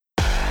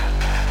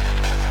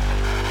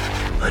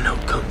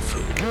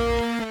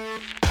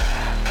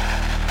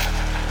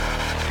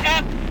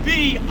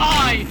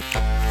FBI!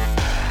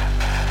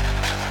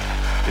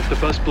 If the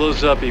bus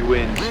blows up, he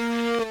wins.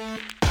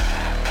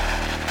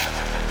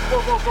 Whoa,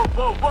 whoa, whoa,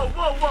 whoa, whoa,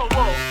 whoa, whoa,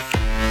 whoa!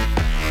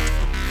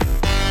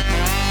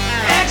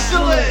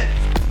 Excellent!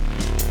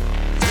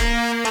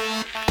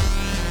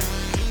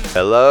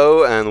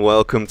 Hello and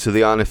welcome to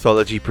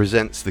thearniethology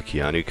presents the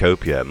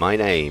Keanucopia. My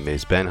name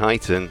is Ben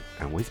Heighton,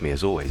 and with me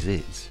as always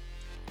is...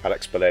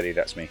 Alex Belletti,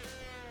 that's me.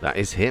 That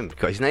is him.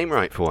 Got his name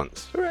right for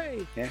once.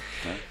 Hooray! Yeah.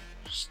 No.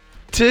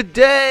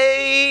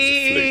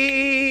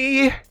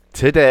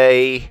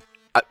 Today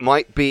it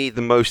might be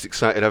the most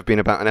excited I've been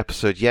about an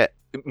episode yet.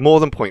 More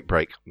than Point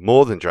Break,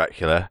 more than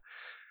Dracula.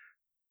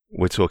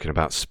 We're talking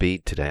about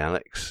Speed today,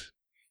 Alex.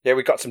 Yeah,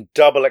 we got some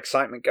double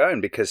excitement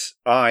going because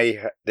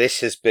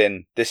this is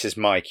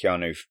my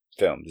Keanu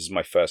film. This is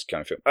my first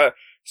Keanu film.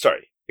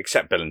 Sorry,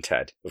 except Bill and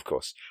Ted, of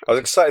course. I was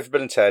excited for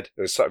Bill and Ted.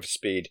 I was excited for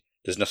Speed.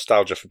 There's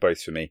nostalgia for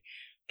both for me.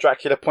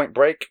 Dracula, Point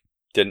Break,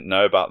 didn't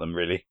know about them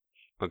really.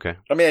 Okay.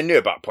 I mean, I knew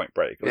about Point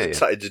Break. I was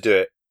excited to do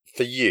it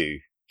for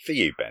you,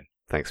 Ben.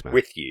 Thanks, man.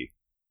 With you.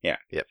 Yeah.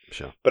 Yep,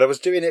 sure. But I was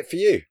doing it for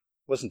you.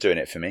 Wasn't doing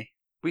it for me.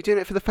 We doing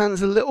it for the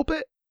fans a little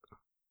bit?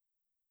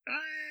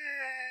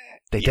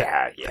 They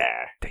don't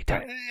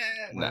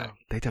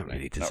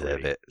really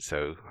deserve it,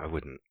 so I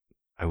wouldn't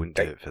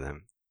do it for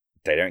them.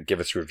 They don't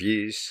give us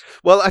reviews.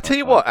 Well, I tell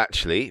you what,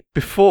 actually,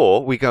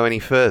 before we go any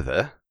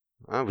further,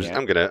 I'm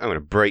gonna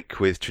break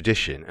with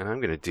tradition, and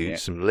I'm gonna do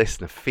some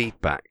listener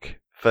feedback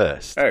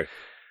first. Oh,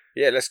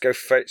 yeah, let's go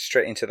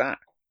straight into that.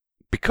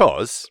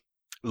 Because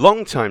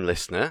long-time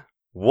listener,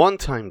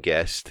 one-time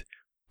guest,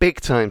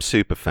 big-time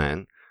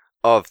superfan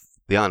of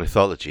the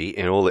Audionautix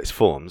in all its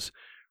forms,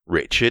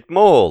 Richard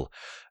Maul,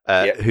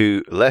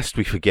 who, lest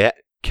we forget,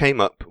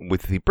 came up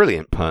with the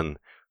brilliant pun,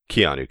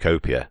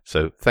 Keanucopia.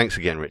 So thanks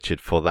again,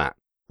 Richard, for that.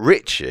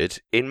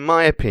 Richard, in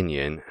my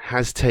opinion,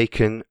 has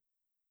taken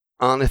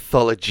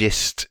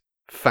ornithologist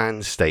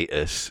fan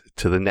status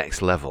to the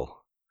next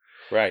level.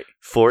 Right.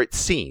 For it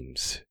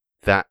seems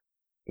that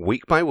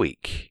week by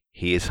week,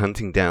 he is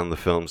hunting down the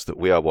films that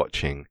we are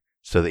watching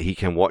so that he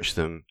can watch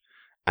them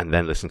and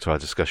then listen to our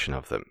discussion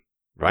of them.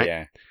 Right?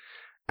 Yeah.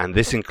 And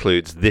this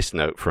includes this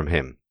note from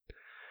him.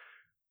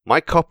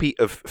 My copy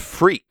of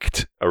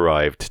Freaked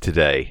arrived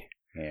today.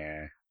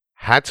 Yeah.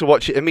 Had to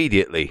watch it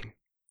immediately.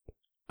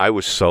 I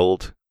was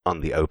sold on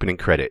the opening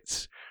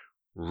credits.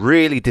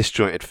 Really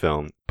disjointed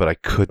film, but I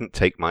couldn't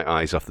take my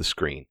eyes off the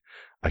screen.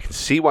 I can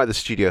see why the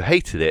studio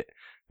hated it,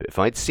 but if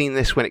I'd seen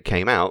this when it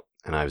came out,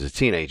 and I was a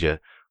teenager,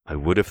 I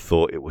would have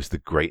thought it was the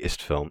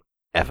greatest film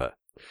ever.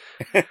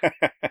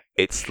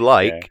 It's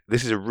like,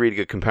 this is a really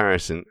good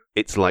comparison,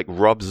 it's like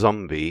Rob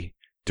Zombie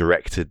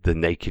directed The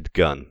Naked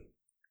Gun.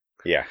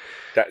 Yeah,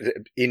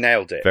 he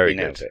nailed it. Very he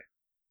nailed good. It.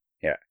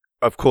 Yeah.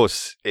 Of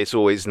course, it's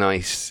always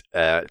nice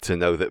to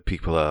know that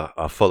people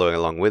are following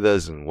along with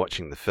us and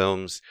watching the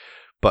films,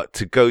 but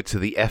to go to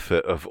the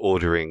effort of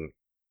ordering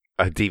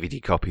a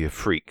DVD copy of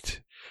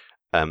Freaked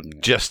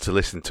just to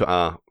listen to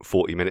our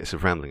 40 minutes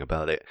of rambling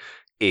about it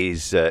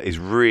is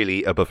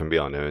really above and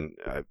beyond. And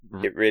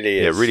it really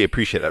is. Yeah, really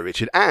appreciate that,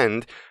 Richard.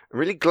 And I'm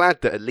really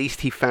glad that at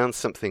least he found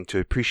something to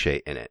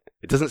appreciate in it.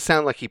 It doesn't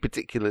sound like he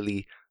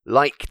particularly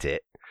liked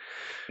it.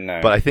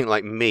 No. But I think,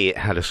 like me, it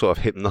had a sort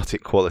of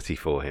hypnotic quality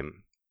for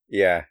him.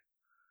 Yeah.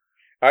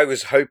 I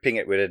was hoping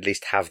it would at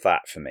least have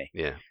that for me.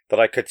 Yeah. That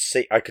I could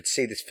see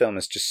this film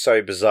as just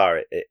so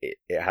bizarre. It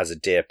has a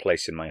dear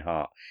place in my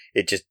heart.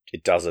 It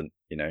doesn't,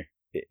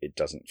 it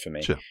doesn't for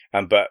me. Sure.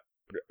 But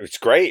it's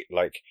great.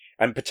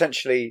 And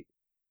potentially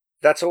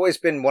that's always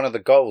been one of the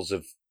goals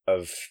of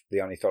the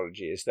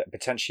ornithology, is that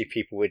potentially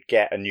people would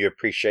get a new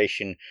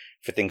appreciation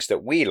for things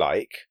that we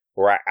like,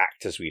 or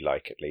actors we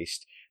like at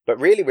least. But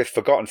really with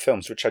forgotten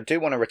films, which I do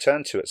want to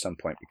return to at some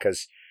point,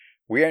 because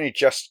we only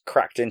just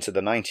cracked into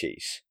the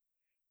 90s,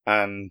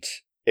 and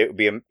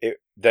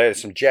there are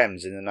some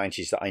gems in the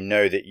 90s that I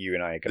know that you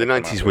and I are going to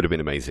The 90s would have been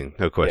amazing,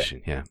 no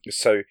question, yeah.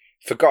 So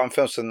forgotten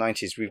films from the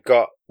 90s,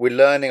 we're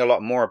learning a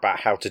lot more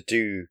about how to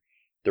do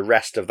the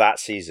rest of that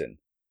season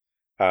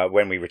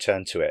when we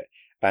return to it.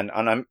 A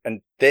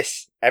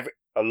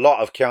lot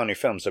of Keanu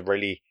films are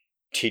really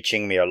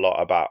teaching me a lot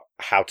about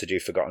how to do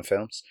forgotten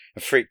films,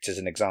 and Freaked is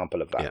an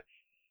example of that.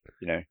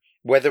 Yeah.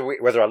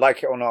 Whether I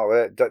like it or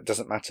not, that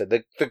doesn't matter.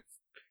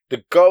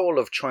 The goal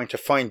of trying to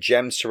find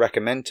gems to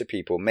recommend to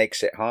people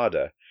makes it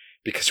harder,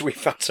 because we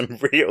found some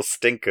real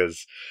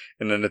stinkers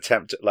in an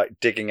attempt at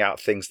digging out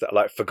things that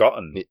are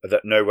forgotten,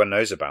 that no one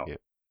knows about. Yeah.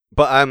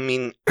 But I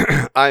mean,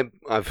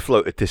 I've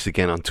floated this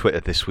again on Twitter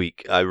this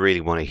week. I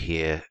really want to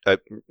hear.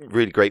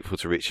 Really grateful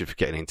to Richard for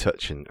getting in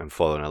touch and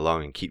following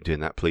along, and keep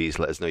doing that. Please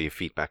let us know your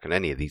feedback on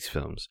any of these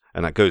films,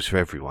 and that goes for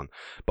everyone.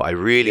 But I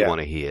really want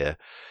to hear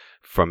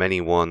from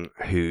anyone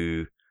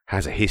who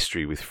has a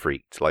history with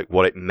Freaked,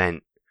 what it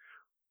meant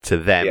to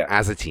them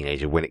as a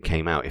teenager when it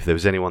came out. If there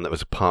was anyone that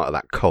was a part of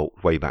that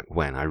cult way back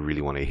when, I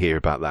really want to hear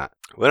about that.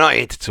 We're not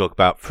here to talk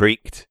about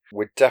Freaked.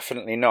 We're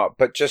definitely not.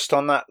 But just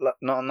on that,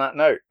 not on that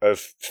note of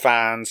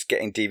fans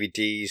getting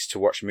DVDs to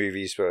watch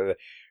movies, whatever,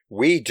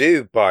 We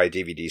do buy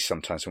DVDs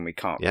sometimes when we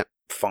can't Yep.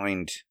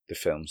 find the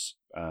films,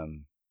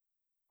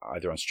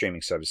 either on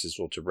streaming services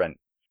or to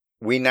rent.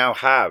 We now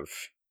have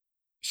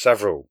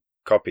several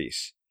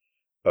copies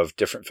of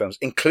different films,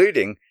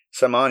 including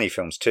some Arnie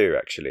films too,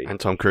 actually. And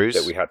Tom Cruise.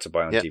 That we had to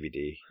buy on Yep.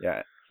 DVD.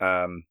 Yeah.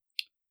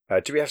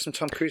 Do we have some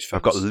Tom Cruise films?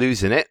 I've got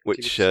Losing It,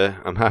 which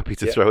I'm happy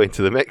to throw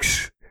into the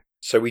mix.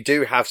 So we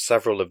do have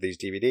several of these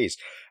DVDs.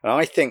 And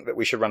I think that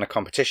we should run a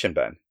competition,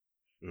 Ben.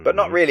 But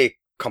not really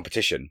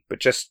competition, but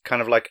just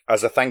kind of like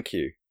as a thank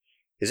you.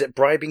 Is it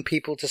bribing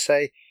people to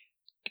say,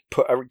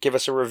 give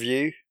us a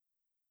review?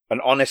 An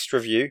honest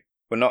review?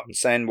 We're not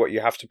saying what you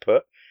have to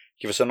put.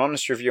 Give us an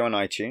honest review on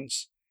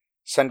iTunes.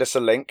 Send us a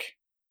link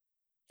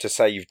to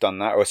say you've done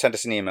that, or send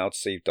us an email to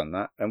say you've done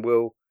that, and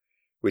we'll,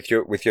 with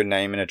your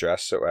name and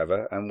address or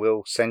whatever, and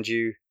we'll send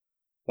you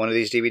one of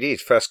these DVDs.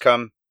 First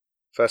come,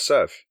 first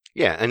serve.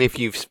 Yeah, and if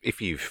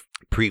you've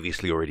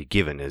previously already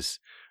given us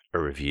a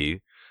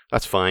review,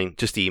 that's fine.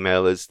 Just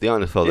email us,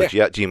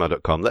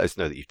 thearniethology@gmail.com. Let us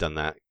know that you've done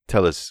that.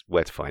 Tell us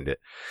where to find it.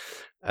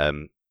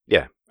 And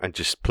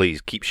just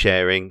please keep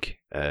sharing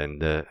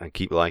and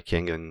keep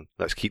liking, and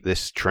let's keep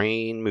this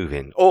train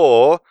moving.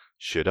 Or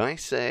should I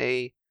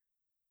say,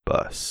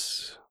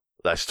 bus?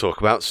 Let's talk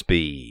about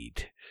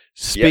Speed.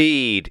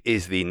 Speed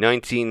is the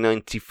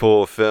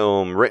 1994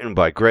 film written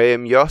by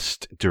Graham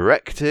Yost,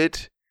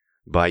 directed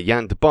by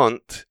Jan De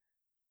Bont,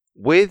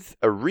 with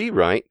a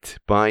rewrite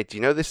by, do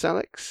you know this,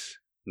 Alex?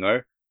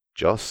 No.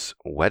 Joss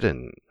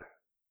Whedon.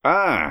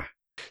 Ah.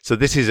 So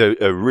this is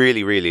a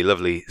really, really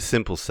lovely,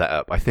 simple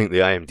setup. I think the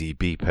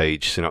IMDb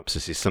page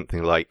synopsis is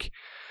something like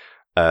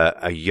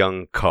a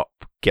young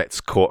cop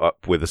gets caught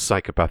up with a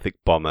psychopathic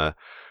bomber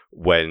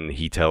when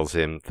he tells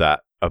him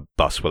that a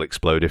bus will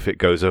explode if it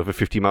goes over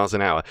 50 miles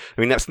an hour.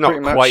 I mean, that's not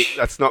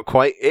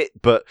quite it,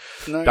 but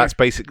that's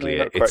basically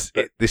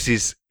it. This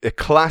is a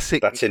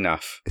classic. That's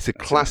enough. It's a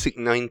classic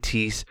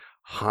 90s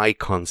high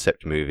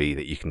concept movie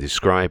that you can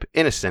describe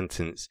in a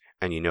sentence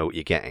and you know what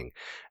you're getting.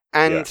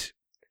 And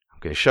I'm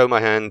going to show my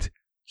hand.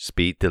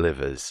 Speed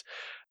delivers.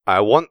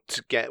 I want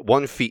to get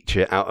one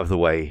feature out of the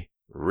way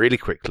really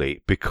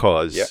quickly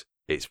because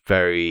it's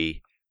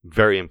very,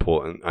 very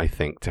important, I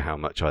think, to how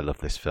much I love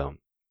this film.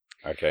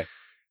 Okay.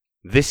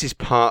 This is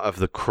part of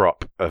the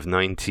crop of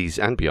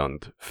 90s and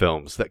beyond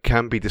films that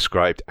can be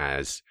described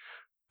as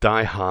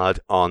Die Hard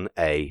on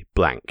a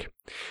blank.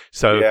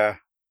 So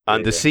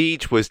Under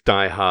Siege was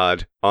Die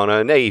Hard on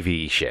a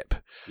Navy ship.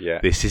 Yeah.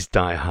 This is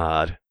Die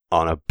Hard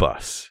on a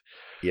bus.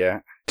 Yeah.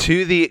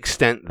 To the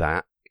extent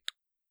that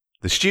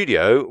the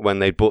studio, when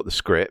they bought the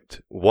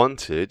script,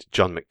 wanted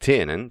John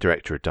McTiernan,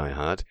 director of Die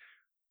Hard,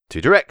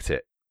 to direct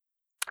it.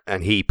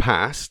 And he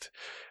passed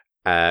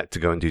to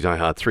go and do Die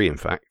Hard 3, in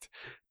fact.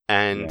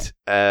 And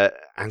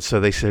so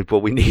they said,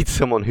 well, we need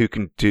someone who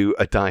can do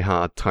a Die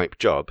Hard type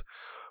job.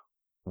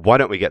 Why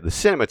don't we get the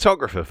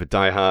cinematographer for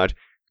Die Hard,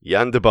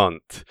 Jan De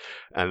Bont?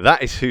 And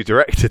that is who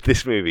directed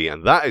this movie.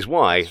 And that is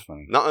why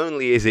not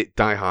only is it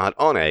Die Hard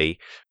on a,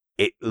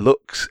 it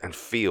looks and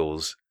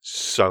feels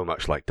so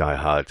much like Die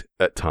Hard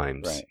at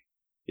times. Right.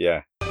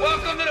 Yeah.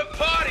 Welcome to the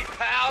party,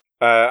 pal.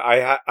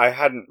 I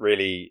hadn't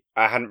really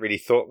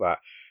thought that.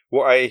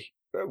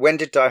 When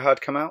did Die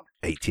Hard come out?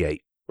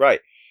 88.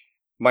 Right.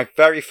 My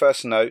very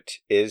first note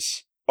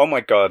is, oh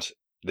my god,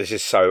 this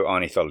is so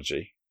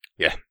Arniethology.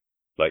 Yeah.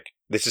 Like,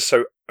 this is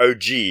so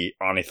OG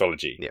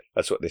Arniethology. Yeah.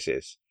 That's what this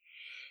is.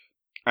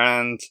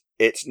 And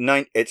it's a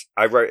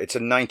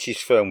 90s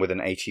film with an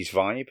 80s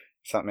vibe,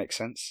 if that makes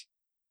sense.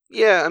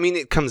 Yeah, I mean,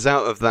 it comes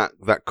out of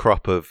that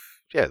crop of,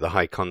 the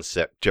high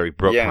concept Jerry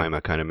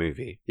Bruckheimer kind of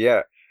movie.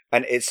 Yeah.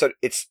 And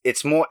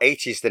it's more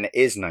 80s than it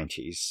is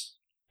 90s.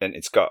 And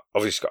it's got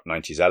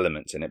 90s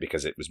elements in it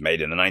because it was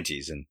made in the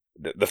 90s, and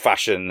the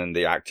fashion and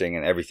the acting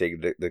and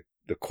everything,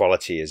 the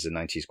quality is a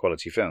 90s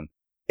quality film.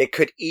 It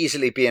could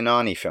easily be an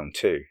Arnie film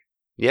too.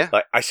 Yeah.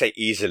 Like, I say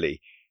easily.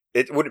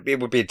 It would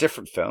be a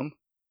different film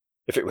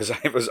if it was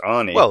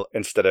Arnie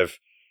instead of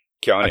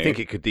Keanu. I think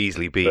it could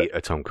easily be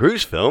a Tom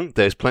Cruise film.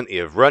 There's plenty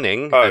of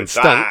running and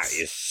stunts.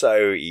 That is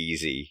so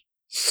easy.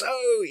 So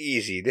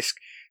easy. This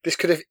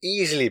could have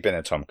easily been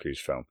a Tom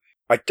Cruise film.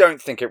 I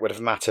don't think it would have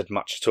mattered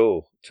much at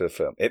all to the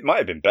film. It might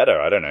have been better,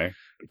 I don't know.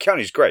 But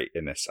Keanu's great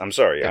in this. I'm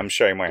sorry, I'm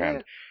showing my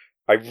hand.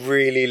 I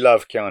really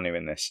love Keanu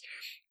in this.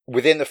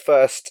 Within the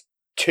first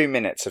 2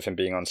 minutes of him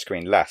being on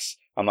screen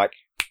I'm like,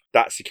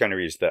 that's the Keanu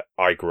Reeves that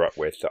I grew up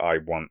with, that I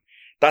want.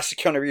 That's the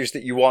Keanu Reeves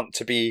that you want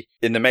to be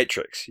in The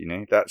Matrix, you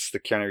know? That's the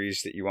Keanu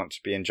Reeves that you want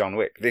to be in John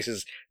Wick. This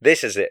is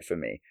it for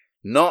me.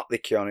 Not the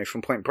Keanu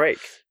from Point Break.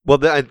 Well,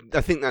 I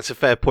think that's a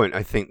fair point.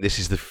 I think this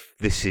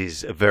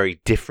is a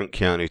very different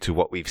Keanu to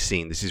what we've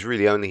seen. This is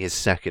really only his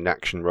second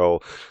action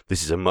role.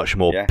 This is a much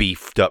more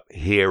beefed up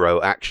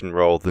hero action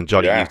role than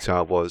Johnny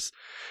Utah was.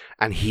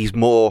 And he's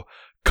more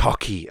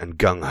cocky and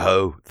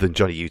gung-ho than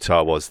Johnny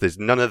Utah was. There's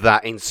none of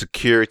that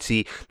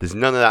insecurity. There's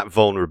none of that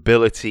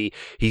vulnerability.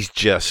 He's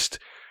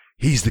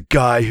the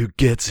guy who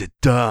gets it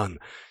done,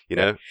 you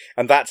know?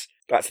 And that's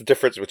the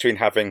difference between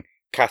having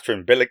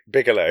Catherine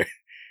Bigelow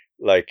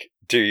like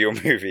do your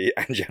movie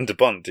and Jan De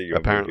Bont do your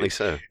movie. Apparently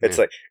so. It's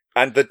like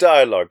And the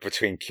dialogue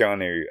between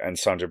Keanu and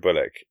Sandra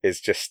Bullock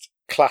is just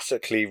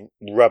classically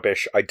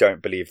rubbish. I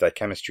don't believe their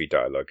chemistry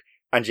dialogue.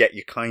 And yet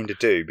you kind of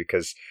do,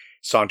 because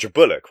Sandra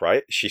Bullock,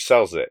 right? She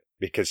sells it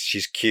because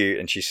she's cute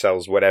and she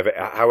sells whatever,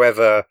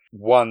 however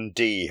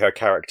 1D her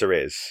character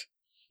is.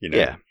 You know,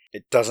 Yeah.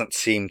 It doesn't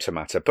seem to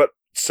matter. But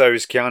so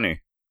is Keanu.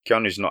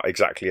 Keanu's not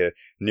exactly a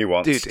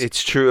nuanced... Dude,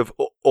 it's true of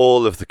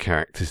all of the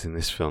characters in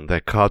this film. They're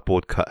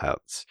cardboard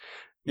cutouts.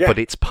 Yeah. But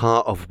it's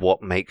part of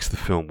what makes the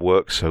film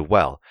work so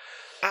well.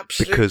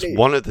 Absolutely. Because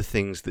one of the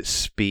things that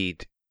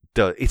Speed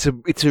does, it's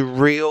a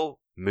real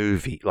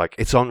movie. Like,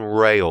 it's on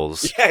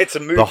rails. Yeah, it's a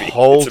movie. The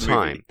whole It's a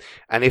time. movie.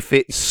 And if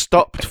it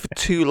stopped for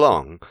too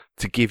long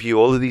to give you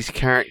all of these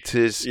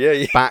characters,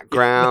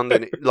 background,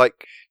 and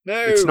No,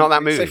 it's not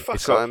that movie. Fuck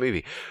It's off. not that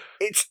movie.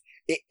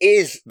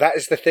 That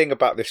is the thing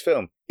about this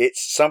film.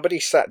 It's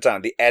somebody sat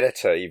down, the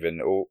editor even,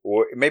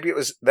 or maybe it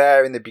was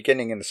there in the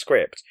beginning in the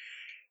script,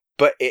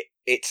 but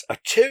it's a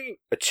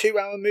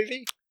 2-hour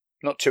movie,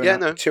 not 2 Yeah,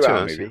 and a half, no, 2 2 hour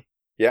hours, movie.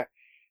 Yeah.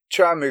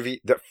 2-hour movie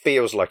that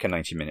feels like a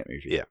 90-minute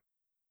movie. Yeah.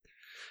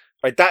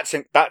 Like, that's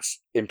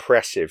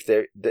impressive.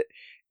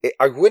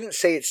 I wouldn't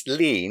say it's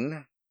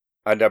lean,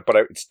 but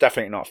it's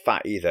definitely not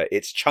fat either.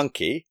 It's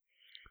chunky.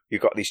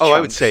 You've got these chunks, I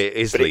would say it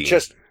is but lean.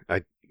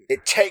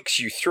 It takes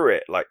you through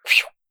it like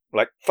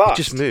fast.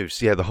 It just moves,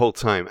 the whole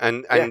time.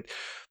 And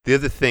the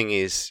other thing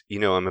is,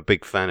 I'm a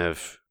big fan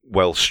of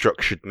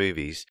well-structured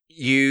movies.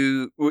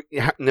 Okay,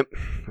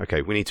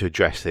 we need to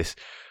address this.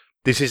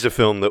 This is a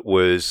film that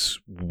was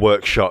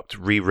workshopped,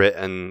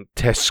 rewritten,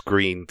 test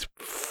screened,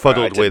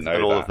 fuddled with,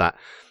 and all of that.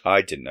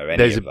 I didn't know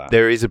any of that.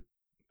 There is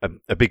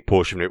a big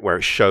portion of it where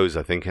it shows,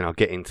 I think, and I'll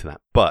get into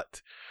that.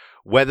 But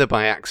whether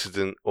by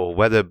accident or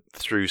whether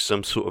through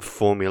some sort of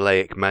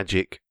formulaic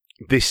magic,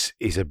 this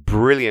is a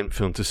brilliant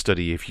film to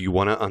study if you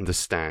want to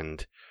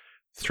understand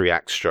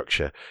 3-act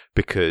structure,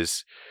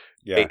 because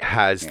it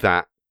has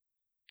that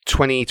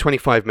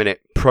 20-25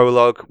 minute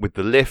prologue with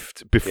the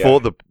lift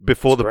before the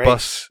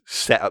bus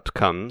setup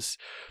comes.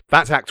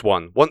 That's Act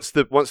 1. Once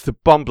the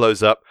bomb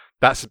blows up,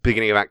 that's the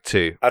beginning of Act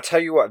 2. I'll tell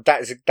you what,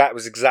 that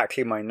was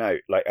exactly my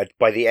note. Like,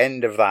 by the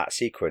end of that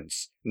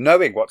sequence,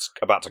 knowing what's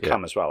about to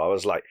come as well, I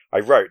was like, I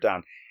wrote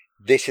down,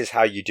 this is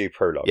how you do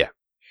prologue. Yeah.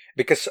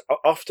 Because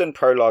often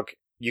prologue,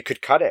 you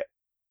could cut it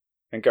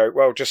and go,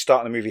 well, just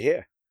start the movie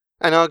here.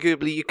 And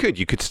arguably you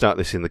could start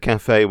this in the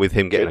cafe with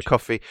him getting a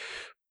coffee,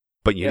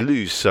 but you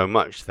lose so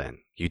much then.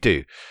 You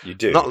do.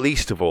 Not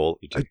least of all,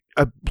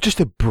 just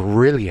a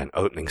brilliant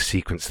opening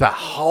sequence. That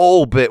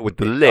whole bit with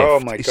the lift. Oh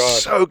my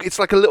God. It's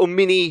like a little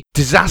mini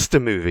disaster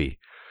movie,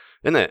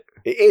 isn't it?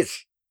 It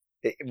is.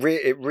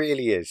 It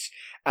really is.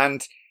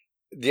 And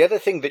the other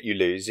thing that you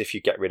lose if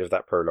you get rid of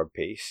that prologue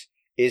piece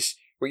is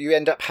what you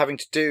end up having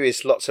to do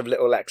is lots of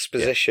little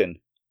exposition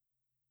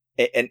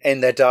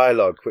in their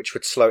dialogue, which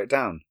would slow it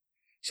down.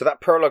 So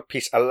that prologue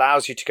piece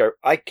allows you to go,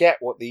 I get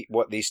what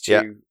these two.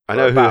 Yeah. I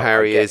know who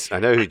Harry is. I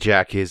know who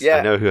Jack is. Yeah.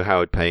 I know who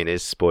Howard Payne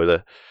is.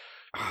 Spoiler.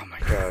 Oh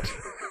my God.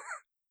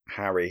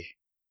 Harry.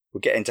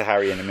 We'll get into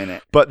Harry in a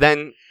minute. But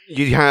then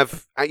you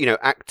have,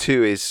 Act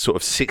 2 is sort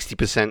of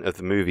 60% of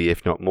the movie,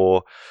 if not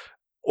more,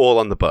 all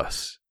on the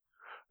bus.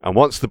 And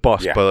once the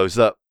bus blows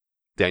up,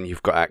 then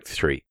you've got Act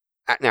 3.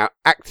 Now,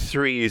 Act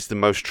 3 is the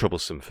most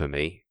troublesome for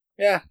me.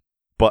 Yeah.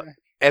 But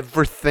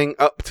everything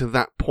up to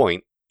that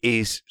point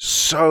is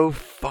so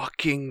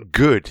fucking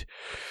good.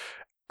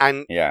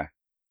 And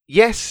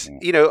yes,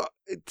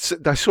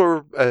 I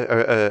saw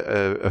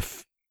an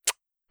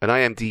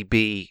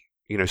IMDb,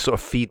 sort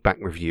of feedback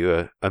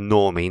reviewer, a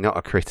normie, not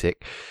a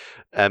critic,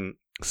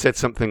 said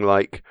something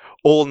like,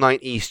 all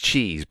 90s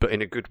cheese, but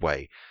in a good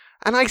way.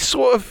 And I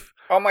sort of...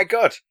 Oh my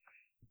God.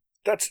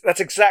 That's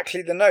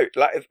exactly the note.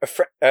 Like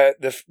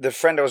the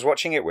friend I was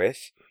watching it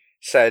with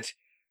said,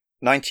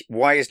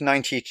 why is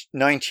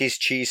 90s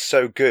cheese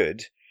so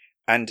good?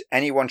 And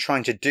anyone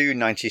trying to do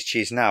 90s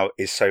cheese now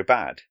is so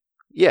bad.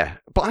 Yeah,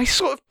 but I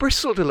sort of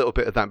bristled a little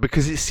bit at that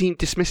because it seemed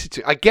dismissive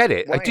to... I get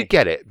it. Why? I do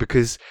get it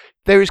because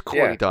there is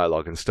quality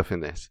dialogue and stuff in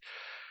this.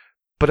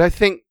 But I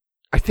think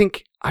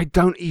I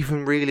don't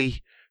even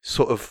really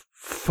sort of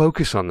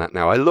focus on that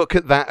now. I look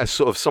at that as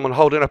sort of someone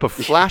holding up a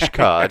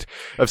flashcard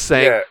of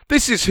saying,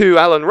 this is who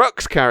Alan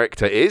Ruck's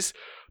character is.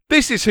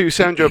 This is who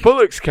Sandra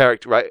Bullock's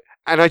character, right?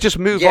 And I just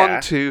move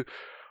on to...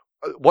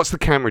 what's the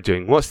camera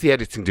doing? What's the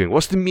editing doing?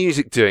 What's the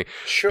music doing?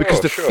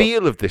 Because the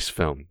feel of this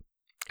film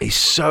is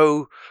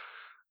so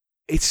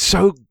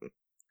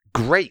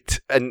great,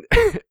 and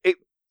it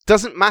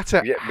doesn't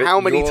matter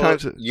how many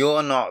times.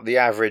 You're not the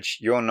average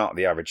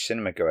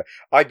cinema goer.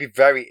 I'd be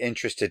very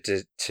interested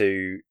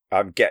to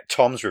get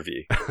Tom's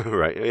review.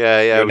 Right?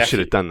 Yeah. We should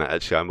have done that.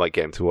 Actually, I might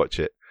get him to watch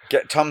it.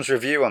 Get Tom's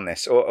review on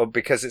this, or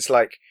because it's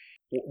like,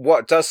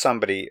 what does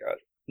somebody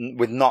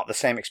with not the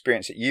same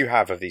experience that you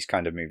have of these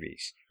kind of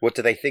movies, what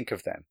do they think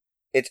of them?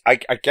 I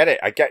get it.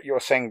 I get you're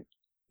saying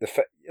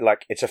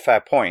it's a fair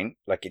point.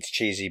 Like, it's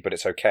cheesy, but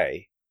it's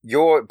okay.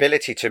 Your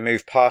ability to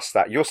move past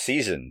that, you're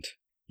seasoned.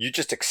 You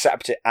just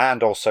accept it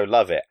and also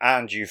love it,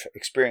 and you've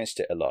experienced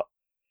it a lot.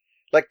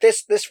 Like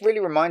this really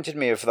reminded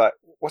me of that.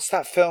 What's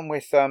that film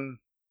with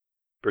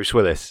Bruce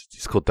Willis.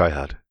 It's called Die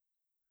Hard.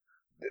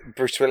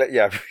 Bruce Willis,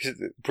 yeah.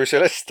 Bruce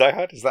Willis, Die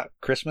Hard? Is that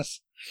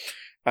Christmas?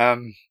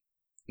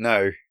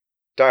 No.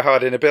 Die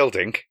Hard in a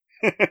Building.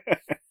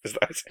 Is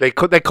that... They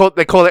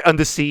call it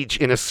Under Siege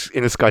in a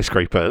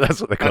skyscraper.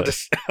 That's what they call it.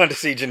 Under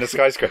Siege in a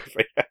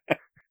skyscraper.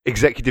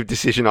 Executive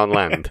Decision on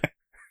Land.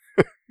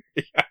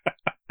 Yeah.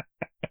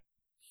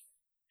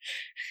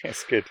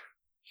 That's good.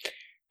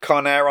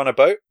 Con Air on a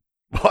boat.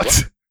 What?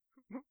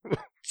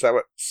 Is that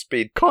what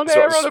Speed? Con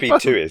Air on Speed a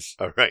boat? 2 is?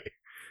 Oh, right.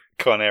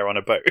 Con Air on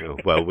a boat. Oh,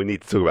 well, we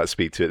need to talk about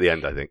Speed 2 at the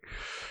end, I think.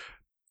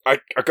 I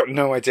got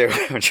no idea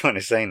what I'm trying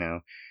to say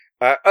now.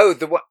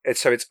 The what?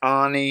 So it's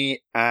Arnie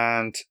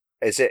and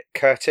is it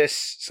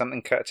Curtis?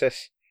 Something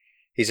Curtis?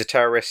 He's a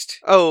terrorist.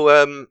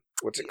 Oh,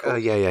 What's it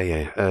called?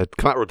 Yeah.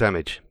 Collateral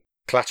Damage.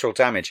 Collateral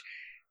Damage.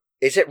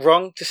 Is it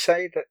wrong to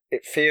say that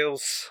it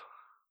feels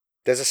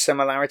there's a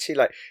similarity?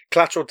 Like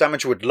Collateral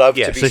Damage would love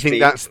to be Yes, I think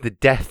Speed. that's the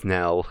death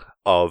knell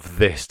of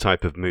this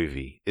type of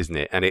movie, isn't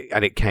it? And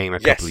it came a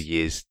couple of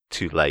years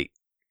too late.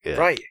 Yeah.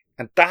 Right.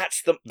 And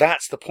that's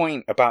the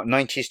point about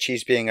 90s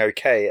cheese being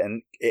okay,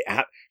 and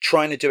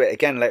trying to do it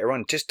again later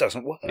on just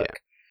doesn't work. Yeah.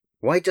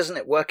 Why doesn't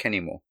it work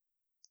anymore?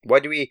 Why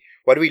do we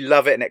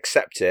love it and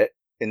accept it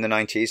in the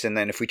 90s, and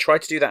then if we try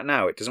to do that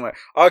now, it doesn't work?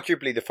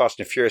 Arguably, the Fast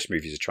and Furious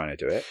movies are trying to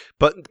do it,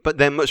 But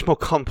they're much more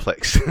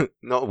complex.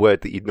 Not a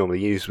word that you'd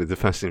normally use with the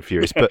Fast and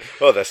Furious, but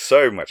oh, there's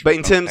so much. but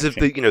in terms of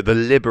the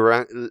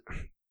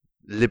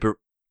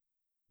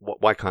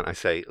why can't I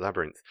say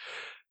labyrinth?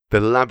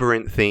 The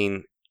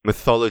labyrinthine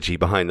mythology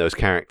behind those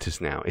characters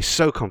now is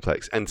so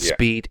complex, and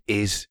Speed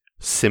is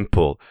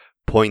simple.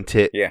 Point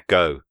it,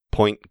 go.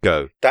 Point,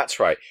 go. That's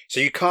right. So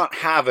you can't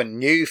have a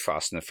new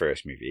Fast and the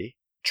Furious movie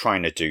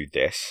trying to do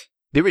this.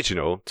 The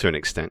original, to an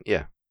extent,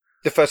 yeah.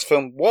 The first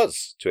film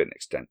was, to an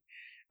extent.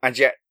 And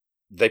yet,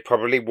 they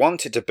probably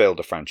wanted to build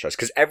a franchise,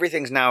 because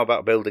everything's now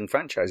about building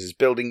franchises,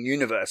 building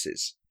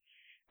universes.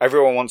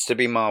 Everyone wants to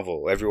be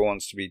Marvel. Everyone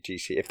wants to be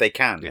DC, if they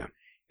can. Yeah.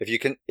 If you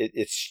can,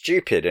 it's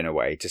stupid in a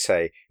way to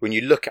say, when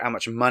you look at how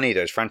much money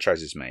those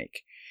franchises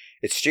make,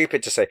 it's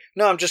stupid to say,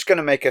 no, I'm just going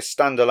to make a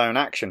standalone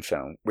action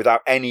film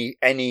without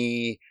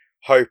any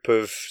hope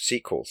of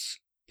sequels.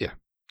 Yeah.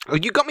 Oh,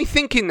 you got me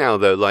thinking now,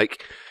 though,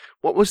 like,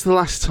 what was the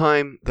last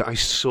time that I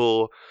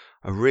saw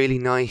a really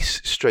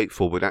nice,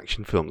 straightforward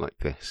action film like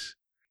this?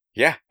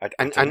 Yeah.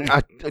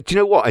 Do you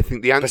know what? I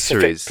think the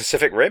answer is...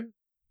 Pacific Rim?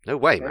 No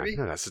way, Maybe?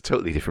 man. No, that's a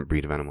totally different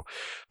breed of animal.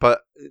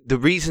 But the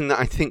reason that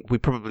I think we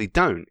probably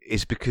don't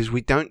is because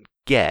we don't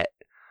get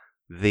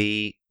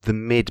the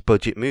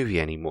mid-budget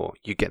movie anymore.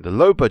 You get the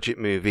low-budget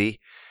movie,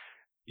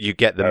 you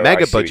get the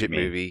mega-budget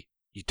movie.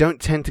 You don't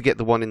tend to get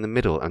the one in the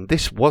middle, and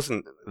this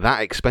wasn't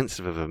that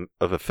expensive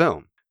of a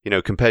film,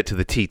 compared to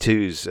the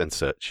T2s and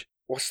such.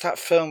 What's that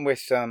film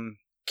with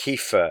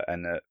Kiefer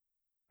and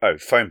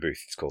Phone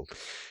Booth? It's called.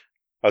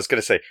 I was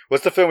going to say,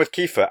 what's the film with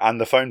Kiefer and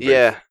the Phone Booth?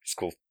 Yeah, it's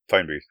called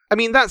Phone Booth. I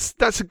mean, that's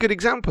a good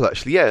example,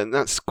 actually. Yeah, and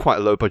that's quite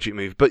a low budget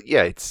movie, but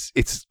yeah,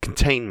 it's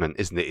containment,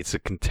 isn't it? It's a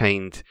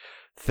contained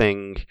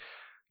thing.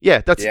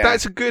 Yeah,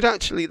 that's a good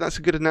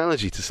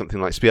analogy to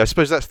something like Speed. I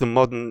suppose that's the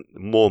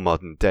more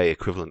modern day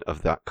equivalent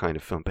of that kind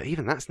of film. But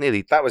even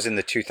that was in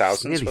the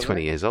 2000s. Nearly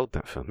 20 years old.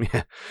 That film,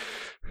 yeah.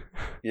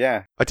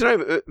 Yeah. I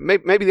don't know.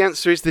 Maybe the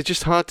answer is they're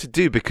just hard to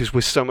do because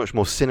we're so much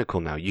more cynical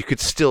now. You could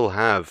still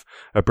have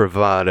a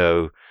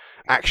bravado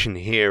action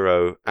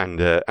hero and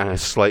a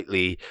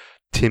slightly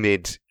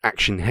timid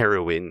action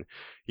heroine,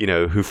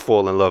 who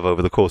fall in love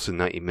over the course of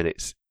 90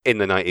 minutes in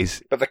the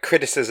 90s. But the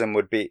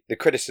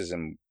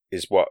criticism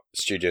is what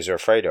studios are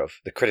afraid of.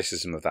 The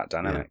criticism of that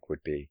dynamic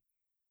would be,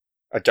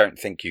 I don't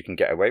think you can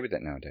get away with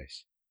it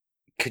nowadays.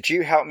 Could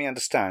you help me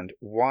understand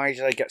why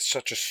did I get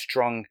such a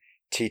strong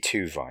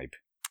T2 vibe?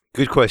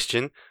 Good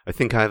question. I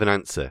think I have an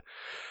answer.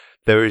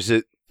 There is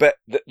But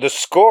the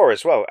score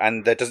as well,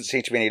 and there doesn't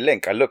seem to be any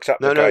link. I looked up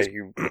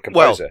the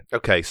composer. Well,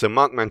 okay, so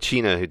Mark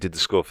Mancina, who did the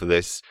score for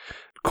this,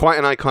 quite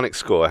an iconic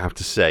score, I have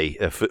to say,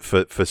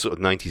 for sort of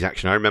 90s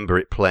action. I remember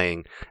it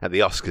playing at the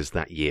Oscars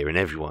that year, and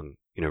everyone,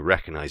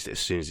 recognized it as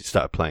soon as it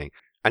started playing.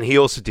 And he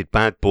also did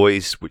Bad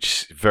Boys, which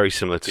is very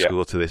similar to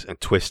score to this, and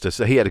Twister,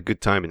 so he had a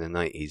good time in the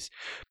 90s.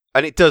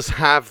 And it does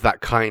have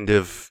that kind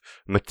of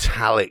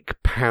metallic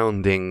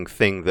pounding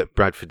thing that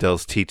Brad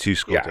Fiddel's T2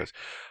 score does.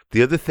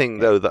 The other thing,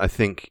 though, that I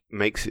think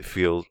makes it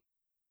feel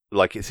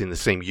like it's in the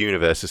same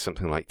universe as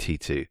something like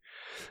T2,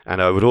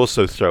 and I would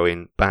also throw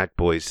in Bad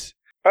Boys.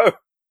 Oh!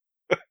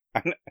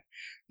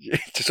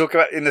 To talk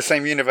about in the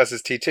same universe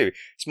as T2,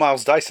 it's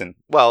Miles Dyson.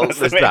 Well,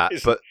 there's that,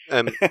 but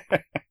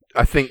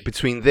I think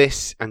between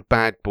this and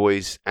Bad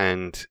Boys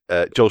and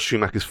Joel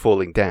Schumacher's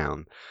Falling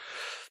Down,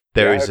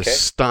 there is a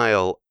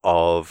style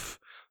of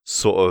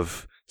sort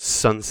of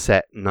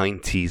sunset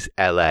 90s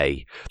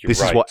LA.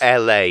 This is what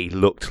LA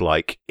looked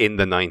like in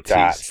the 90s.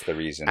 That's the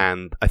reason.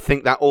 And I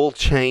think that all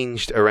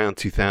changed around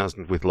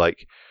 2000 with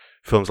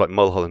films like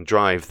Mulholland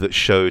Drive that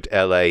showed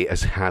LA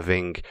as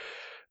having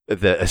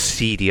a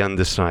seedy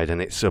underside,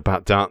 and it's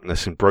about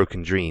darkness and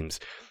broken dreams.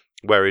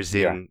 Whereas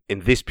in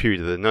this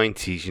period of the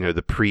 90s,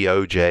 the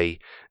pre-OJ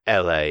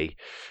LA,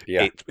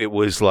 it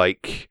was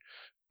like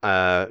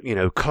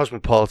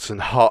cosmopolitan,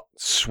 hot,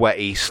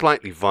 sweaty,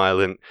 slightly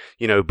violent,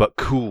 but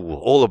cool,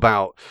 all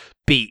about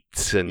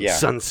beats and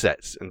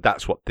sunsets. And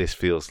that's what this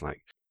feels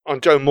like. On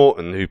Joe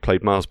Morton, who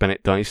played Miles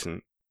Bennett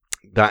Dyson,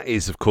 that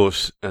is, of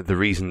course, the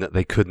reason that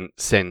they couldn't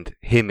send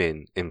him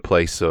in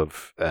place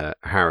of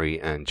Harry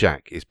and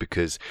Jack, is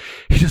because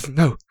he doesn't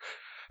know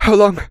how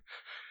long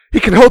he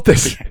can hold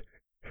this.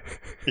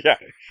 Yeah,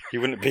 he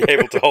wouldn't be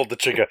able to hold the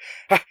trigger.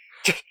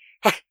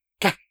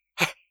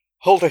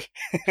 Hold it.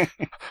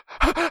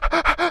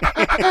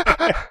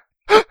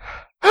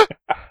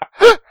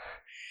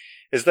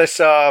 Is this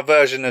our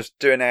version of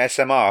doing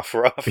ASMR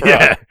for our...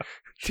 T2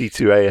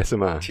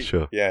 ASMR,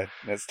 sure. Yeah,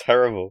 that's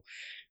terrible.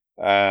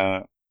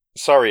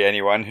 Sorry,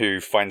 anyone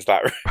who finds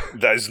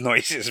those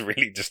noises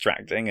really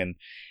distracting and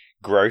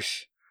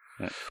gross.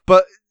 Yeah.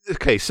 But,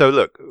 okay, so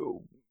look,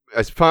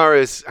 as far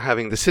as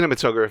having the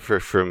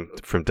cinematographer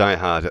from Die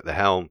Hard at the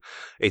helm,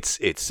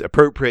 it's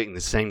appropriating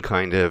the same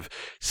kind of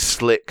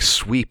slick,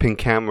 sweeping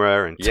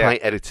camera and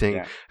tight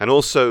editing, and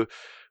also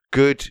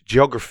good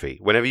geography.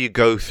 Whenever you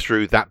go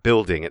through that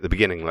building at the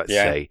beginning, let's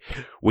say,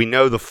 we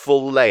know the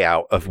full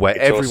layout of where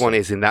everyone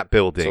is in that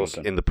building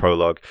in the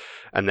prologue.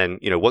 And then,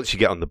 once you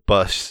get on the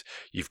bus,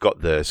 you've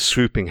got the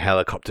swooping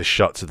helicopter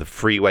shots of the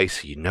freeway,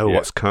 so you know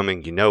what's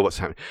coming, you know what's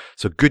happening.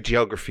 So good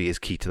geography is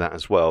key to that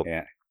as well.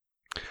 Yeah.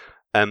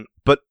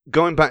 But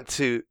going back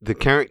to the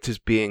characters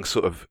being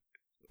sort of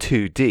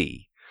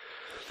 2D,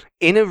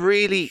 in a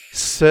really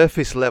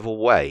surface level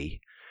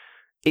way,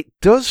 it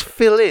does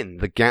fill in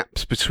the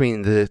gaps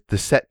between the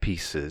set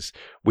pieces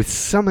with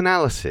some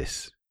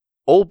analysis,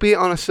 albeit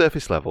on a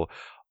surface level,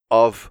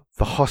 of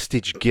the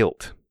hostage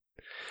guilt.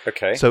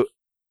 Okay. So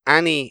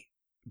Annie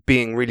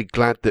being really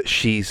glad that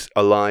she's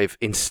alive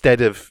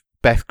instead of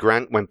Beth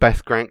Grant when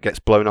Beth Grant gets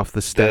blown off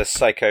the step. The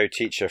psycho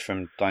teacher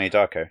from Donnie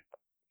Darko.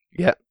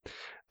 Yeah.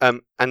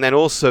 And then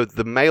also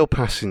the male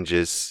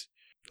passengers,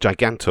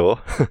 Gigantor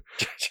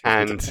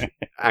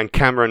and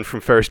Cameron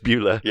from Ferris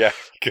Bueller,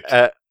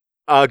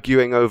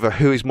 arguing over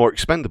who is more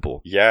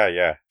expendable.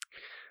 Yeah.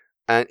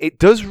 And it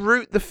does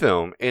root the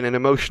film in an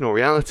emotional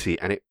reality.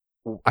 And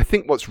I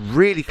think what's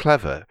really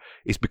clever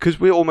is because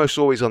we're almost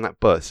always on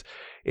that bus,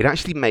 it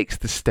actually makes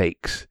the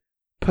stakes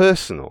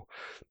personal.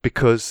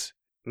 Because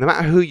no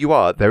matter who you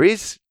are, there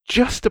is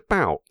just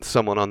about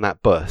someone on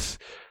that bus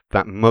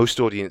that most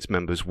audience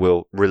members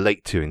will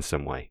relate to in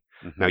some way.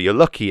 Mm-hmm. Now, you're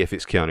lucky if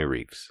it's Keanu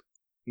Reeves.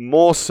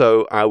 More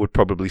so, I would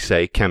probably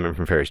say Cameron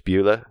from Ferris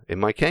Bueller, in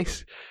my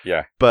case.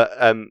 Yeah. But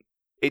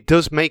it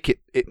does make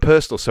it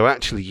personal. So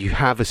actually, you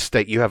have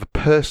a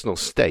personal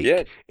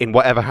stake in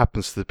whatever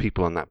happens to the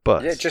people on that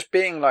bus. Yeah, just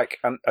being like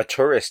a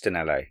tourist in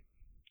LA.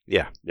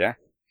 Yeah. Yeah.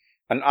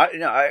 And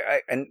I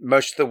and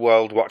most of the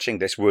world watching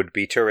this would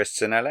be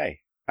tourists in LA.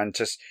 And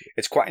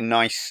it's quite a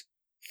nice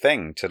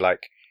thing to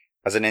like,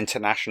 as an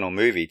international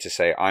movie, to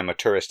say I'm a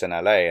tourist in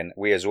LA, and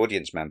we as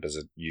audience members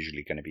are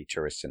usually going to be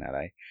tourists in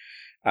LA.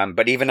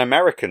 But even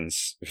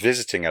Americans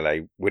visiting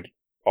LA would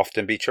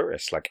often be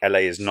tourists. Like LA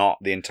is not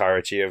the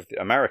entirety of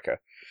America,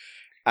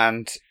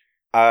 and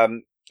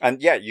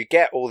you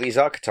get all these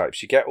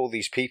archetypes. You get all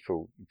these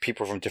people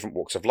from different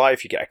walks of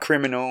life. You get a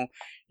criminal,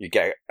 you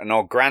get an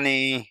old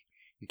granny,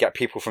 you get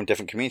people from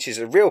different communities.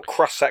 A real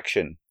cross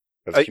section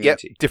of the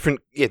community.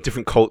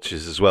 Different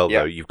cultures as well.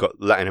 Though you've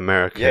got Latin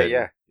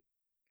American,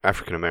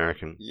 African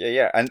American.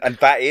 Yeah. And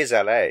that is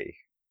LA.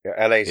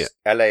 LA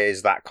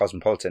is that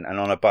cosmopolitan, and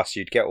on a bus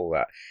you'd get all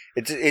that.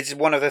 It's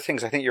one of the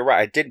things, I think you're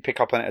right, I didn't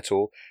pick up on it at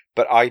all,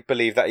 but I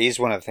believe that is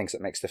one of the things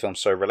that makes the film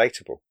so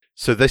relatable.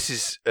 So this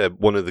is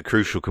one of the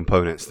crucial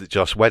components that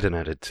Joss Whedon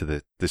added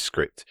to the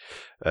script.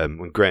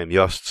 When Graham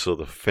Yost saw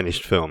the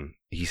finished film,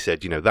 he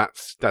said,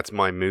 that's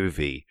my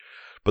movie,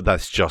 but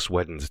that's Joss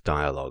Whedon's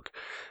dialogue.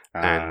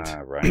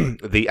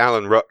 And the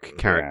Alan Ruck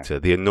character,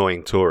 the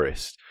annoying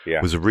tourist,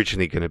 was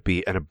originally going to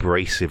be an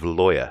abrasive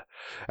lawyer,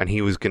 and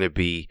he was going to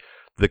be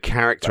the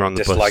character on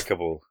the bus.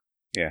 Dislikable.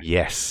 Yeah.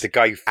 Yes. The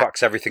guy who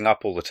fucks everything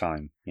up all the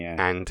time. Yeah.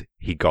 And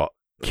he got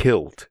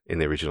killed in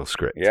the original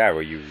script. Yeah,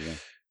 well,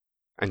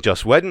 And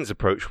Joss Whedon's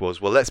approach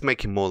was, well, let's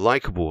make him more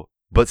likable,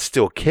 but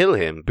still kill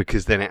him,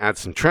 because then it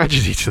adds some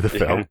tragedy to the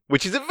film,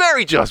 which is a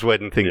very Joss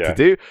Whedon thing to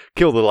do.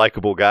 Kill the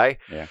likable guy.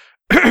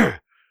 Yeah.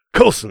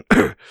 Coulson.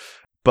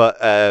 But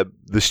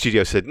the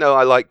studio said, no,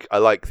 I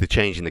like the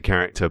change in the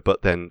character,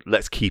 but then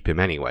let's keep him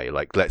anyway.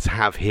 Like, let's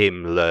have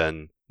him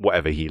learn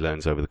whatever he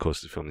learns over the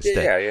course of the film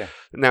instead. Yeah.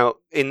 Now,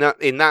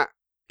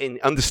 in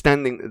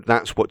understanding that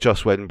that's what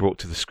Joss Whedon brought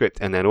to the script,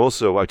 and then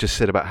also I just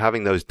said about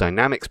having those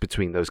dynamics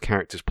between those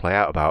characters play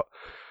out about,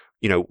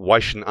 why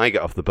shouldn't I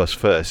get off the bus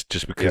first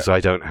just because I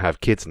don't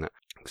have kids in it?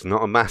 It's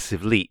not a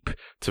massive leap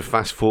to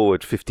fast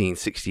forward 15,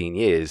 16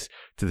 years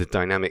to the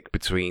dynamic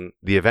between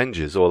the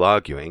Avengers all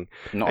arguing.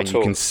 Not and at you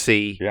all. can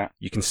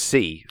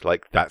see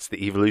like that's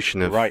the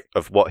evolution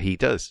of what he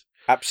does.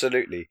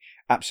 Absolutely.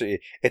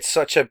 It's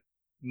such a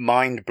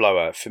mind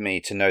blower for me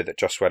to know that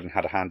Joss Whedon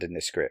had a hand in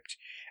this script.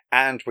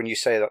 And when you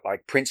say that,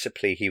 like,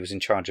 principally he was in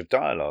charge of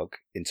dialogue,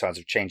 in terms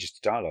of changes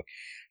to dialogue,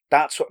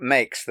 that's what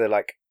makes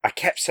I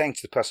kept saying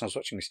to the person I was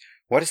watching this,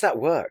 why does that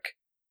work?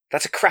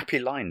 That's a crappy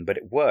line, but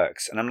it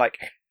works. And I'm like,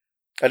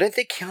 I don't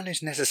think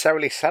Keanu's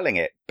necessarily selling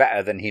it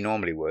better than he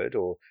normally would.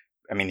 Or,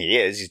 I mean, he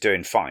is. He's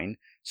doing fine.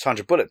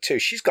 Sandra Bullock, too.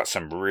 She's got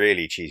some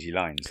really cheesy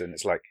lines. And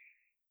it's like,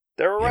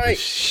 they're all right.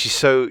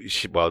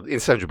 Well, in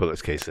Sandra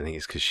Bullock's case, I think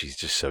it's because she's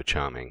just so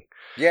charming.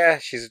 Yeah,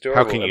 she's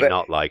adorable. How can you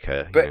not like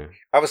her? But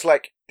I was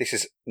like, this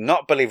is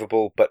not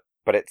believable, but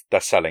they're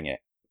selling it.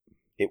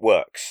 It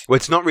works. Well,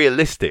 it's not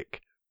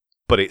realistic,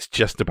 but it's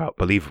just about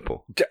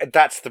believable.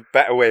 That's the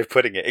better way of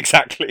putting it.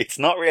 Exactly. It's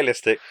not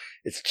realistic.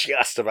 It's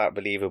just about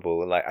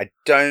believable. Like, I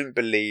don't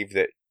believe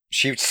that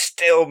she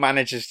still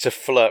manages to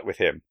flirt with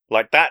him.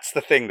 Like, that's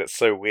the thing that's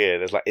so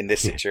weird. Is like in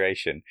this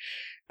situation,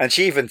 and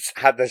she even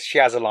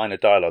has a line of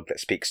dialogue that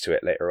speaks to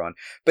it later on.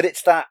 But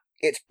it's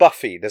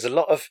Buffy. There's a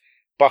lot of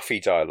Buffy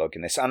dialogue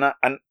in this, and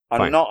I'm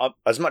not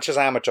as much as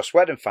I am a Joss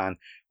Whedon fan.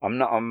 I'm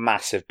not a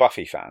massive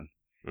Buffy fan.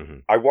 Mm-hmm.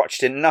 I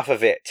watched enough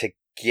of it to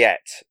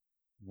get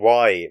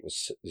why it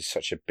was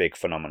such a big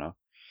phenomenon.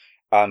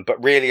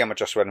 But really, I'm a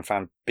Joss Whedon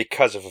fan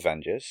because of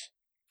Avengers,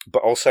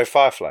 but also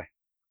Firefly.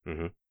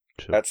 Mm-hmm.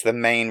 Sure. That's the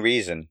main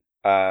reason.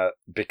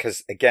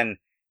 Because again,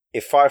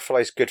 if Firefly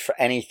is good for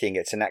anything,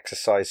 it's an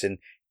exercise in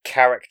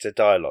character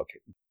dialogue,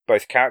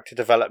 both character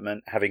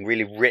development, having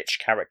really rich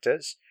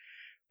characters,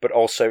 but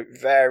also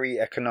very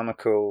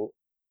economical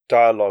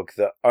dialogue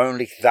that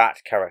only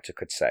that character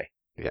could say.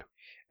 Yeah.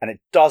 And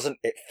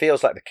it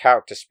feels like the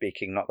character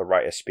speaking, not the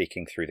writer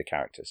speaking through the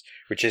characters,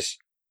 which is,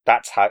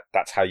 that's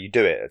how you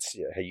do it. It's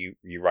how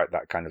you write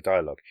that kind of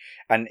dialogue.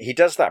 And he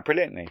does that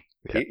brilliantly.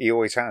 Yeah. He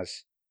always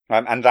has.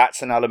 And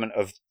that's an element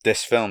of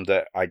this film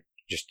that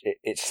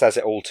it says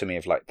it all to me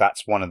of like,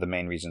 that's one of the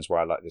main reasons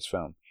why I like this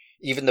film.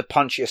 Even the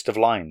punchiest of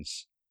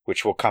lines,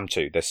 which we'll come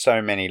to. There's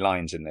so many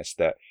lines in this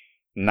that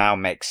now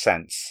make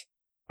sense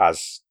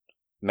as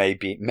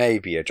maybe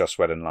a Joss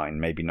Whedon line,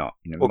 maybe not.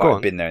 You know, might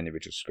have been there in the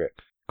original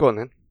script. Go on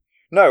then.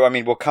 No, I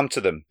mean, we'll come to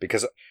them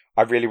because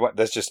I really want.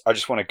 I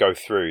just want to go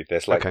through.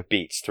 There's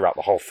beats throughout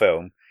the whole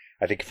film.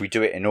 I think if we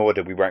do it in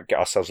order, we won't get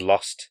ourselves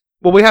lost.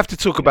 Well, we have to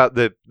talk about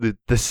the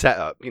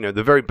setup. You know,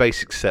 the very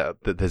basic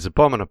setup that there's a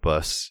bomb on a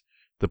bus.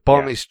 The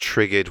bomb is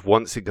triggered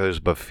once it goes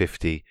above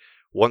 50.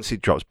 Once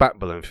it drops back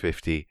below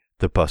 50,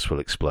 the bus will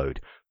explode.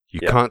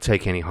 You can't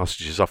take any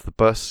hostages off the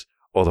bus,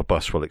 or the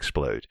bus will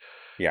explode.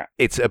 Yeah,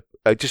 it's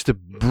just a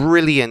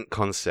brilliant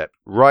concept,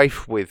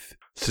 rife with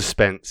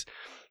suspense.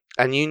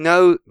 And you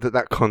know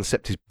that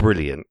concept is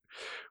brilliant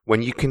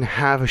when you can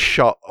have a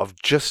shot of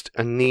just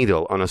a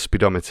needle on a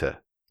speedometer.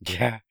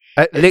 Yeah.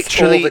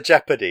 Literally, all the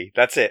jeopardy.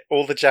 That's it.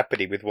 All the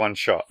jeopardy with one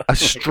shot. A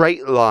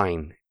straight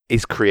line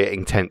is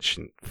creating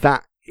tension.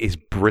 That is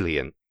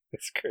brilliant.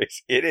 It's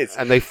crazy. It is.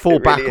 And they fall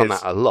back on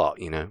that a lot,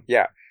 you know.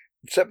 Yeah.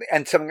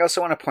 And something else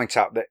I want to point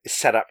out that is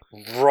set up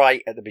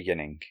right at the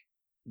beginning.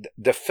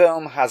 The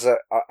film has a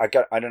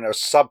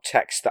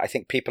subtext that I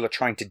think people are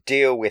trying to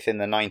deal with in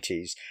the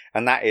 90s,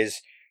 and that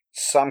is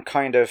some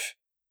kind of,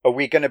 are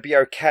we going to be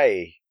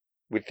okay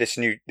with this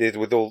new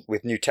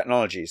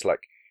technologies? Like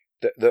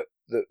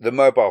the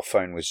mobile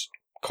phone was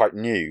quite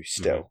new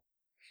still,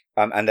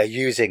 and they're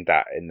using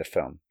that in the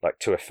film, like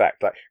to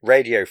effect, like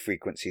radio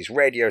frequencies,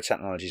 radio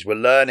technologies. We're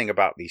learning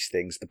about these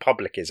things. The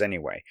public is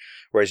anyway,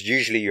 whereas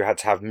usually you had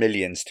to have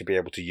millions to be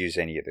able to use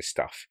any of this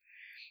stuff.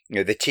 You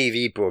know, the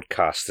TV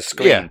broadcast, the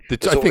screen,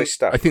 all this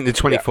stuff. I think the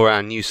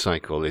 24-hour news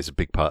cycle is a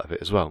big part of it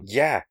as well.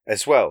 Yeah,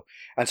 as well.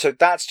 And so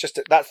that's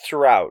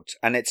throughout.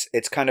 And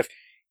it's kind of,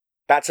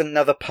 that's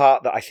another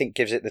part that I think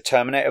gives it the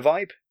Terminator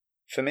vibe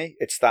for me.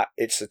 It's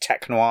a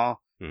tech noir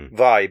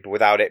vibe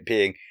without it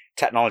being,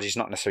 technology is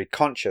not necessarily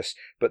conscious,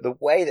 but the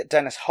way that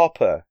Dennis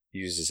Hopper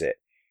uses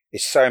it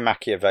is so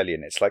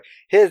Machiavellian. It's like,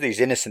 here are these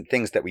innocent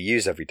things that we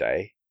use every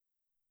day.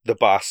 The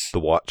bus. The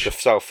watch. The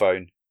cell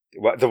phone.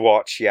 The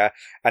watch, yeah.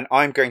 And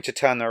I'm going to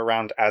turn them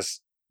around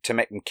to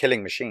make them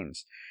killing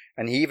machines.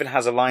 And he even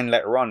has a line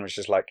later on which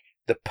is like,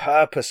 the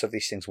purpose of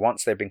these things,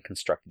 once they've been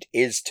constructed,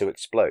 is to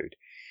explode.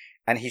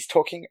 And he's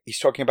talking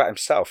about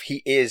himself.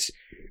 He is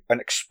an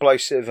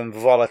explosive and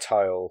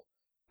volatile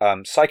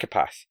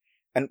psychopath.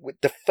 And with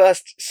the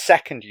first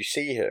second you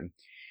see him,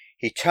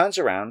 he turns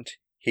around.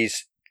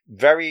 He's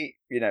very,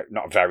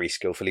 not very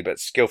skillfully, but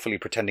skillfully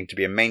pretending to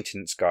be a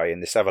maintenance guy in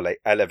this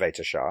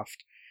elevator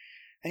shaft.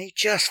 And he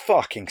just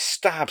fucking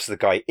stabs the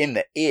guy in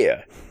the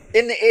ear.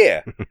 In the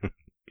ear.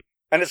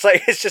 And it's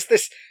like, it's just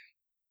this,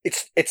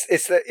 it's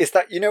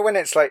that, when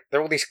it's like, there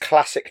are all these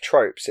classic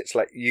tropes. It's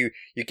like you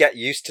get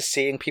used to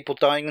seeing people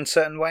dying in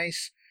certain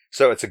ways.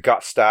 So it's a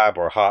gut stab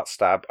or a heart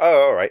stab.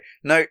 Oh, all right.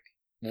 No,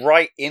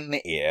 right in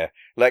the ear.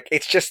 Like,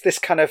 it's just this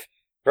kind of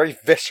very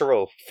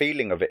visceral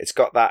feeling of it. It's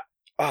got that,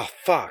 oh,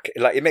 fuck.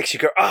 Like, it makes you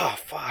go, oh,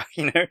 fuck,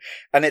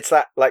 And it's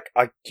that, like,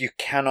 you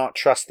cannot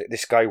trust that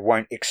this guy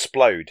won't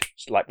explode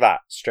like that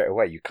straight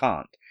away. You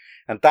can't.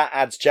 And that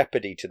adds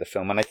jeopardy to the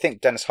film. And I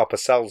think Dennis Hopper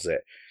sells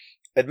it.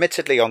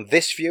 Admittedly, on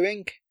this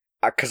viewing,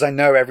 because I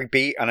know every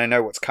beat and I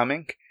know what's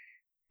coming,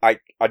 I'm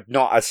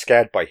not as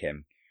scared by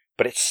him.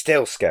 But it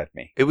still scared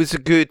me. It was a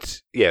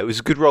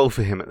good role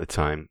for him at the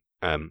time.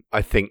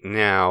 I think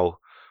now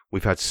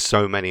we've had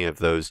so many of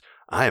those,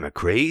 I am a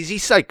crazy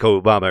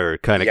psycho bomber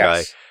kind of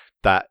guy.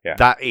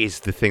 That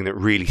is the thing that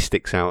really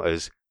sticks out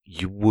as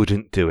you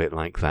wouldn't do it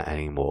like that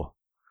anymore.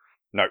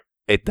 No.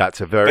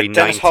 That's a very But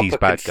Dennis 90s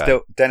bad guy.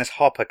 Dennis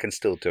Hopper can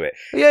still do it.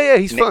 Yeah,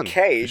 he's fun. Nick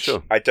Cage,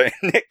 sure.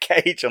 Nick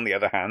Cage, on the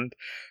other hand,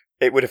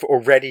 it would have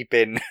already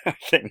been, I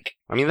think.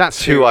 I mean,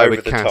 that's who I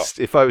would cast.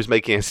 If I was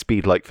making a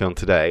speed-like film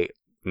today,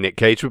 Nick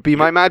Cage would be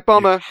my Mad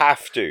Bomber. You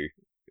have to.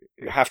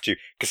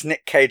 Because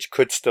Nick Cage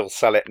could still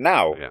sell it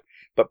now. Yeah.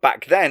 But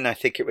back then, I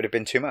think it would have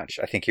been too much.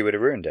 I think he would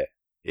have ruined it.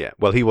 Yeah,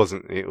 well, it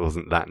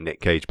wasn't that Nick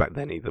Cage back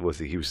then either, was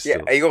he? He was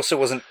still... Yeah, he also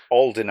wasn't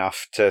old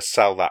enough to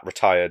sell that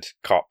retired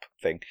cop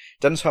thing.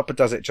 Dennis Hopper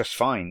does it just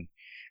fine.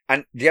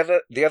 And the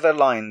other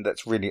line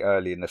that's really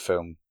early in the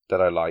film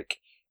that I like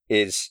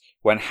is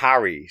when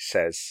Harry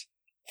says,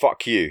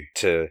 "Fuck you,"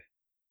 to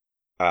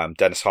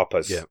Dennis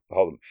Hopper's... Yeah.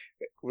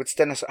 What's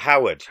Dennis...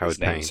 Howard's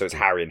name, Payne. so it's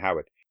Harry and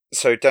Howard.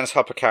 So Dennis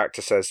Hopper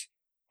character says,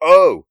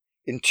 "Oh,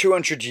 in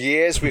 200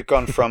 years we've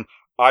gone from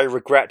I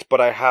regret but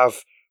I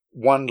have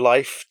one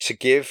life to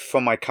give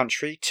for my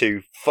country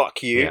to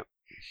fuck you." Yeah.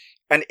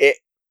 And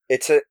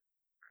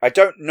I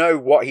don't know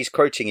what he's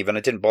quoting even. I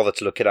didn't bother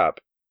to look it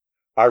up.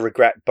 I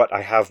regret but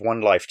I have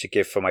one life to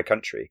give for my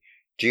country.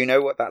 Do you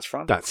know what that's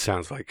from? That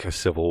sounds like a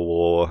Civil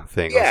War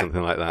thing or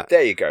something like that.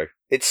 There you go.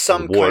 It's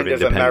some kind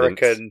of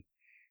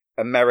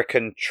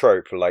American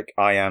trope, like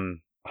I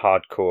am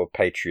hardcore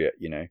patriot,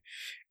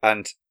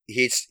 And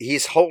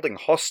he's holding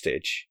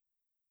hostage.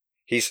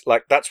 He's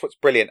like, that's what's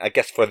brilliant, I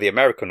guess, for the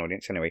American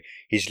audience anyway.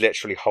 He's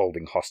literally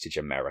holding hostage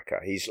America.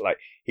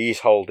 He's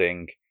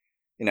holding,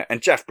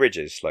 and Jeff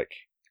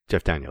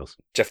Daniels,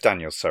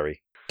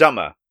 sorry.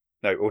 Dumber.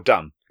 No, or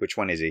dumb. Which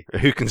one is he?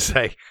 Who can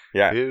say?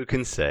 Yeah. Who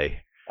can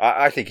say?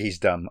 I think he's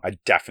dumb. I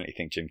definitely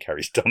think Jim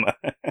Carrey's dumber.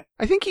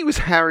 I think he was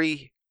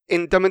Harry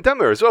in Dumb and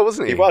Dumber as well,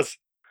 wasn't he? He was.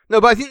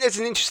 No, but I think there's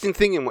an interesting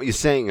thing in what you're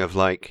saying of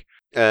like,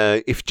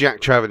 if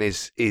Jack Traven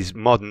is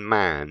modern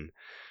man,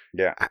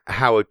 yeah,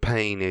 Howard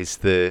Payne is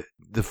the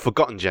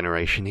forgotten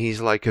generation.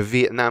 He's like a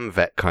Vietnam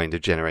vet kind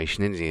of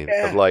generation, isn't he?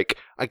 Yeah. Of like,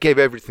 I gave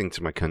everything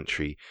to my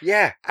country.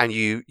 Yeah. And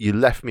you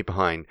left me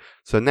behind.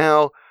 So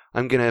now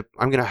I'm gonna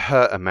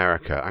hurt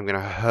America. I'm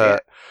gonna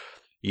hurt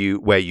you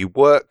where you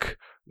work,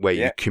 where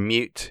you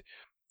commute.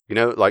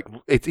 Like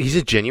he's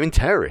a genuine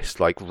terrorist.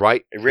 Like,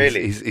 right?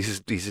 Really,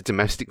 he's a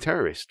domestic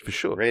terrorist for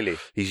sure. Really,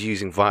 he's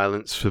using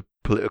violence for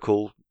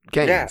political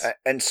gains. Yeah,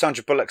 and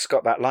Sandra Bullock's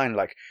got that line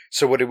like,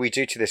 "So what do we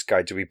do to this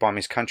guy? Do we bomb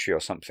his country or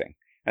something?"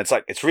 And it's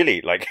like, it's really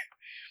like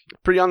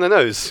pretty on the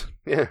nose.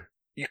 Yeah,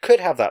 you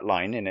could have that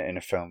line in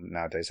a film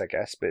nowadays, I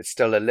guess, but it's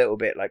still a little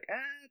bit like,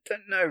 I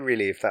don't know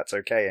really if that's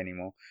okay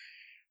anymore.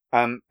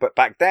 But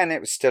back then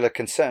it was still a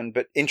concern.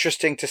 But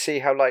interesting to see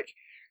how like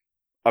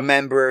a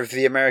member of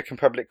the American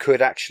public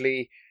could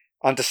actually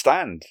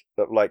understand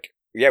that, like,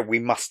 yeah, we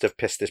must have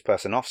pissed this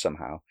person off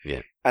somehow.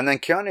 Yeah. And then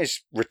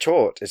Keanu's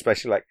retort is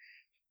basically like,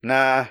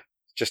 "Nah,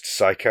 just a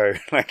psycho."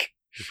 Like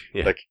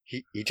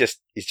he's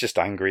just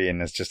angry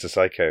and is just a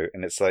psycho.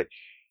 And it's like,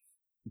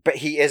 but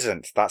he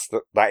isn't.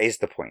 That is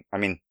the point. I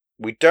mean,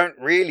 we don't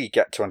really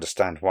get to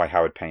understand why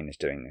Howard Payne is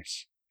doing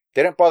this.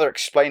 They don't bother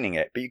explaining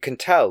it, but you can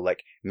tell,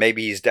 like,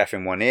 maybe he's deaf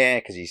in one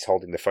ear because he's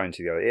holding the phone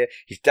to the other ear.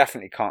 He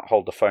definitely can't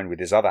hold the phone with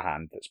his other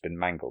hand that's been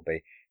mangled.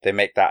 They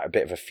make that a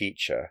bit of a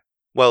feature.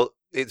 Well,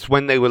 it's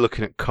when they were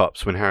looking at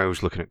cops, when Harry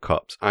was looking at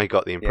cops, I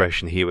got the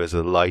impression he was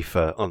a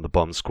lifer on the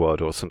bomb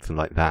squad or something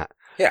like that.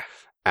 Yeah.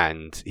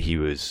 And he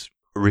was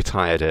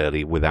retired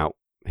early without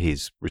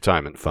his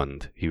retirement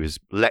fund. He was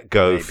let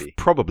go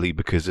probably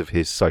because of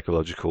his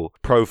psychological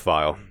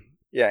profile.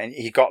 Yeah, and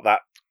he got that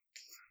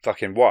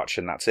fucking watch,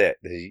 and that's it.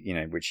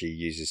 Which he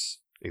uses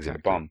exactly.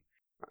 The bomb.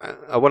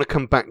 I want to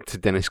come back to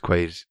Dennis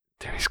Quaid.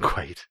 Dennis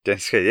Quaid.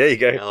 There you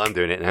go. Well, I'm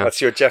doing it now.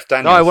 That's your Jeff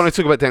Daniels. No, I want to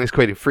talk about Dennis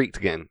Quaid in Freaked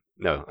again.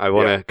 No, I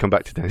want to come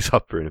back to Dennis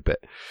Hopper in a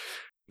bit.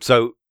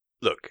 So,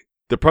 look,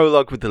 the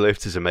prologue with the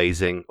lift is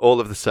amazing. All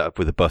of the setup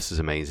with the bus is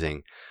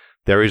amazing.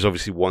 There is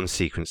obviously one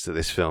sequence that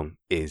this film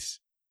is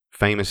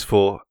famous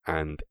for,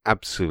 and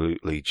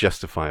absolutely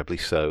justifiably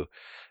so.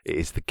 It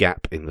is the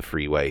gap in the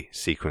freeway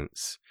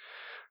sequence.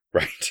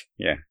 Right,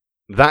 yeah.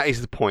 That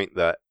is the point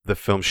that the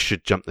film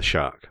should jump the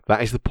shark.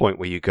 That is the point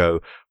where you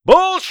go,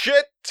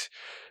 bullshit!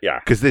 Yeah.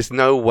 Because there's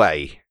no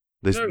way.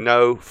 There's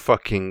no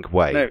fucking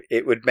way. No,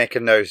 it would make a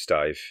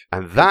nosedive.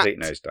 And that, complete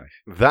nosedive.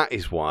 That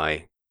is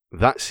why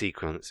that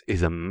sequence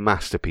is a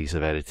masterpiece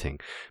of editing.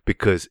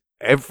 Because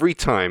every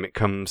time it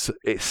comes,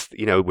 it's,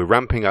 we're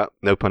ramping up,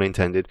 no pun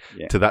intended,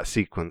 to that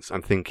sequence.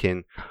 I'm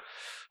thinking,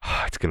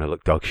 it's going to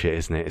look dog shit,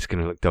 isn't it? It's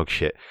going to look dog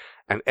shit.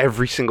 And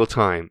every single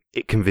time,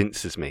 it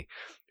convinces me.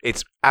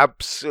 It's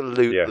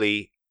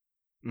absolutely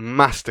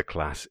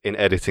masterclass in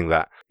editing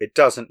that. It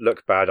doesn't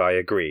look bad, I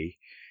agree.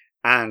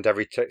 And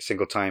every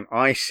single time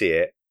I see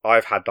it,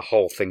 I've had the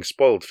whole thing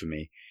spoiled for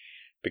me.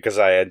 Because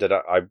I ended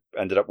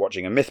up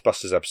watching a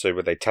Mythbusters episode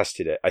where they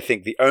tested it. I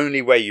think the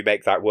only way you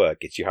make that work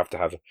is you have to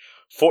have a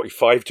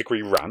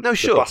 45-degree ramp. No,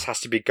 sure. The bus has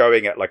to be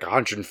going at like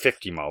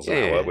 150 miles an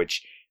hour,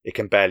 which it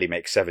can barely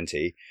make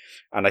 70.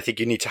 And I think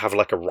you need to have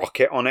like a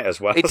rocket on it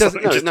as well. It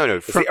doesn't. No.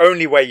 It's the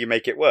only way you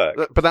make it work.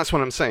 But that's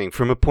what I'm saying.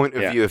 From a point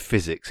of view of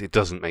physics, it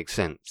doesn't make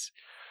sense.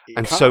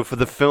 And so for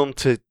the film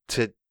to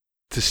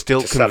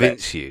still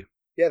convince you,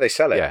 yeah, they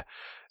sell it. Yeah,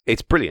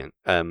 it's brilliant.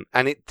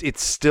 And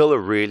it's still a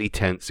really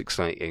tense,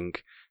 exciting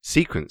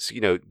sequence.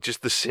 You know,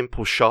 just the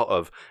simple shot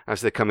of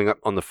as they're coming up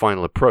on the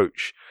final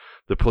approach,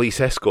 the police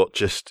escort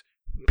just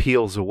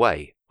peels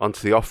away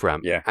onto the off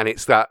ramp. Yeah, and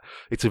it's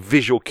a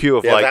visual cue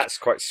of like, that's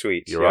quite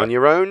sweet. You're on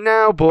your own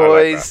now,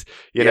 boys.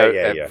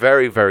 Like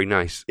very, very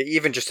nice.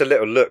 Even just a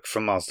little look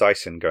from Miles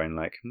Dyson, going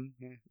like,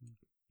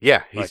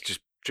 yeah, he's just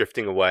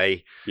drifting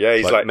away. Yeah,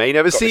 he's like may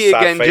never see you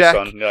again,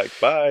 Jack. You're like,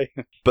 bye.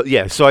 But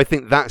yeah, so I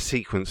think that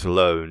sequence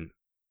alone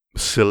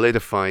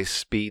solidifies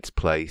Speed's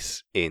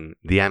place in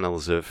the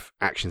annals of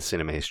action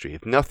cinema history.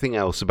 If nothing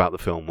else about the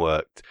film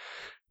worked,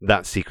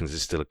 that sequence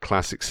is still a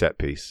classic set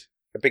piece.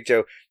 A big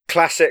deal.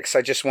 Classics,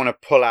 I just want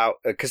to pull out,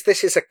 because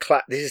this is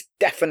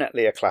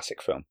definitely a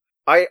classic film.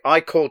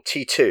 I called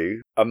T2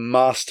 a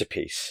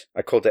masterpiece.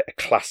 I called it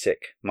a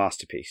classic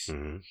masterpiece.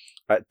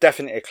 Mm-hmm.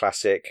 Definitely a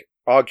classic.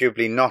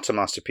 Arguably not a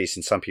masterpiece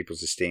in some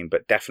people's esteem,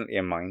 but definitely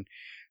in mine.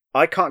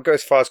 I can't go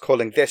as far as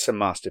calling this a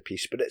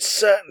masterpiece, but it's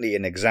certainly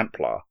an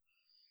exemplar.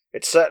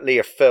 It's certainly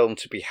a film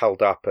to be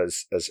held up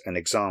as an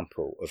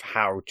example of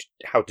how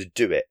to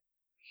do it.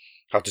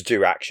 How to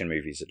do action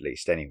movies, at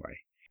least, anyway.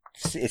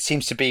 It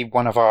seems to be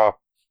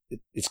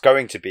it's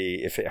going to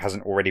be, if it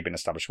hasn't already been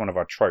established, one of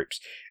our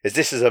tropes, is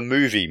this is a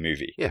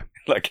movie. Yeah.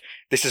 Like,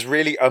 this is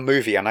really a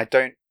movie, and I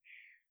don't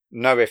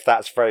know if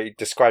that's very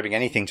describing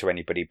anything to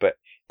anybody, but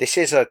this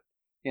is a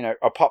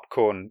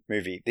popcorn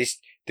movie.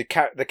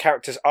 The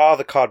characters are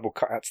the cardboard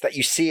cutouts that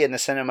you see in the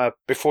cinema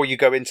before you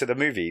go into the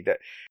movie.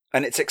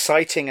 And it's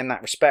exciting in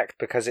that respect,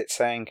 because it's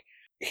saying,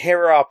 here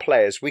are our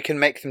players, we can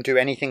make them do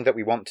anything that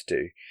we want to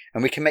do,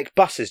 and we can make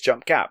buses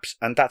jump gaps,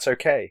 and that's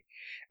okay.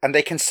 And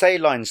they can say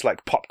lines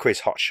like pop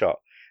quiz hot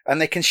shot,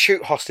 and they can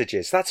shoot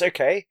hostages, that's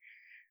okay.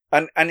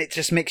 And it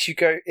just makes you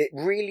go, it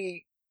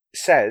really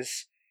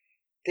says,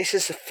 this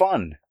is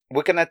fun.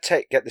 We're going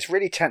to get this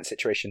really tense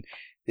situation,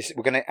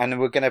 we're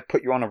going to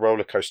put you on a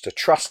roller coaster.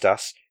 Trust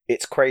us,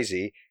 it's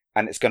crazy,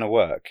 and it's going to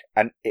work.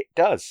 And it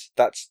does.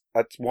 That's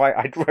why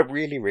I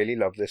really, really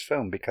love this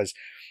film, because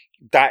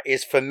that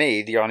is, for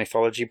me, the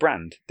Arniethology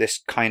brand,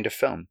 this kind of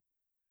film.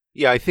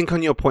 Yeah, I think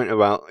on your point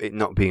about it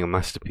not being a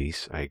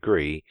masterpiece, I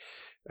agree.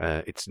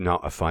 It's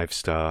not a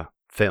 5-star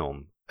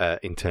film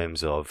in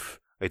terms of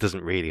it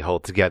doesn't really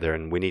hold together,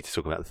 and we need to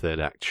talk about the third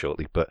act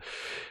shortly. But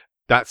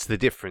that's the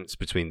difference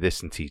between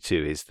this and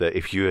T2, is that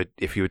if you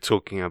were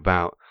talking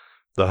about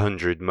the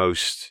 100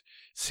 most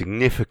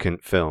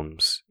significant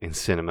films in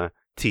cinema,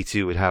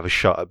 T2 would have a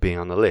shot at being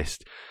on the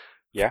list.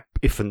 Yeah.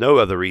 If for no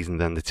other reason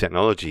than the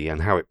technology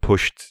and how it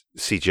pushed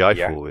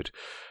CGI forward.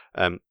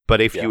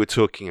 But if you were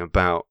talking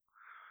about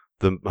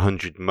the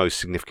 100 most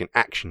significant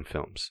action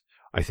films,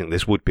 I think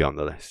this would be on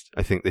the list.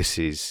 I think this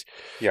is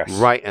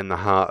right in the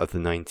heart of the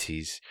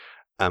 90s,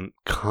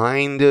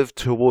 kind of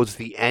towards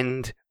the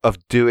end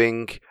of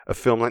doing a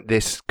film like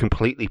this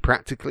completely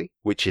practically,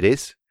 which it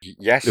is.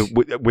 Yes.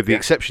 With the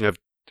exception of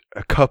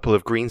a couple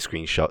of green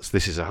screen shots,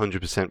 this is a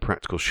 100%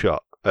 practical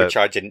shot. Which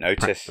I didn't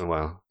notice.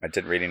 Well, I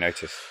didn't really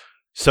notice.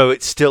 So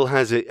it still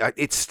has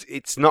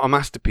it's not a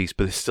masterpiece,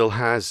 but it still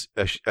has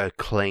a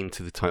claim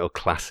to the title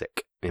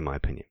classic, in my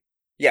opinion.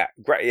 Yeah,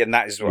 great, and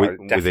that is what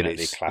within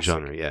definitely its classic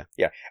genre.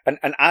 Yeah.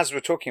 And as we're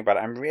talking about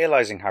it, I'm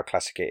realizing how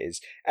classic it is.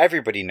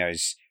 Everybody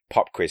knows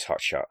Pop Quiz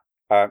Hot Shot.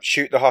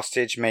 Shoot the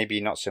Hostage, maybe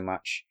not so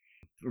much.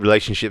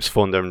 Relationships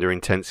formed under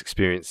intense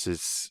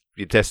experiences.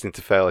 You're destined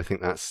to fail. I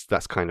think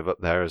that's kind of up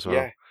there as well.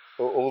 Yeah,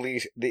 all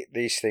these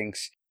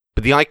things.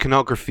 But the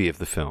iconography of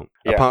the film,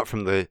 apart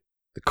from the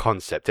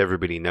concept,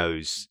 everybody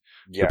knows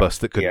the bus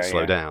that couldn't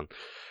slow down.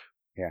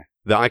 Yeah.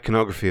 The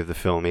iconography of the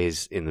film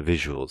is in the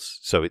visuals.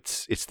 So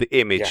it's the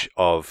image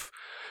of,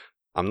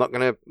 I'm not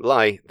going to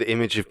lie, the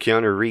image of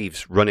Keanu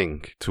Reeves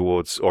running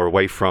towards or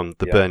away from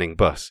the burning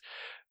bus.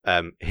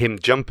 Him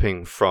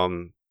jumping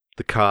from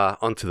the car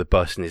onto the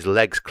bus and his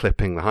legs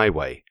clipping the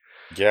highway.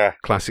 Yeah.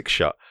 Classic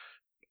shot.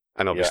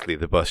 And obviously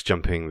the bus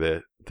jumping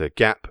the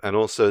gap, and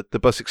also the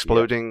bus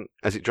exploding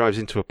as it drives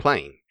into a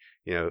plane,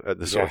 at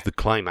the sort of the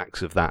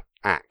climax of that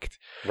act.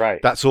 Right.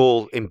 That's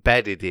all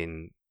embedded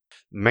in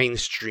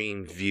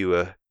mainstream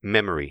viewer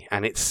memory,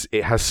 and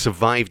it has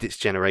survived its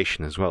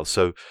generation as well.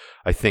 So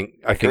I think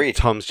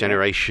Tom's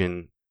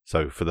generation,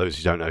 so for those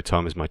who don't know,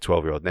 Tom is my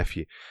 12-year-old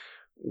nephew,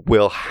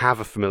 will have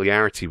a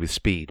familiarity with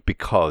Speed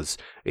because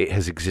it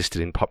has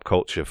existed in pop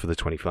culture for the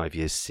 25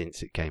 years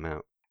since it came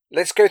out.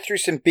 Let's go through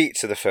some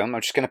beats of the film.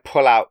 I'm just going to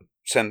pull out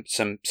some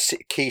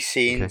key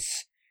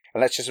scenes,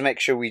 and let's just make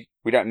sure we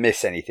don't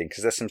miss anything,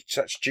 because there's some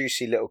such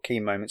juicy little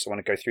key moments. I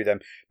want to go through them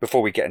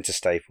before we get into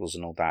staples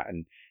and all that.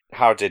 And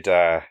how did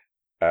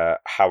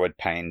Howard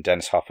Payne,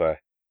 Dennis Hopper,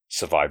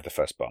 survive the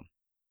first bomb?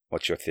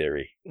 What's your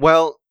theory?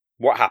 Well,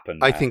 what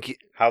happened? I think he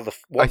had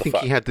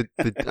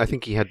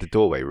the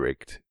doorway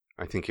rigged.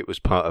 I think it was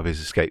part of his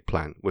escape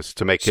plan, was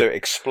to make it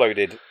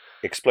exploded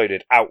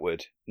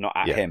outward, not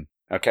at him.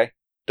 Okay,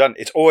 done.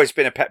 It's always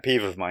been a pet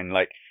peeve of mine,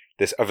 like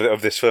this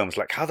of this film. It's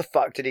like, how the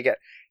fuck did he get?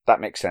 That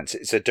makes sense.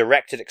 It's a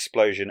directed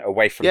explosion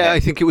away from him.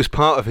 I think it was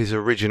part of his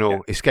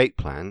original escape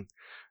plan,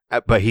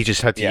 But he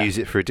just had to Yeah. use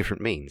it for a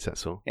different means,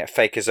 that's all. Yeah,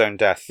 fake his own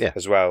death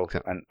as well.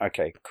 Exactly. And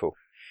okay, cool.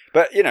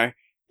 But,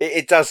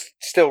 it does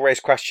still raise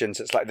questions.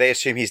 It's like they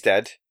assume he's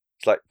dead.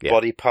 It's like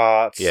body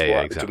parts.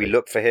 Yeah, Do exactly. we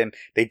look for him?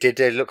 They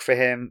look for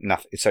him?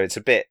 Nothing. So it's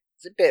a bit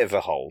of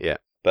a hole. Yeah.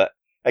 But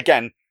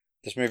again,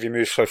 this movie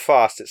moves so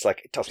fast, it's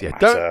like, it doesn't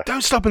matter.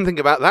 Don't stop and think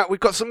about that. We've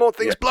got some more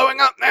things blowing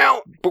up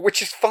now. But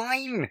which is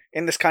fine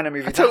in this kind of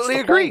movie. I totally That's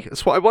the agree. point.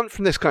 That's what I want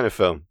from this kind of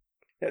film.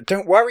 Yeah,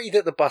 don't worry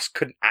that the bus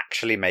couldn't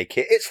actually make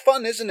it. It's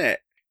fun, isn't it?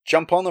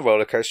 Jump on the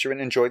roller coaster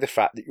and enjoy the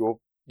fact that you're,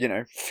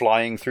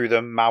 flying through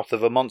the mouth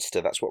of a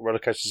monster. That's what roller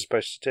coasters are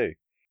supposed to do.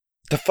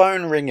 The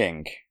phone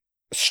ringing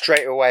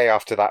straight away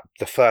after that,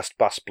 the first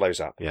bus blows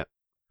up. Yeah.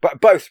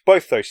 But both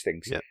those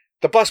things. Yeah.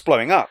 The bus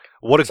blowing up.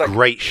 What a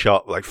great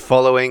shot, like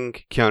following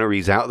Keanu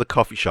Reeves out of the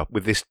coffee shop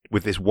with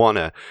this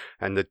wanna,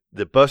 and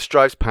the bus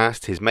drives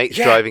past, his mate's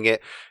driving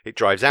it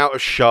drives out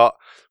of shot,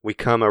 we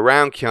come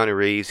around Keanu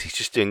Reeves, he's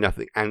just doing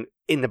nothing, and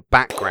in the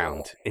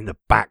background,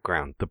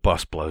 the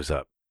bus blows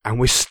up. And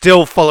we're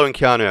still following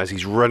Keanu as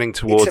he's running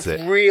towards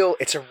it.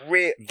 It's a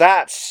real,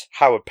 that's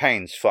Howard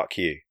Payne's fuck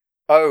you.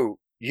 Oh,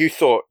 you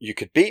thought you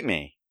could beat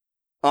me?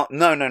 Oh,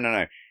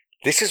 no.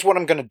 This is what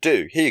I'm going to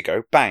do. Here you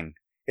go. Bang.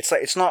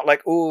 It's not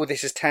like, oh,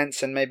 this is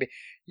tense and maybe,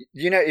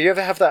 you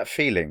ever have that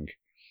feeling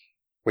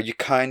where you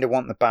kind of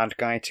want the bad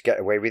guy to get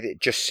away with it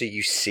just so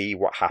you see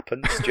what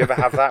happens? Do you ever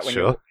have that when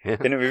Sure, you're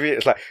in a movie?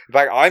 It's like,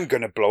 I'm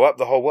going to blow up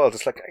the whole world.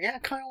 It's like, yeah, I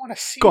kind of want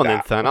to see that. Go on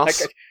then,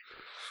 Thanos.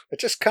 I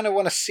just kind of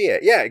want to see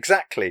it. Yeah,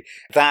 exactly.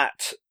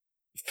 That,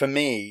 for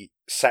me,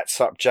 sets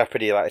up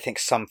Jeopardy that I think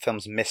some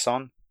films miss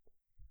on.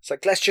 It's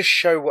like, let's just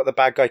show what the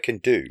bad guy can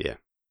do. Yeah.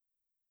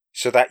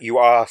 So that you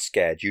are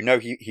scared.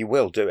 He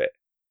will do it.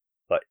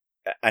 Like,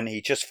 and he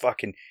just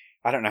fucking,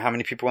 I don't know how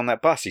many people on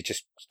that bus, he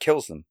just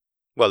kills them.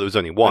 Well, there was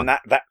only one. And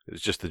that it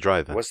was just the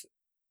driver. Was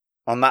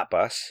on that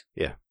bus?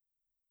 Yeah.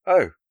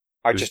 Oh,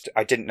 I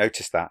didn't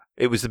notice that.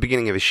 It was the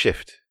beginning of his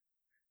shift.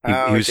 He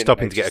I was didn't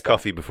stopping to get a notice that.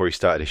 coffee before he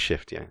started his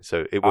shift, yeah.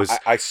 So it was...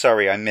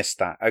 Sorry, I missed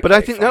that. Okay, but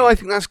I think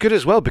fine. that's good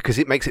as well, because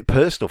it makes it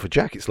personal for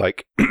Jack. It's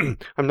like, I'm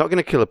not going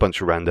to kill a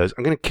bunch of randos.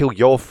 I'm going to kill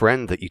your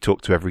friend that you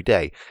talk to every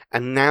day.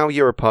 And now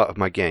you're a part of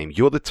my game.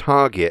 You're the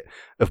target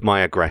of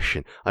my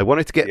aggression. I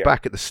wanted to get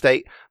back at the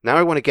state. Now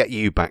I want to get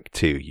you back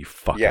too, you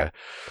fucker. Yeah.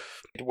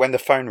 When the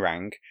phone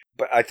rang,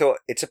 but I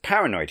thought it's a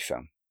paranoid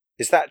film.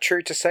 Is that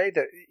true to say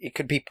that it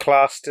could be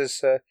classed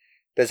as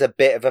there's a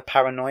bit of a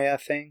paranoia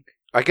thing?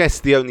 I guess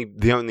the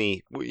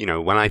only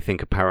when I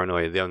think of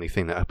paranoia, the only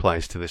thing that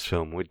applies to this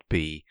film would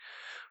be,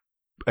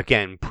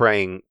 again,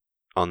 preying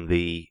on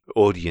the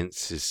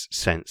audience's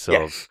sense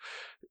of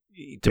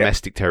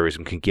domestic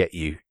terrorism can get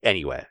you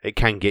anywhere. It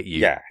can get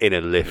you in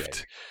a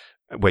lift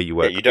where you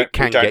work. Yeah, you don't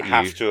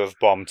have to have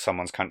bombed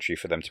someone's country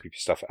for them to be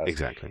pissed off at us.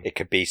 Exactly. It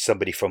could be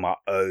somebody from our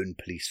own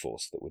police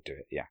force that would do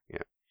it. Yeah.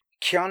 Yeah.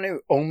 Keanu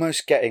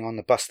almost getting on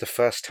the bus the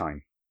first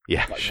time.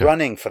 Yeah, like sure.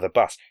 running for the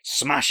bus,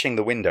 smashing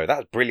the window.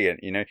 That's brilliant,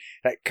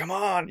 Like, come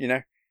on,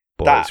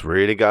 Boys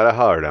really got a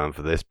hard on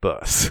for this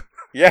bus.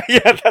 Yeah,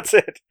 that's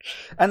it.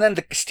 And then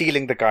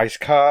stealing the guy's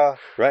car,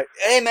 right?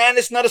 Hey, man,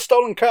 it's not a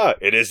stolen car.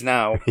 It is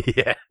now.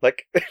 Yeah.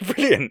 Like,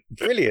 brilliant.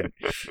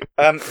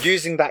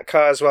 Using that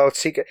car as well.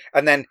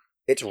 And then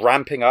it's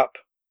ramping up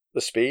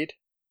the speed.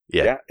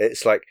 Yeah.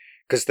 It's like,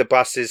 because the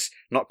bus is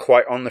not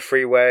quite on the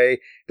freeway.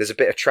 There's a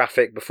bit of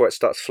traffic before it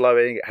starts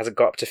flowing. It hasn't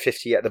got up to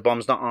 50 yet. The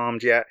bomb's not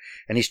armed yet.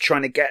 And he's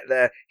trying to get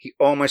there. He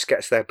almost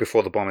gets there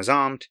before the bomb is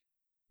armed.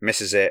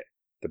 Misses it.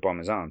 The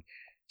bomb is armed.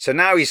 So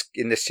now he's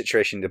in this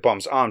situation. The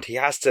bomb's armed. He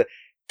has to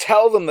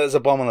tell them there's a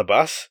bomb on the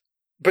bus,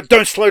 but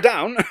don't slow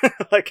down.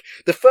 Like,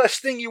 the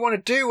first thing you want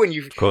to do when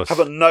you have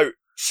a note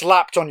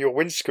slapped on your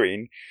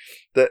windscreen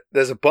that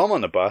there's a bomb on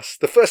the bus,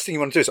 the first thing you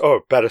want to do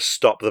is, better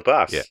stop the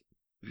bus. Yeah.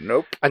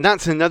 Nope. And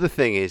that's another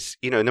thing is,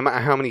 no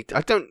matter how many,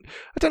 I don't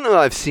know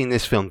I've seen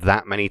this film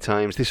that many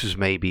times. This was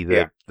maybe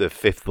the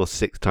fifth or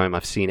sixth time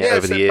I've seen it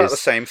over the years. About the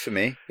same for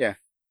me. Yeah.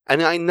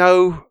 And I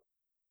know,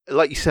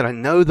 like you said, I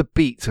know the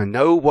beats. I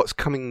know what's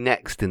coming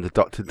next in the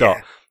dot to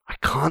dot. I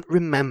can't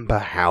remember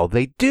how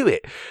they do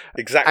it.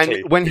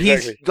 Exactly. And when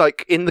he's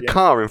like in the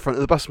car in front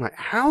of the bus, I'm like,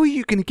 how are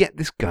you going to get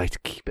this guy to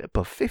keep it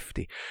above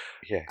 50?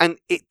 Yeah. And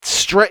it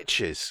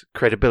stretches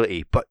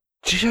credibility, but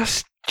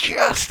just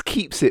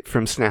keeps it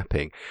from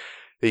snapping.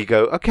 There you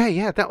go, okay,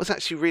 yeah, that was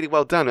actually really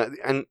well done.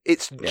 And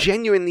it's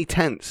genuinely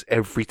tense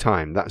every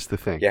time. That's the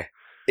thing. Yeah,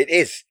 it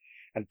is.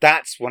 And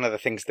that's one of the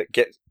things that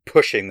gets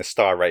pushing the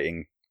star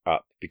rating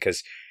up,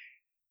 because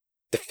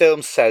the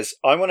film says,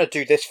 I want to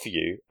do this for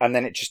you, and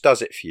then it just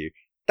does it for you.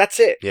 That's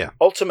it. Yeah.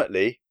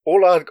 Ultimately,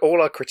 all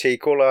our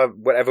critique, all our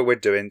whatever we're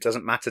doing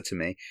doesn't matter to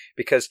me,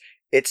 because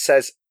it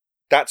says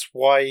that's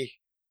why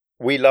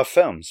we love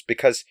films,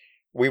 because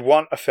we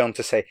want a film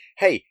to say,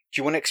 hey, do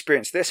you want to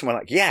experience this? And we're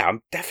like, yeah,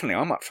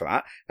 I'm up for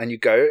that. And you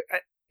go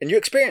and you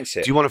experience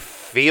it. Do you want to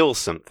feel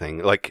something?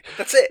 Like,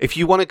 that's it. If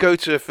you want to go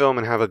to a film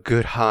and have a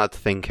good hard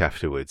think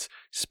afterwards,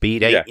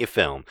 Speed ain't your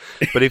film.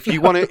 But if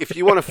you want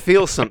to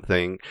feel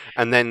something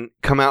and then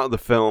come out of the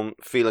film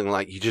feeling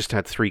like you just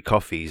had 3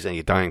 coffees and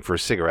you're dying for a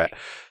cigarette,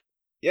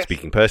 Yes.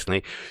 speaking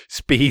personally,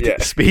 Speed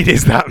Yeah. Speed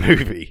is that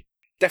movie.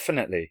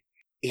 Definitely.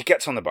 He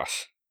gets on the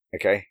bus,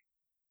 okay?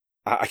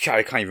 I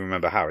can't even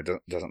remember how, it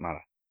doesn't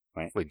matter.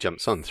 Well, he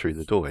jumps on through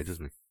the doorway,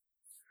 doesn't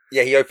he?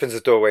 Yeah, he opens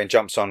the doorway and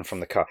jumps on from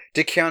the car.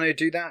 Did Keanu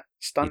do that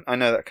stunt? I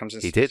know that comes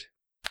in. He did.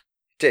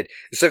 Did.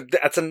 So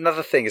that's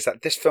another thing, is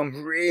that this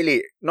film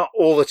really, not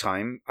all the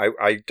time,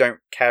 I don't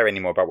care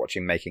anymore about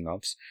watching making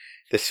ofs.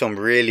 This film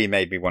really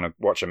made me want to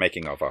watch a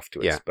making of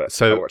afterwards, Yeah, but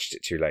so- I watched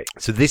it too late.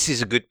 So this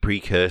is a good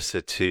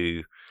precursor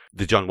to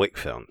the John Wick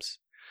films.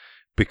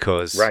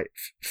 Because Right,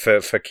 for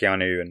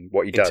Keanu and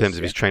what he does. in terms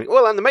of his training,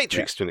 well, and the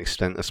Matrix to an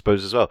extent, I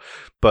suppose, as well.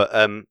 But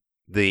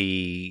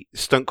the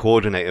stunt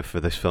coordinator for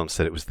this film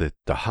said it was the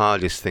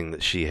hardest thing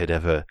that she had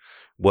ever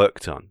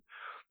worked on,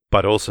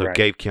 but also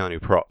gave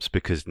Keanu props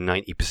because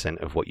 90%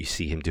 of what you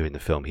see him do in the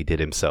film, he did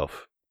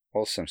himself.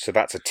 Awesome. So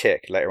that's a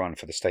tick later on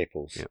for the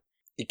staples. Yeah.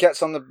 He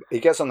gets on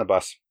the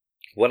bus.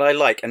 What I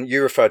like, and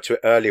you referred to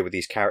it earlier with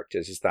these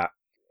characters, is that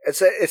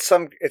it's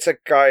a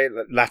guy,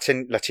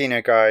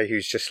 Latino guy,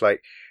 who's just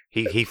like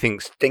He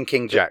thinks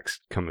thinking Jack's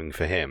coming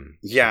for him.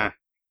 Yeah,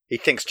 he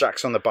thinks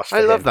Jack's on the bus for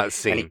I him. love that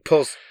scene. And he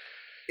pulls.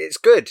 It's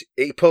good.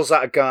 He pulls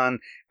out a gun,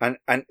 and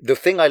the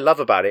thing I love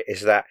about it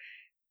is that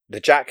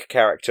the Jack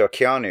character,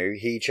 Keanu,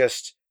 he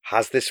just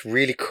has this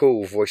really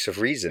cool voice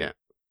of reason. Yeah.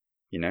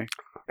 You know,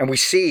 and we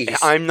see.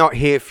 I'm not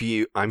here for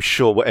you. I'm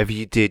sure whatever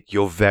you did,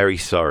 you're very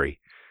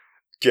sorry.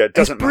 Yeah, it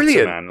doesn't matter,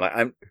 brilliant. man.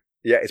 Like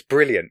yeah, it's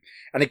brilliant.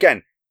 And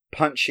again,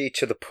 punchy,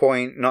 to the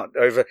point, not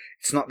over.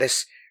 It's not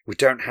this. We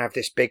don't have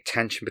this big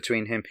tension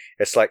between him.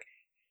 It's like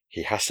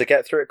he has to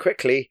get through it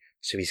quickly,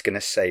 so he's going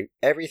to say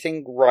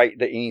everything right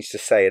that he needs to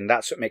say, and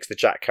that's what makes the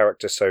Jack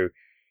character so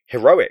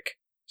heroic,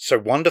 so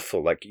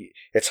wonderful. Like,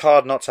 it's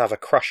hard not to have a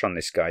crush on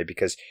this guy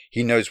because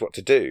he knows what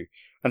to do.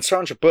 And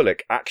Sandra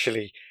Bullock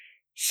actually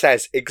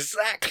says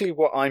exactly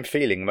what I'm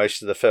feeling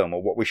most of the film,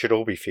 or what we should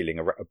all be feeling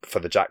for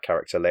the Jack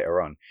character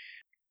later on.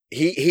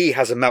 He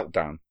has a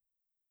meltdown,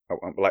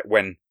 like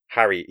when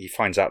he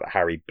finds out that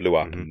Harry blew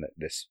up in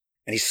this.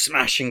 And he's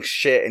smashing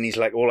shit, and he's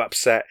like all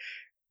upset.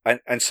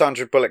 And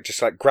Sandra Bullock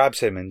just like grabs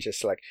him and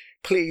just like,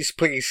 please,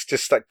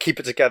 just like keep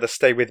it together,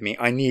 stay with me.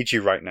 I need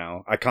you right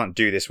now. I can't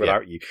do this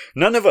without you.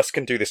 None of us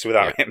can do this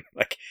without him.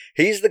 Like,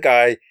 he's the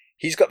guy.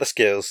 He's got the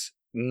skills.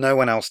 No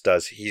one else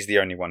does. He's the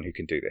only one who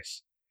can do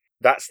this.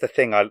 That's the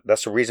thing.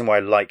 That's the reason why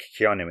I like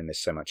Keanu in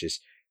this so much, is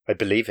I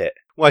believe it.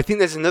 Well, I think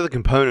there's another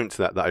component to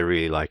that I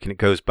really like, and it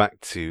goes back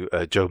to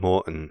Joe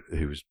Morton,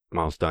 who was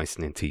Miles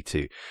Dyson in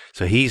T2.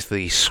 So he's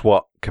the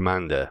SWAT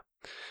commander.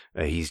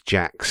 He's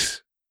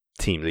Jack's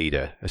team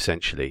leader,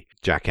 essentially,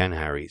 Jack and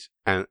Harry's.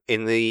 And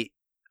in the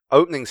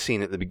opening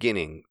scene at the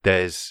beginning,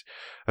 there's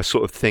a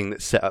sort of thing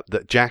that's set up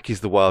that Jack is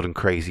the wild and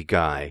crazy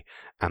guy,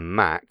 and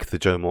Mac, the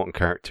Joe Morton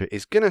character,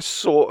 is going to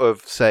sort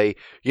of say,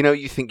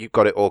 you think you've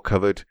got it all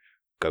covered,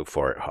 go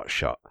for it,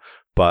 hotshot.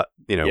 But,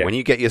 when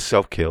you get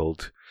yourself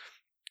killed,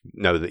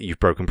 know that you've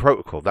broken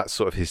protocol. That's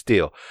sort of his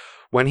deal.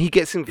 When he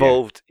gets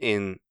involved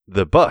in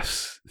the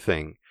bus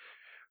thing,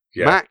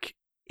 Mac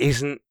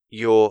isn't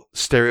your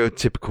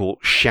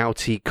stereotypical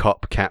shouty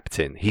cop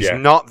captain. He's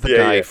not the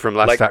guy from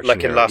Last Action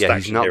Hero. In Last Action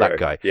he's not Hero. that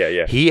guy.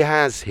 Yeah. He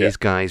has his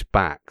guys'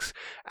 backs,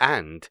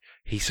 and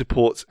he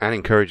supports and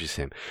encourages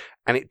him.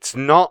 And it's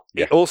not.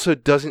 Yeah. It also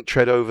doesn't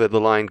tread over the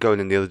line going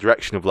in the other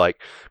direction of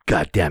like,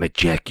 God damn it,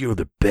 Jack, you're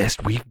the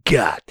best we've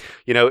got.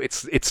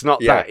 It's not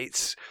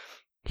that.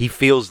 He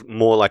feels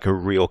more like a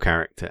real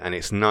character, and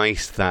it's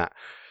nice that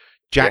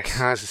Jack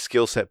has a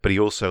skill set, but he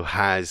also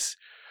has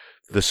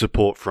the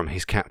support from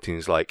his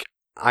captains. Like,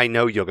 I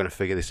know you're going to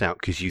figure this out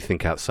because you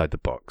think outside the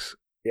box.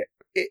 Yeah,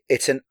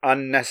 it's an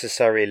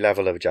unnecessary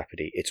level of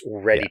jeopardy. It's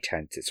already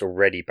tense. It's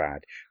already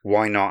bad.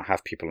 Why not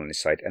have people on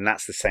his side? And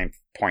that's the same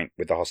point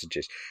with the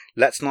hostages.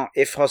 Let's not,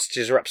 if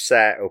hostages are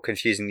upset or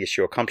confusing the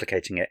issue or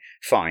complicating it,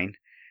 fine,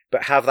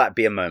 but have that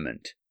be a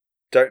moment.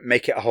 Don't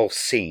make it a whole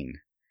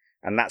scene.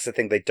 And that's the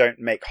thing. They don't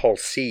make whole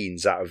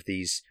scenes out of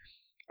each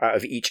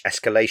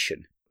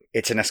escalation.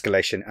 It's an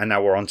escalation, and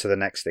now we're on to the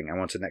next thing, and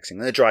on to the next thing.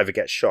 And the driver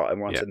gets shot,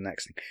 and we're on to the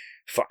next thing.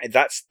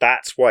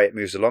 That's why it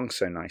moves along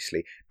so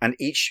nicely. And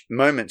each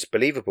moment's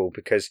believable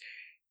because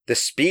the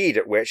speed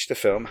at which the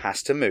film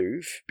has to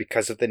move,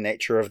 because of the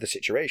nature of the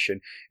situation,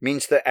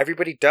 means that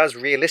everybody does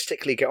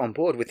realistically get on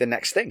board with the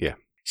next thing. Yeah.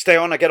 Stay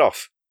on or get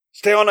off.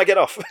 Stay on or get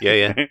off.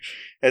 Yeah.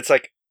 It's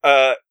like,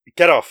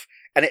 get off.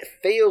 And it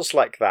feels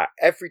like that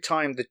every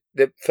time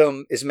the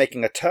film is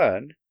making a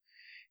turn.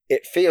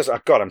 It feels, oh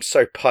God, I'm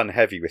so pun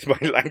heavy with my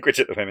language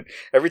at the moment.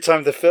 Every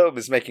time the film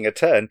is making a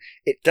turn,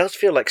 it does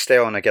feel like stay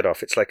on or get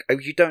off. It's like, oh,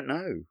 you don't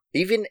know.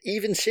 Even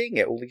seeing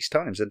it all these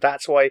times. And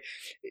that's why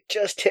it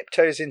just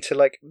tiptoes into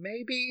like,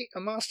 maybe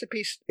a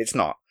masterpiece. It's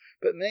not,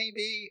 but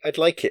maybe I'd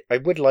like it. I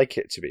would like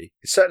it to be.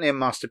 It's certainly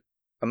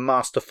a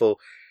masterful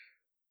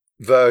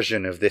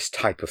version of this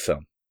type of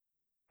film.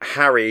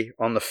 Harry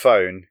on the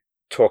phone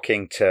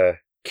talking to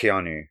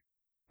Keanu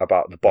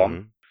about the bomb.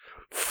 Mm-hmm.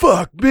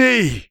 Fuck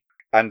me!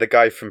 And the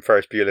guy from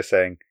Ferris Bueller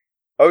saying,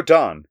 "Oh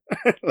darn!"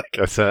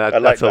 That's a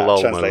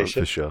lull moment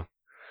for sure.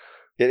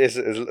 It is.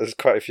 There's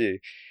quite a few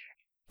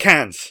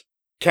cans.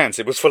 Cans.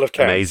 It was full of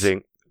cans.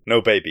 Amazing.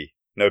 No baby.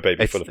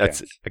 Full of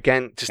cans.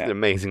 Again, just an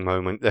amazing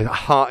moment. A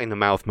heart in the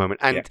mouth moment.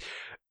 And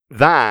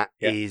that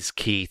is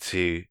key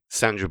to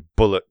Sandra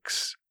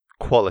Bullock's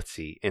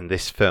quality in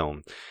this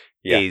film.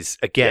 Is,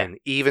 again,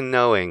 even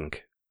knowing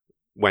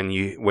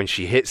when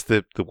she hits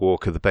the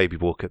walker, the baby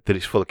walker, that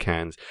it's full of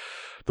cans,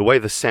 the way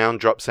the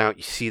sound drops out,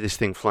 you see this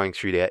thing flying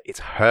through the air, it's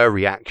her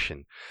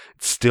reaction.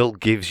 It still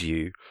gives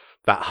you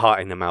that heart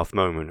in the mouth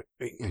moment.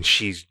 And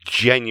she's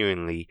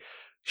genuinely,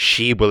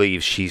 she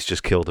believes she's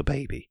just killed a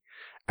baby.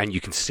 And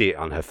you can see it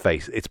on her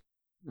face. It's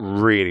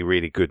really,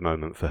 really good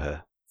moment for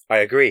her. I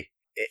agree.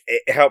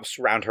 It helps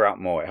round her out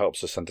more. It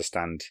helps us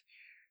understand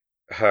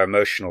her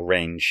emotional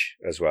range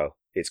as well.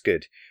 It's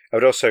good. I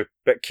would also,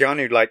 but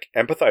Keanu, like,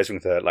 empathizing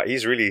with her, like,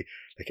 he's really,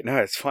 like, no,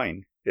 it's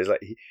fine. It's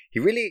like, he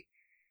really,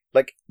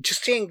 like,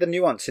 just seeing the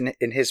nuance in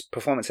his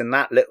performance in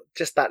that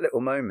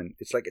little moment,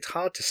 it's like, it's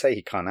hard to say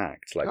he can't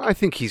act. Like, I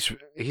think he's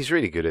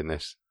really good in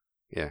this.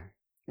 Yeah.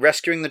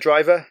 Rescuing the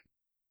driver,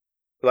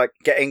 like,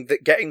 getting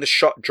the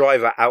shot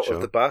driver out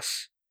of the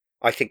bus,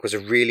 I think was a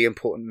really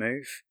important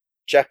move.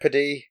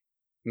 Jeopardy,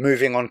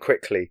 moving on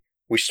quickly.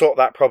 We sort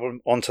that problem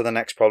onto the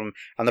next problem,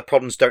 and the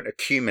problems don't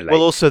accumulate.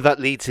 Well, also that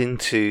leads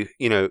into,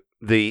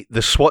 the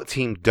SWAT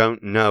team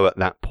don't know at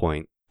that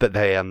point that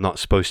they are not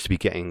supposed to be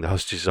getting the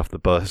hostages off the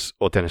bus,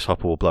 or Dennis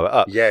Hopper will blow it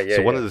up.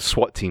 So one of the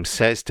SWAT team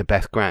says to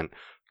Beth Grant,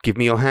 "Give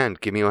me your hand,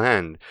 give me your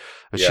hand,"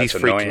 and she's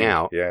freaking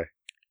out. Yeah,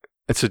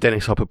 and so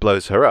Dennis Hopper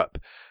blows her up.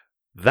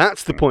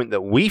 That's the point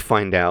that we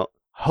find out.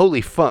 Holy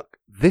fuck!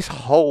 This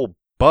whole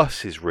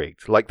bus is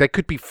rigged. Like there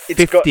could be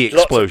 50 explosions.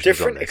 Lots of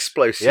different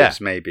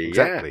explosives, maybe.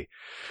 Exactly. Yeah.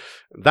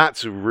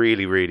 That's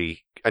really,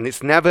 really, and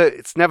it's never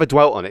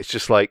dwelt on. It's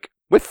just like,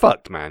 we're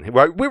fucked, man.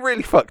 We're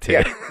really fucked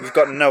here. Yeah, we've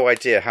got no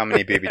idea how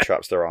many booby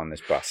traps there are on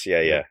this bus.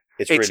 Yeah.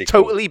 It's really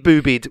totally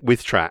boobied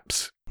with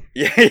traps.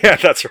 Yeah,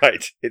 that's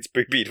right. It's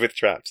boobied with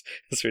traps.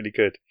 That's really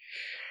good.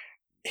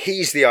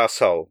 He's the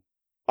arsehole.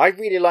 I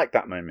really like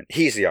that moment.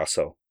 He's the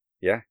arsehole.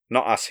 Yeah,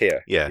 not us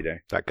here. Yeah,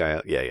 that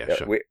guy. Yeah,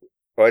 sure.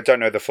 I don't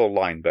know the full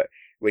line, but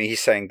when he's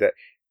saying that,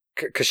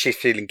 because she's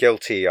feeling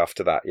guilty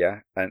after that,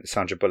 and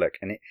Sandra Bullock,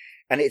 and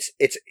it's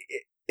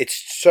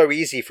so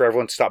easy for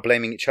everyone to start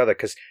blaming each other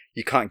because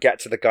you can't get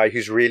to the guy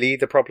who's really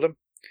the problem.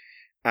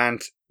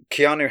 And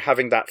Keanu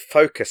having that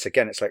focus,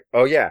 again, it's like,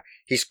 oh yeah,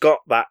 he's got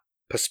that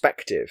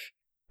perspective.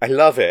 I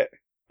love it.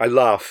 I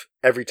laugh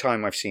every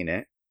time I've seen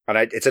it. And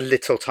it's a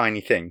little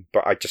tiny thing,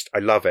 but I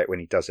love it when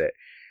he does it.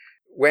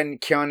 When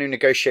Keanu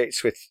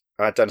negotiates with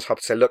Dennis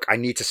Hopper to say, look, I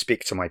need to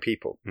speak to my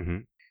people. Mm-hmm.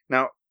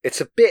 Now, it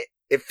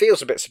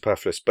feels a bit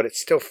superfluous, but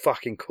it's still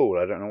fucking cool.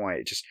 I don't know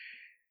why.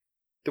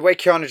 The way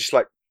Keanu just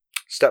like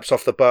steps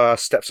off the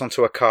bus, steps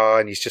onto a car,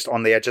 and he's just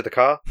on the edge of the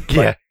car,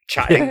 like,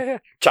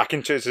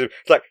 chatting to his,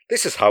 like,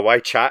 this is how I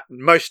chat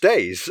most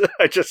days.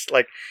 I just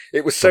like,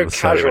 it was so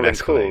casual and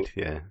cool.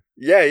 Yeah.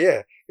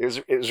 It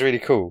was really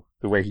cool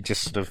the way he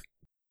just sort of.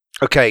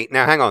 Okay,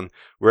 now hang on.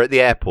 We're at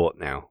the airport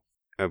now.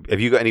 Have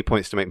you got any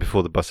points to make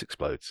before the bus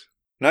explodes?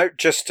 No,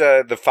 just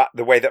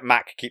the way that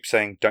Mac keeps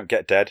saying "Don't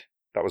get dead."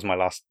 That was my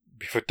last.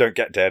 Before "Don't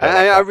get dead."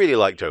 I really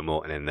like Joe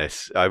Morton in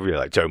this. I really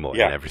like Joe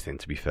Morton in everything,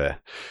 to be fair.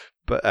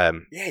 But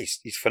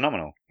he's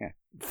phenomenal. Yeah.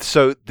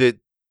 So the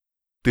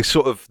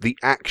sort of the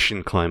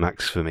action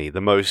climax for me, the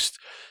most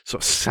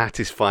sort of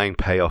satisfying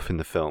payoff in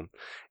the film,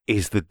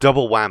 is the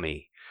double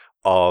whammy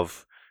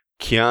of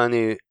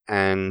Keanu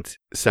and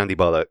Sandy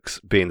Bullock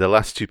being the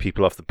last two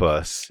people off the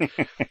bus,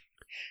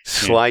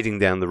 sliding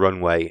down the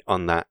runway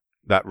on that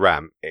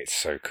ramp. It's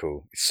so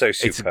cool. It's so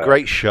superb. It's a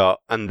great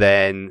shot, and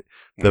then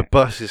the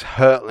bus is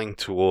hurtling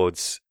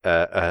towards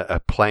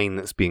a plane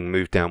that's being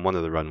moved down one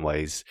of the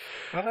runways.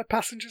 Are there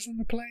passengers on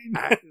the plane?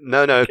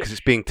 No, because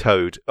it's being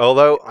towed.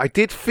 Although I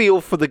did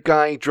feel for the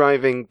guy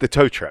driving the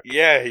tow truck.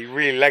 Yeah, he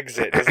really legs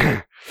it,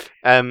 doesn't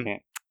he?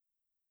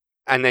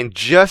 And then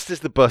just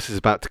as the bus is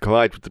about to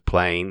collide with the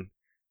plane,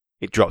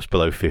 it drops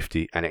below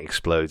 50 and it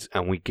explodes.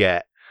 And we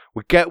get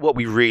what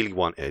we really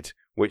wanted,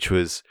 which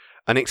was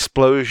an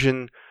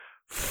explosion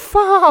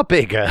far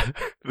bigger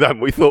than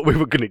we thought we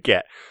were going to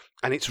get.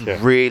 And it's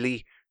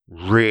really,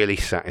 really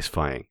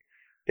satisfying.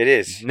 It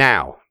is.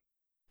 Now,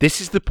 this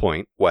is the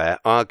point where,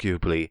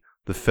 arguably,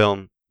 the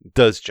film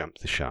does jump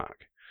the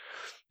shark.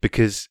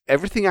 Because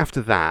everything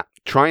after that,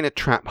 trying to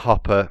trap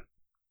Hopper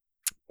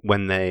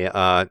when they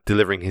are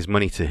delivering his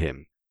money to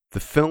him, the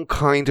film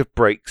kind of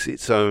breaks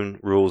its own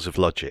rules of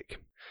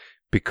logic.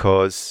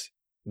 Because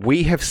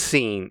we have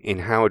seen in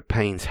Howard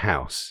Payne's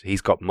house,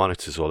 he's got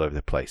monitors all over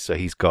the place. So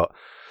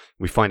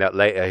we find out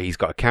later he's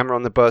got a camera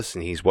on the bus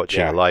and he's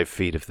watching a live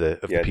feed of the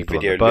people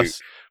on the bus. Loop.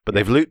 But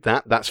they've looped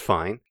that, that's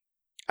fine.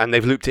 And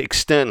they've looped it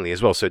externally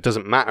as well, so it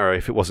doesn't matter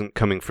if it wasn't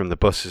coming from the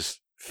bus's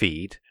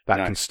feed.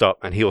 That can stop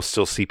and he'll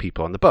still see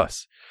people on the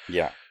bus.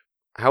 Yeah.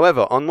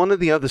 However, on one of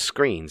the other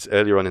screens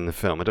earlier on in the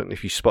film, I don't know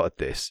if you spotted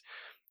this,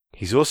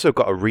 he's also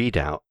got a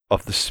readout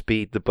of the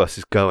speed the bus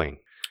is going.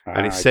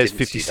 And it says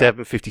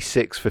 57,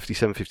 56,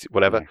 57, 50,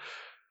 whatever. Yeah.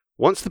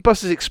 Once the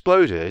bus has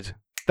exploded,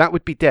 that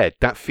would be dead.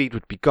 That feed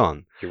would be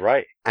gone. You're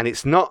right. And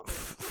it's not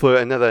for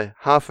another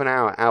half an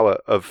hour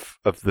of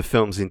the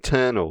film's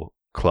internal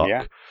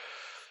clock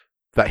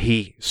that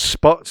he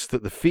spots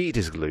that the feed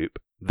is loop,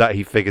 that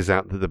he figures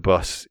out that the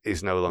bus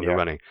is no longer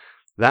running.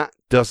 That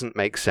doesn't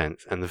make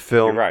sense. And the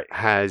film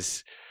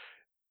has...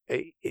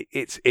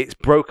 It's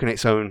broken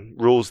its own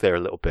rules there a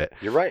little bit.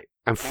 You're right.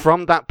 And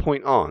from that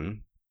point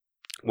on,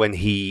 when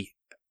he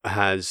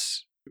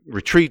has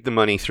retrieved the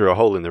money through a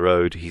hole in the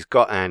road, he's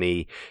got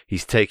Annie,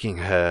 he's taking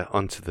her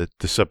onto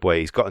the subway,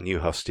 he's got a new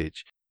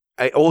hostage.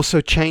 It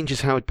also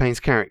changes Howard Payne's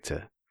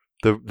character.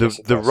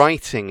 The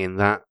writing in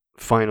that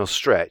final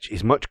stretch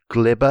is much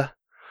glibber,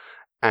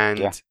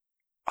 and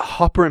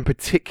Hopper in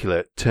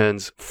particular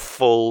turns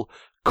full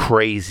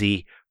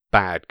crazy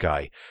bad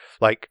guy.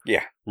 Like,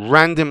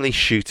 randomly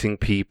shooting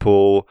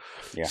people,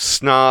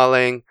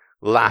 snarling,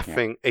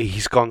 laughing.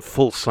 He's gone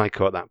full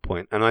psycho at that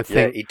point. And I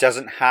think... he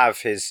doesn't have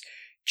his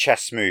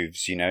chess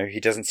moves, you know? He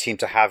doesn't seem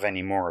to have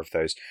any more of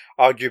those.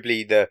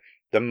 Arguably,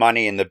 the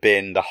money in the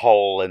bin, the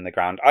hole in the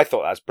ground, I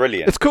thought that's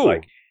brilliant. It's cool.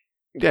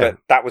 But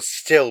that was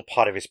still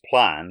part of his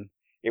plan.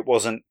 It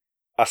wasn't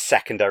a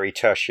secondary,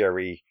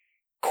 tertiary,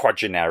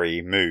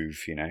 quaternary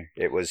move, you know?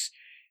 It was...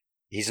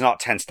 He's not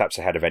 10 steps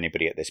ahead of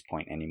anybody at this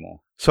point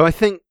anymore. So I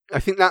think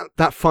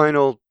that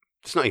final,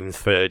 it's not even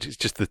third, it's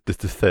just the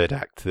third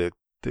act, the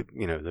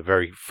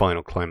very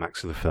final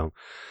climax of the film.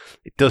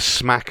 It does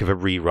smack of a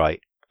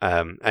rewrite.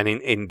 And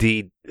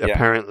indeed,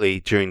 apparently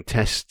during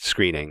test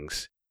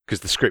screenings, because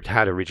the script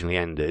had originally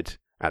ended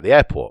at the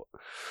airport,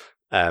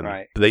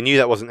 but they knew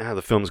that wasn't how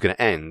the film was going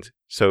to end.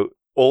 So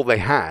all they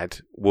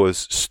had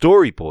was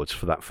storyboards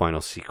for that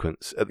final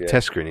sequence at the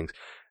test screenings.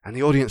 And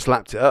the audience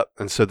lapped it up.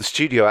 And so the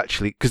studio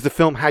actually, because the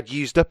film had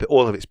used up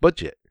all of its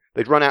budget,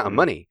 they'd run out of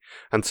money.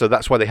 And so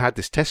that's why they had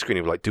this test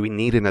screening of like, do we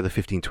need another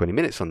 15, 20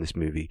 minutes on this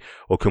movie?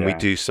 Or can we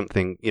do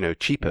something,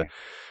 cheaper? Yeah.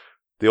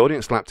 The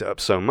audience lapped it up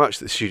so much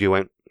that the studio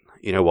went,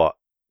 you know what?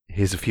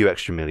 Here's a few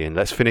extra million.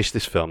 Let's finish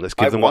this film. Let's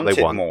give them what they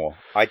want. More.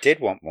 I did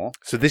want more.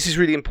 So this is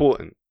really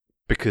important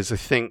because I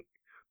think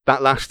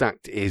that last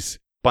act is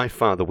by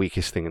far the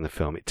weakest thing in the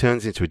film. It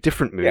turns into a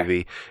different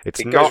movie.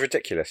 It goes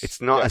ridiculous.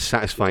 It's not as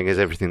satisfying as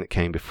everything that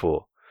came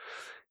before.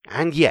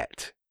 And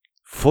yet,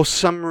 for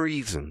some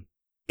reason,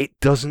 it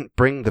doesn't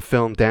bring the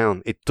film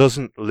down. It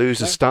doesn't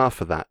lose a star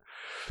for that.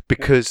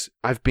 Because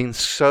I've been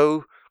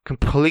so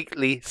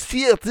completely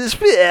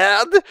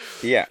satisfied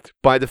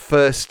by the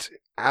first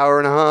hour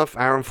and a half,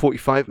 hour and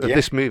 45 of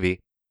this movie.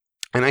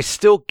 And I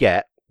still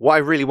get what I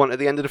really want at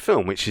the end of the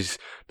film, which is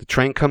the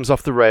train comes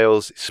off the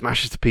rails, it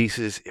smashes to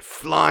pieces, it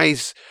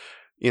flies,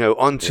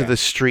 onto the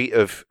street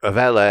of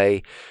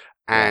LA,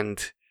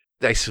 and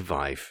they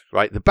survive,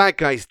 right? The bad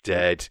guy's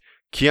dead.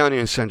 Keanu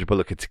and Sandra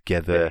Bullock are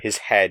together. His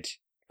head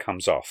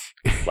comes off.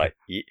 Like,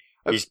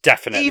 he's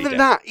definitely even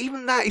dead.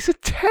 Even that is a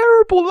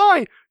terrible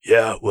line.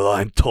 Yeah, well,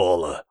 I'm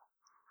taller.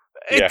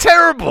 It's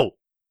terrible.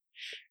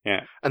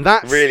 Yeah. And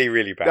that's really,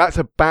 really bad. That's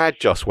a bad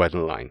Joss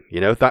Whedon line.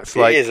 That's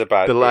like it is a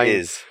bad, the line. It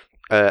is.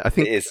 I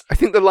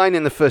think the line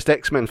in the first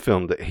X-Men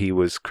film that he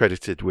was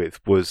credited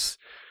with was,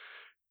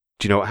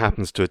 do you know what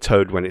happens to a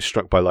toad when it's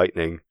struck by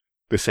lightning?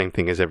 The same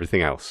thing as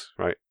everything else,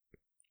 right?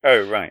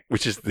 Oh, right.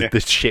 Which is the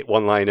shit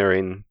one-liner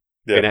in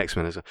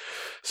X-Men as well.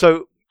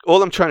 So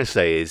all I'm trying to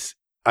say is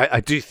I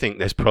do think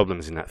there's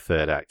problems in that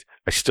third act.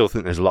 I still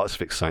think there's lots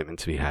of excitement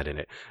to be had in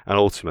it. And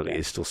ultimately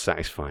it's still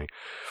satisfying.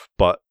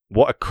 But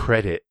what a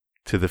credit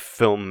to the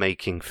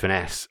filmmaking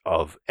finesse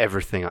of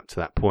everything up to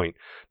that point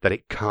that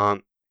it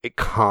can't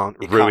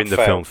ruin the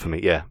film for me.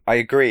 Yeah, I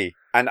agree.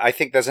 And I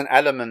think there's an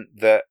element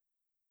that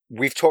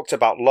we've talked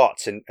about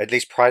lots, and at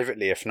least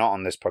privately, if not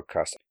on this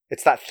podcast.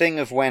 It's that thing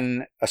of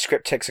when a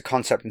script takes a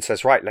concept and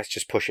says, right, let's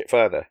just push it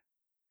further.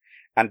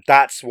 And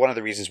that's one of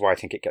the reasons why I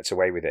think it gets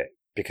away with it.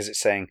 Because it's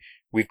saying,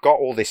 we've got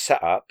all this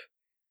set up.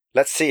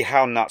 Let's see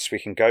how nuts we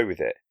can go with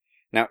it.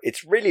 Now,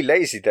 it's really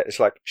lazy that it's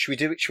like, should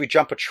we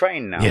jump a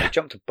train now? Yeah. We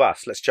jumped a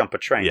bus, let's jump a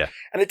train. Yeah.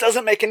 And it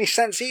doesn't make any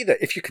sense either.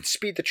 If you can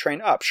speed the train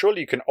up,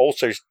 surely you can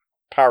also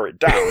power it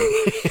down.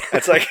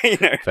 It's like,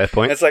 fair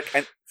point. It's like,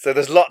 and so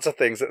there's lots of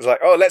things that's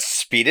like, oh, let's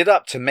speed it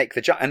up to make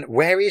the jump. And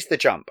where is the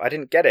jump? I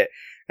didn't get it.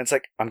 And it's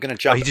like, I'm going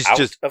to jump out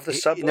of the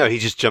subway. No, he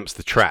just jumps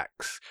the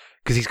tracks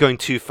because he's going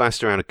too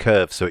fast around a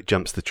curve, so it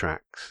jumps the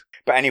tracks.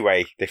 But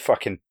anyway, they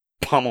fucking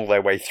pummel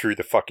their way through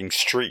the fucking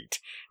street.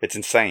 It's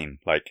insane.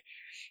 Like,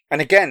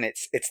 and again,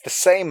 it's the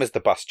same as the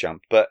bus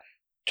jump, but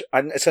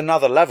it's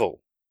another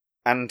level.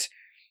 And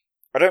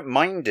I don't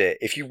mind it.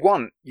 If you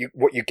want,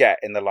 what you get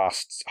in the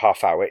last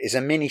half hour is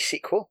a mini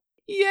sequel.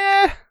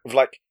 Yeah. Of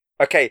like,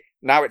 okay,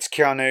 now it's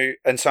Keanu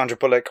and Sandra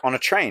Bullock on a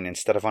train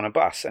instead of on a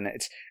bus, and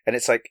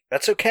it's like,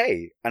 that's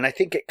okay. And I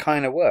think it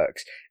kind of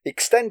works.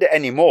 Extend it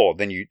any more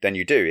than you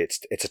do.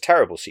 It's a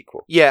terrible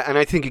sequel. Yeah, and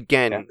I think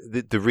again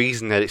the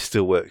reason that it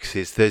still works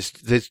is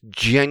there's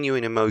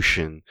genuine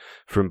emotion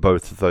from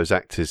both of those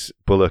actors,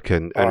 Bullock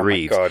and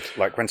Reeves. Oh my god!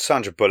 Like when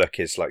Sandra Bullock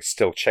is like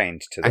still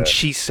chained to and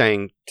she's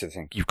saying to the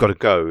thing, you've got to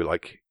go.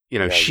 Like,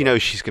 she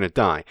knows she's going to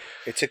die.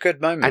 It's a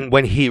good moment. And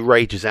when he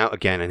rages out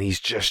again and he's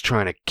just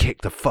trying to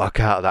kick the fuck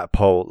out of that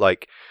pole,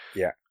 like,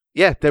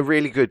 Yeah, they're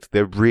really good.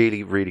 They're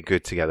really, really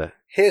good together.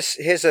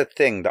 Here's a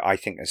thing that I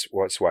think is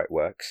what's why it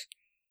works.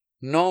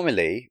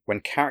 Normally, when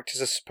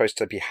characters are supposed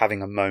to be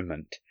having a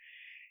moment,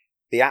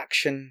 the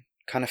action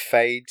kind of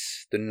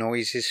fades, the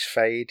noises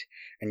fade,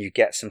 and you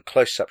get some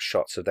close-up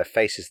shots of their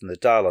faces and the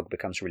dialogue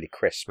becomes really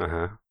crisp.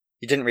 Uh-huh.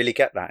 You didn't really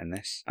get that in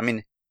this. I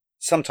mean,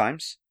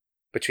 sometimes,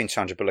 between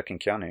Sandra Bullock and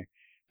Keanu,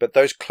 but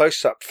those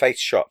close-up face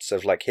shots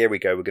of like, here we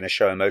go, we're going to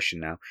show emotion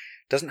now,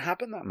 doesn't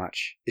happen that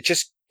much. It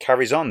just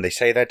carries on. They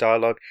say their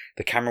dialogue,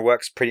 the camera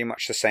works pretty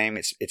much the same,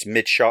 it's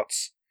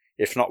mid-shots,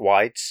 if not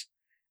wides,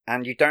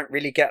 and you don't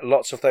really get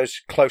lots of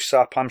those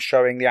close-up, I'm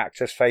showing the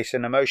actor's face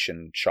in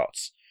emotion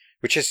shots,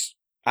 which is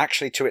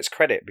actually to its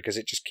credit because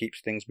it just keeps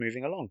things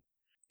moving along.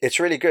 It's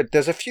really good.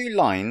 There's a few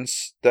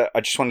lines that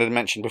I just wanted to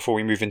mention before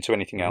we move into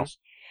anything else.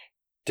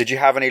 Did you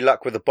have any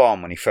luck with the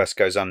bomb when he first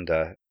goes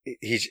under?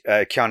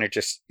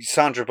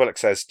 Sandra Bullock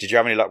says, did you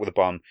have any luck with the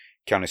bomb?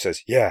 Keanu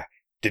says, yeah,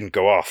 didn't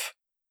go off.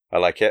 I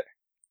like it.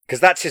 Because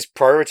that's his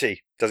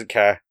priority. Doesn't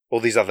care. All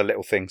these other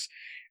little things.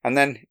 And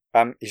then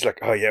he's like,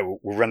 oh yeah,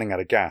 we're running out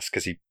of gas,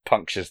 because he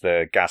punctures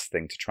the gas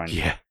thing to try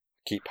and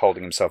keep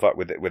holding himself up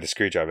with a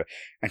screwdriver.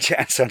 And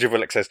Sandra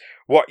Bullock says,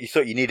 what, you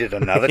thought you needed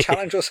another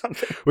challenge or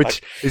something?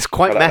 Which is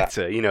quite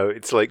meta, that. You know,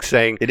 it's like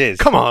saying, it is.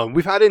 Come on,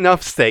 we've had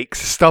enough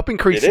stakes. Stop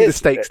increasing the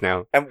stakes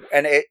now. And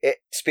it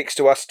speaks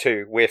to us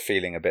too. We're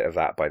feeling a bit of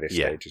that by this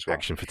stage as well.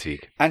 Action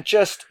fatigue. And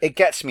just, it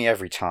gets me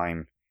every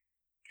time.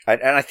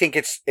 And I think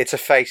it's a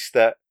face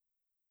that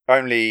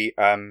only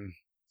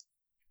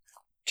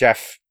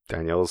Jeff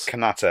Daniels.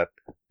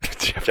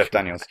 Jeff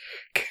Daniels.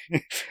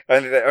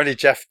 only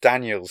Jeff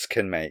Daniels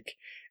can make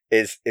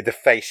is the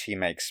face he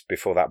makes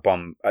before that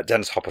bomb at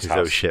Dennis Hopper's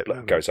house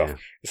goes off.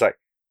 It's like,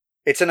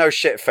 it's an oh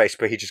shit face,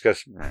 but he just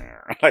goes,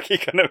 like he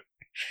kind of,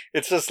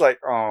 it's just like,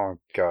 oh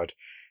God.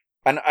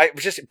 And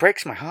it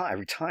breaks my heart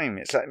every time.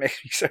 It's like, it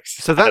makes me so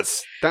sad. So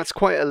that's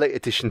quite a late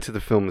addition to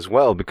the film as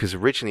well, because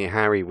originally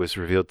Harry was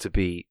revealed to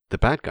be the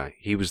bad guy.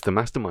 He was the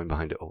mastermind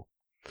behind it all.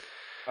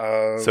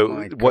 Oh, so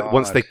my God.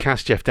 Once they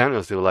cast Jeff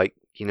Daniels, they were like,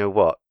 you know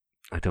what?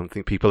 I don't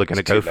think people are going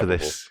to go for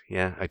this.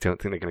 Yeah, I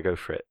don't think they're going to go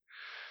for it.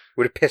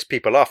 Would have pissed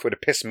people off. Would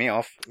have pissed me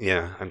off.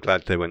 Yeah, I'm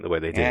glad they went the way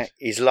they did.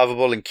 He's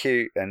lovable and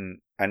cute, and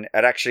it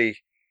actually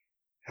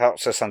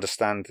helps us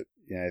understand,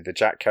 the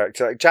Jack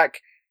character. Like,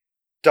 Jack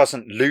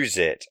doesn't lose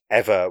it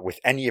ever with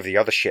any of the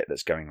other shit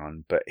that's going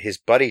on, but his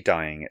buddy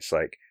dying, it's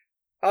like,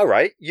 all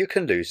right, you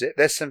can lose it.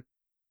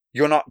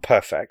 You're not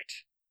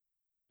perfect,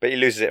 but he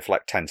loses it for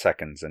like 10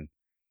 seconds, and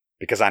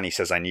because Annie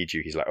says, I need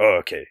you, he's like, oh,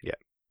 okay. Yeah.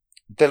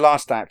 The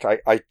last act,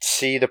 I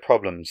see the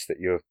problems that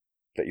you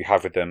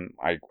have with them.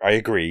 I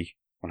agree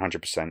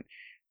 100%.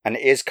 And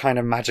it is kind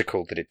of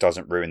magical that it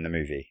doesn't ruin the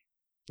movie.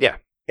 Yeah.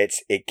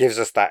 It gives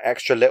us that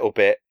extra little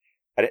bit.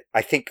 And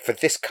I think for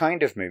this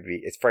kind of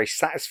movie, it's very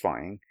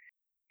satisfying.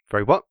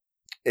 Very what?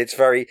 It's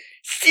very...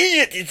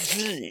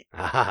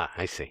 Ah,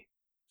 I see.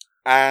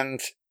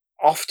 And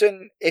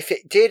often,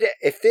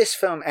 if this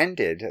film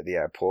ended at the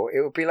airport,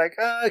 it would be like,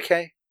 oh,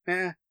 okay,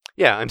 yeah.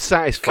 Yeah, I'm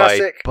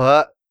satisfied,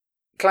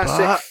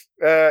 Classic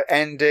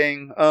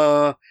ending,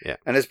 and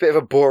it's a bit of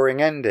a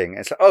boring ending.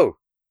 It's like, oh,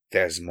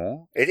 there's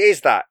more. It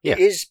is that. Yeah. It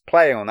is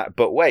playing on that,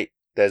 but wait,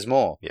 there's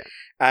more. Yeah.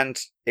 And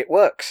it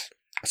works.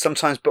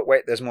 Sometimes, but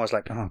wait, there's more. It's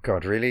like, oh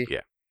God, really?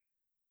 Yeah.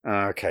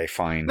 Okay,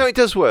 fine. No, it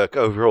does work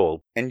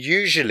overall. And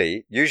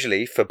usually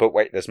for but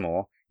wait, there's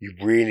more, you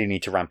really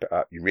need to ramp it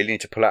up. You really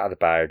need to pull it out of the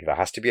bag. There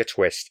has to be a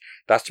twist.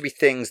 There has to be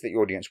things that the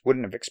audience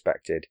wouldn't have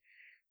expected.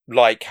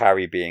 Like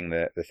Harry being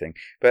the thing.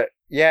 But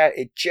yeah,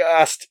 it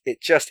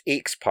just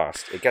ekes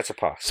past. It gets a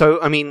pass.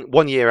 So, I mean,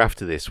 1 year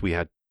after this, we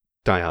had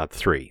Die Hard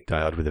 3, Die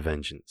Hard with a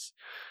Vengeance.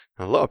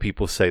 And a lot of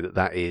people say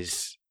that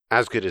is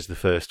as good as the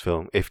first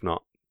film, if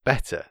not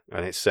better.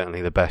 And it's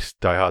certainly the best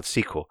Die Hard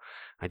sequel.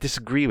 I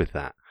disagree with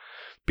that.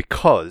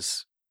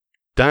 Because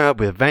Die Hard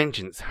with a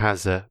Vengeance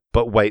has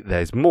but wait,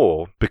 there's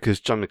more, because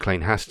John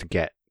McClane has to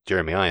get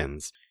Jeremy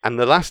Irons. And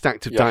the last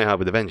act of Die Hard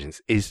with a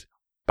Vengeance is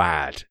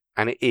bad.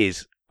 And it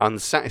is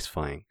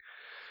unsatisfying.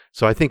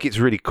 So I think it's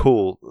really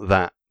cool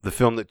that the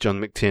film that John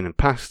McTiernan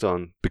passed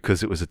on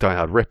because it was a Die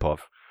Hard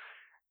ripoff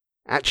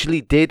actually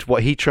did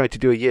what he tried to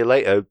do a year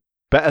later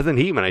better than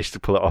he managed to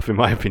pull it off, in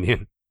my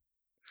opinion.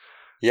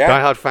 Yeah. Die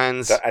Hard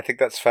fans, I think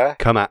that's fair.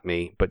 Come at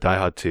me, but Die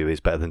Hard 2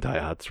 is better than Die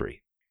Hard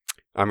 3.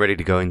 I'm ready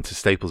to go into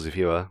staples if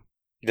you are.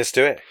 Let's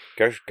do it.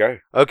 Go.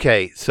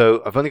 Okay,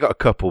 so I've only got a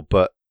couple,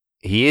 but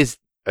he is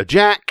a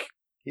Jack.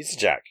 He's a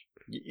Jack.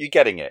 You're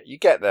getting it. You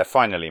get there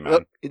finally, man.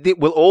 Look, it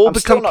will all I'm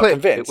become still not clear.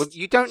 Convinced.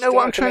 You don't know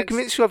what I'm trying to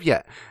convince you of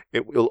yet.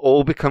 It will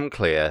all become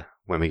clear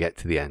when we get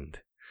to the end.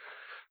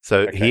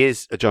 So He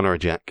is a John or a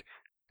Jack,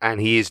 and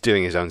he is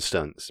doing his own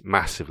stunts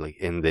massively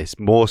in this,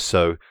 more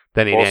so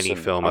than in any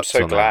film. I'm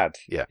so glad.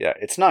 Yeah,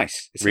 it's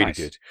nice. It's really nice.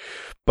 Good.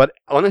 But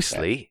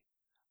honestly,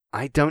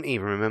 I don't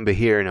even remember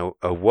hearing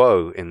a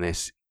woe in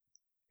this.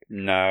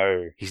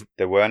 No,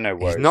 there were no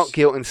woes. He's not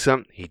guilt and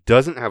some. He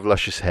doesn't have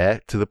luscious hair,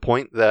 to the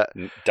point that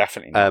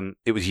definitely not.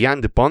 It was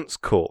Jan De Bont's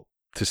call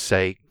to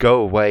say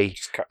go away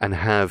and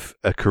have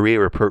a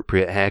career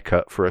appropriate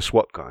haircut for a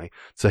SWAT guy.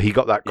 So he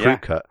got that crew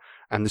cut,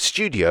 And the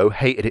studio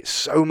hated it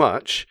so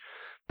much,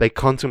 they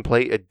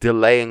contemplated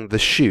delaying the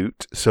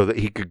shoot so that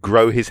he could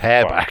grow his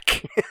hair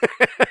back.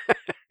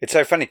 It's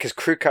so funny because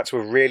crew cuts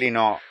were really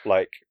not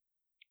like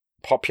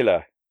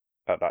popular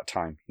at that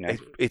time. You know?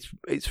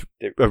 It's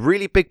a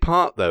really big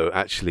part, though,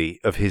 actually,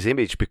 of his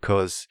image,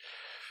 because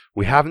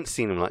we haven't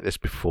seen him like this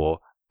before,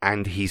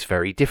 and he's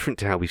very different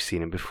to how we've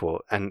seen him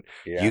before. And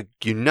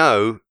you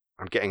know,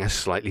 I'm getting a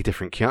slightly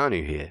different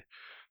Keanu here,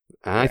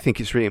 and I think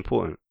it's really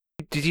important.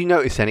 Did you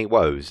notice any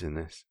woes in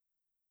this?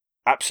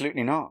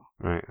 Absolutely not.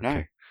 Right. Okay.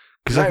 No.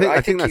 Because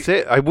I think that's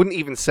it. I wouldn't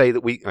even say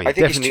that we. I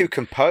think he's too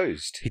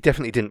composed. He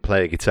definitely didn't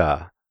play a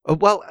guitar. Oh,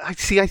 well, I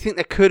think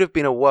there could have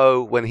been a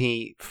woe when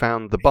he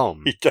found the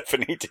bomb. He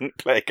definitely didn't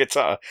play a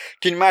guitar.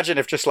 Can you imagine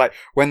if just like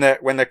when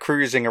they're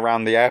cruising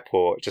around the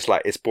airport, just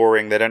like it's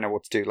boring, they don't know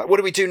what to do. Like, what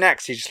do we do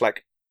next? He's just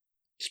like,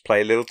 just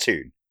play a little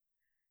tune.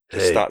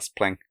 Just starts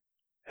playing.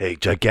 Hey,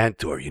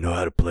 Gigantor, you know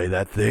how to play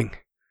that thing?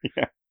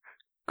 Yeah.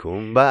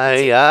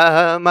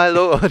 Kumbaya, my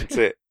lord. That's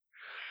it.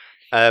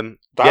 That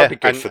would be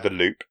good for the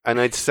loop. And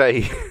I'd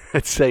say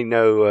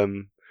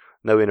no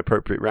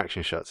inappropriate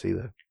reaction shots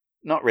either.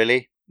 Not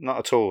really. Not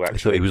at all, actually. I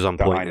thought he was on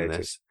point in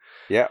this.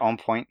 Yeah, on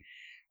point.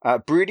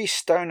 Broody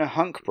stoner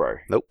hunk, bro.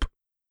 Nope.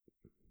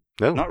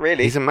 No. Not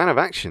really. He's a man of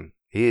action.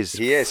 He is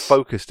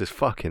focused as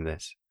fuck in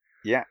this.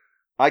 Yeah.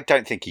 I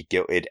don't think he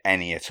guilted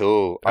any at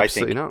all.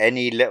 Absolutely I think not.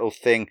 Any little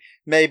thing.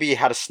 Maybe he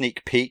had a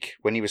sneak peek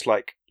when he was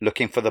like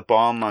looking for the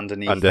bomb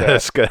underneath. Under her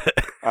skirt.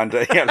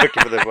 Looking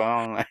for the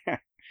bomb.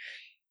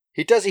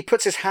 He does. He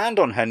puts his hand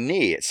on her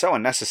knee. It's so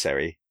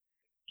unnecessary.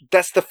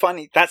 That's the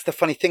funny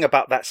thing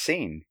about that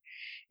scene.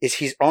 Is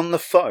he's on the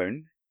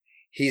phone,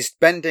 he's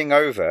bending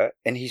over,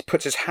 and he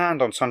puts his hand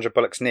on Sandra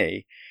Bullock's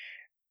knee,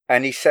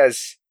 and he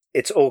says,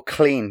 "It's all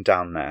clean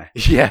down there."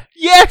 Yeah.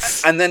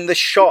 Yes! And then the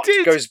shot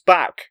goes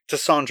back to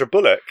Sandra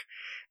Bullock,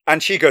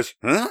 and she goes,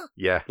 "Huh?"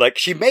 Yeah. Like,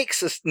 she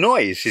makes a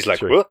noise. She's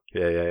like, "What?"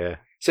 Yeah.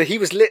 So he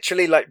was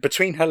literally like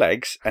between her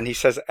legs, and he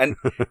says, and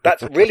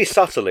that's really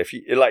subtle. If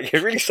you like,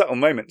 a really subtle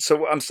moment.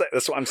 So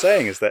that's what I'm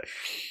saying is that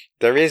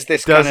there is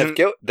this kind of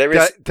guilt. There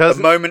is a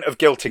moment of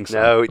guilting.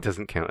 No, it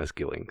doesn't count as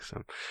guilting.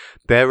 So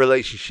their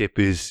relationship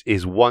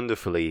is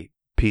wonderfully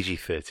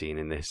PG-13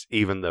 in this,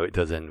 even though it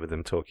does end with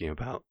them talking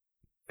about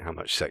how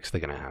much sex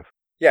they're going to have.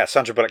 Yeah,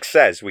 Sandra Bullock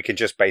says we can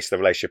just base the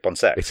relationship on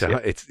sex. And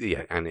it's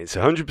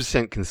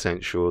 100%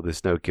 consensual.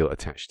 There's no guilt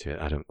attached to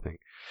it, I don't think.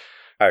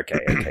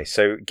 Okay.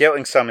 So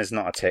guilting some is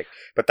not a tick,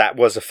 but that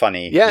was a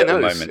funny little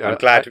moment. I'm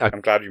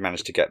glad you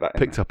managed to get that.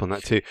 Picked up on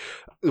that too.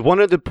 One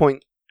other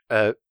point,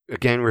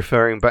 again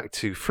referring back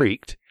to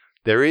Freaked,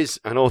 there is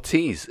an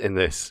Ortiz in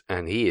this,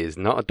 and he is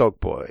not a dog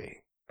boy.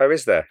 Oh,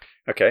 is there?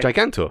 Okay.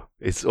 Gigantor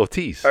is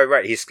Ortiz. Oh,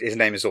 right. His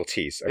name is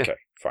Ortiz. Okay,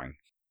 fine.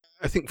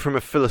 I think from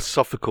a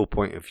philosophical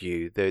point of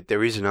view,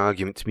 there is an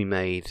argument to be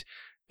made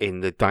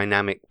in the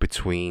dynamic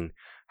between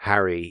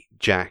Harry,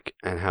 Jack,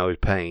 and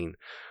Howard Payne,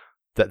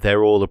 that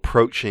they're all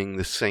approaching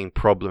the same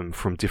problem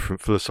from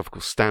different philosophical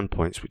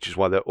standpoints, which is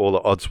why they're all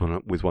at odds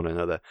with one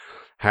another.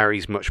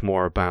 Harry's much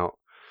more about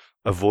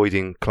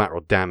avoiding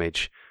collateral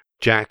damage.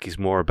 Jack is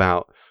more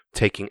about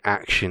taking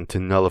action to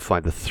nullify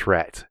the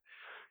threat.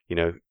 You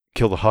know,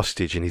 kill the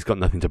hostage, and he's got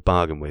nothing to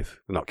bargain with.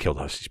 Not kill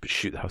the hostage, but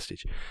shoot the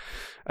hostage.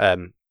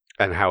 And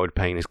Howard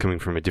Payne is coming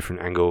from a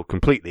different angle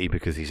completely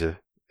because he's a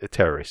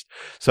terrorist.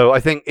 So I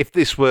think if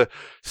this were,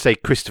 say,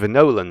 Christopher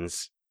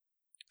Nolan's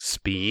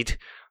Speed,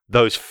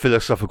 those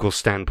philosophical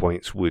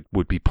standpoints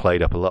would be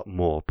played up a lot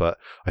more. But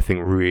I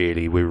think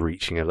really we're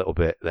reaching a little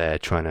bit there,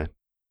 trying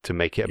to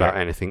make it about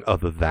anything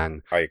other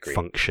than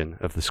function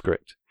of the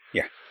script.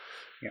 Yeah.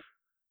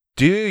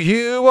 Do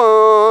you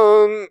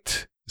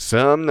want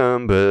some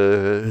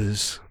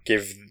numbers?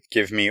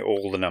 Give me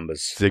all the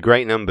numbers. They're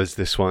great numbers,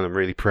 this one. I'm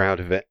really proud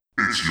of it.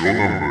 It's your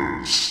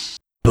numbers.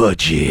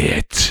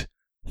 Budget.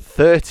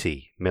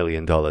 $30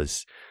 million.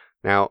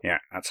 Now, yeah,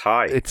 that's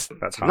high. That's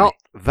high. Not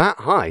that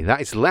high.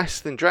 That is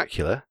less than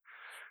Dracula.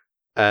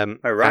 Right.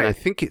 And I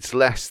think it's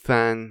less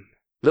than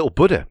Little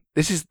Buddha.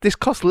 This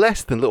cost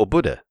less than Little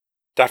Buddha.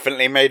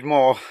 Definitely made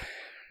more.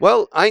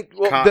 Well, you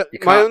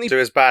can't do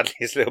as badly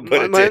as Little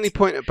Buddha did. My only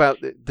point about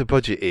the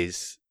budget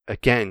is,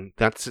 again,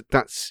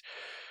 that's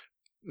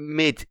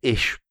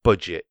mid-ish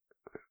budget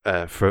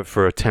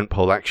for a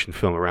tentpole action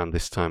film around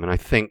this time, and I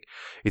think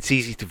it's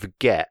easy to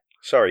forget.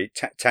 Sorry,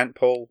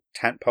 tentpole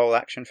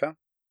action film?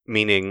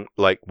 Meaning,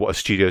 like, what a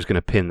studio is going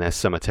to pin their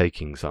summer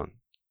takings on.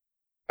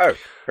 Oh,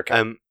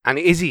 okay. And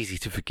it is easy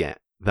to forget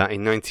that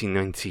in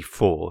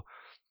 1994,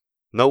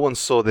 no one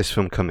saw this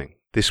film coming.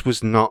 This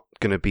was not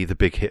going to be the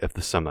big hit of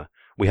the summer.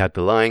 We had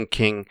The Lion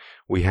King,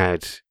 we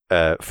had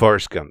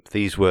Forrest Gump.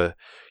 These were,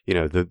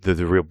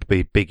 the real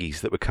big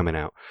biggies that were coming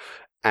out.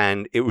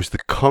 And it was the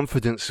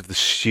confidence of the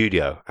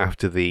studio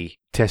after the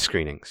test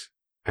screenings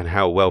and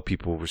how well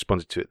people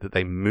responded to it that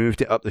they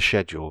moved it up the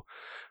schedule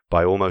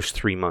by almost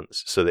 3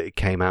 months so that it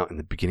came out in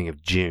the beginning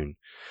of June.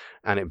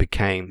 And it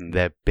became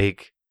their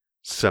big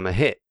summer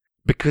hit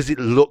because it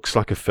looks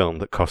like a film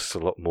that costs a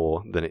lot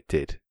more than it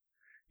did.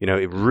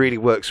 It really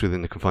works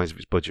within the confines of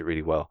its budget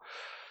really well.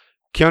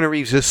 Keanu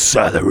Reeves'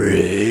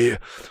 salary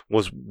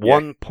was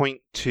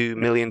 $1.2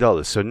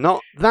 million. So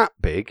not that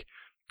big,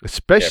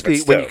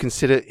 especially when you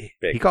consider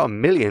he got $1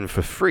 million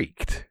for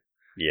Freaked.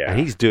 Yeah. And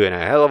he's doing a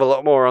hell of a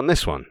lot more on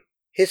this one.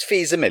 His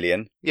fee's $1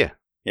 million. Yeah.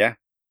 Yeah.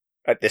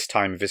 At this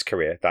time of his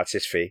career, that's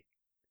his fee.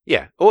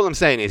 Yeah. All I'm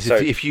saying is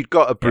if you'd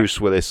got a Bruce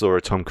Willis or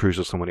a Tom Cruise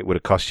or someone, it would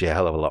have cost you a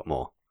hell of a lot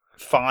more.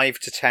 5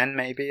 to 10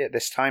 maybe at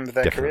this time of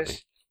their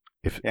careers.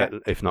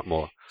 If not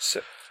more.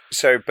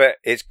 So, but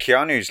it's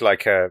Keanu's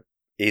like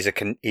he's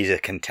a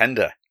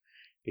contender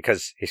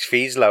because his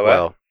fee's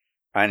lower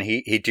and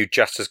he'd do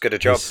just as good a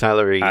job.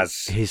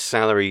 His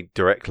salary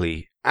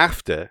directly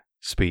after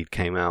Speed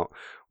came out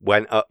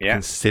went up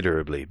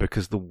considerably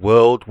because the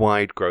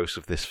worldwide gross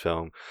of this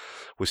film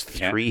was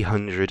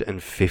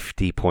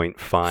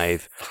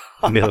 $350.5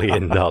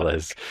 million,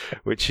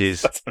 which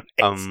is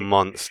a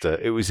monster.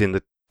 It was in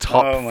the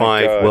top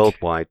 5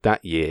 worldwide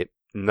that year.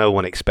 No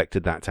one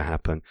expected that to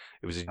happen.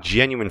 It was a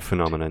genuine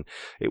phenomenon.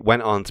 It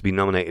went on to be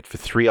nominated for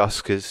 3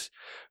 Oscars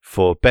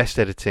for Best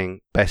Editing,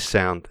 Best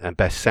Sound, and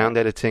Best Sound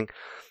Editing.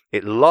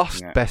 It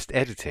lost Best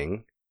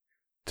Editing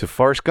to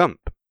Forrest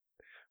Gump,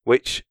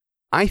 which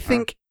I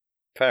think...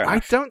 Fair enough. I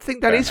don't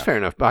think that is fair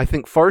enough, but I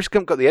think Forrest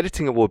Gump got the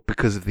editing award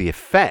because of the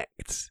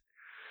effects.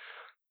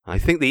 I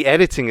think the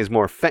editing is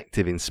more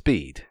effective in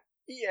Speed.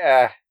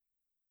 Yeah.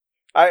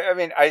 I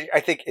mean, I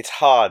think it's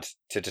hard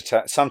to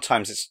determine.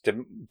 Sometimes it's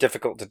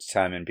difficult to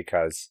determine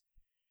because...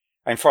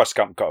 I mean, Forrest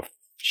Gump got a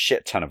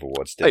shit ton of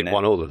awards, didn't it? It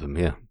won all of them,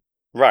 yeah.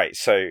 Right,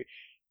 so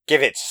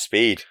give it to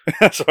Speed.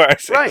 That's what I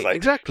say. Right,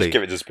 exactly. Just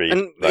give it to Speed.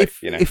 And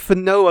if for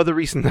no other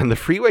reason than the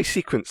freeway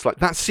sequence, like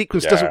that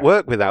sequence doesn't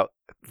work without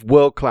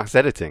world-class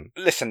editing.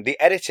 Listen, the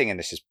editing in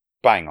this is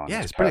bang on.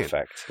 Yeah, it's brilliant.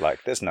 perfect.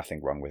 Like, there's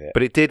nothing wrong with it.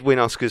 But it did win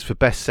Oscars for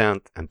Best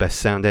Sound and Best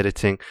Sound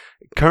Editing.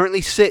 It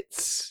currently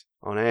sits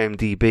on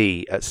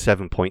IMDb at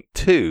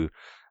 7.2,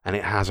 and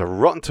it has a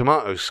Rotten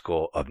Tomatoes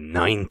score of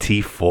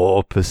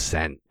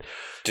 94%.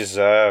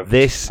 Deserved.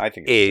 This I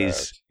think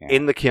is,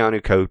 in the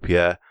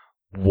Keanucopia,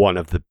 one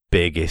of the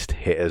biggest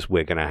hitters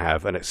we're going to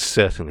have, and it's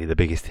certainly the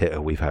biggest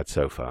hitter we've had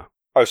so far.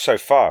 Oh, so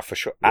far, for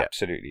sure. Yeah.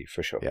 Absolutely,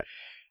 for sure. Yeah.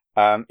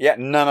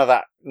 None of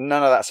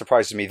that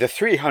surprises me. The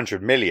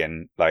 300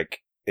 million, like,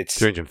 it's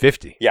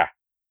 350. Yeah,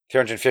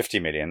 350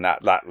 million.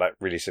 That like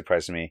really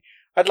surprised me.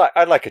 I'd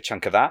like a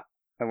chunk of that.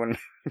 That wouldn't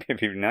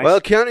be nice.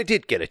 Well, Keanu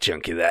did get a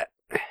chunk of that.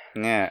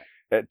 Yeah,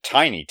 a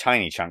tiny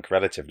chunk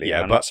relatively. Yeah,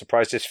 I'm not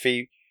surprised his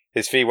fee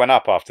went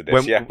up after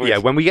this.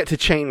 When we get to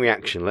Chain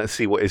Reaction, let's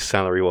see what his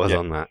salary was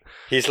on that.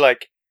 He's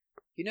like,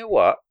 you know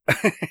what?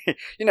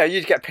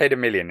 You'd get paid $1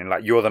 million and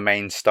like you're the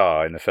main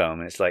star in the film,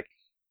 and it's like.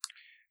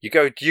 You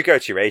go to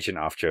your agent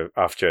after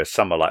a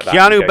summer like that.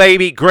 Keanu,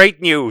 baby, great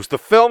news. The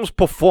film's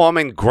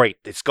performing great.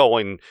 It's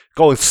going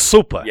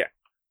super. Yeah.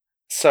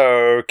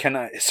 So can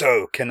I?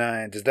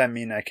 Does that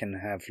mean I can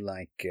have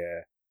like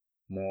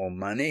more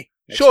money?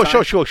 Sure.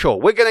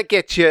 We're gonna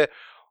get you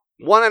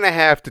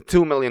 $1.5 to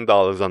 $2 million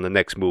on the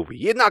next movie.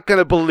 You're not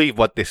gonna believe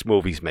what this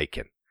movie's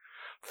making.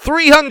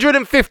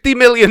 $350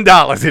 million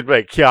it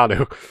made,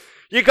 Keanu.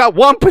 You got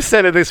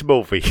 1% of this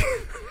movie.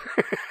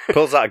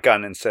 Pulls out a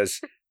gun and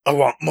says, I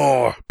want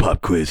more.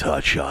 Pop quiz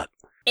hot shot.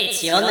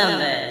 It's your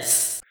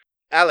numbers.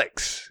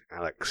 Alex,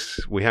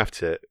 we have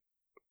to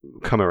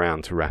come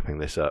around to wrapping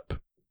this up.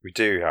 We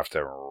do have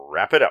to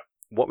wrap it up.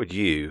 What would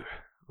you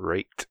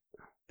rate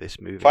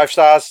this movie? 5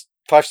 stars.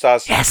 5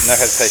 stars. Yes. No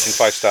hesitation.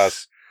 5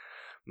 stars.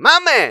 My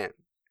man.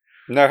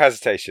 No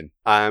hesitation.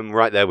 I'm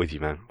right there with you,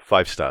 man.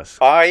 5 stars.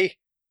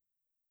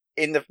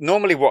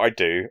 Normally what I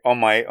do on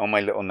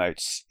my little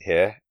notes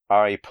here,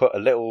 I put a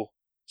little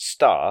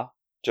star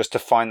just to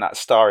find that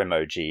star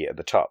emoji at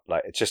the top.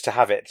 Like, it's just to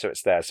have it so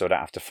it's there so I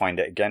don't have to find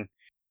it again.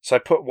 So I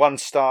put 1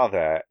 star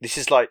there. This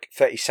is like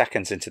 30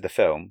 seconds into the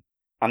film.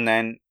 And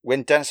then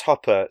when Dennis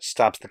Hopper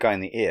stabs the guy in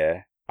the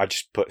ear, I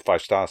just put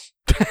 5 stars.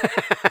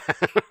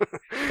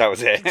 That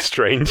was it.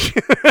 Strange.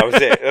 That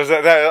was it.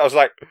 I was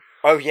like,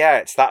 oh yeah,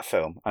 it's that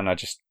film. And I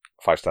just,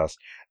 5 stars.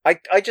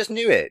 I just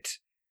knew it.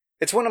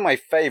 It's one of my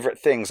favourite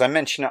things. I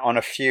mention it on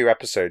a few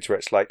episodes where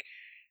it's like,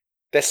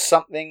 there's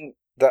something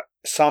that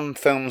some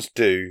films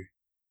do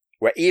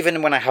where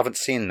even when I haven't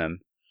seen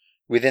them,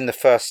 within the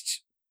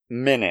first 2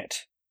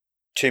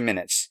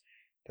 minutes,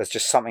 there's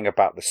just something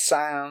about the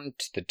sound,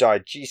 the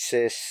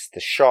diegesis, the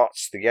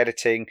shots, the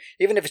editing.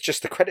 Even if it's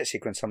just the credit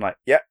sequence, I'm like,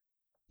 yep,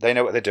 they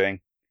know what they're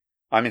doing.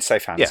 I'm in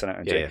safe hands. I know what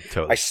I'm doing. Yeah,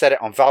 totally. I said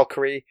it on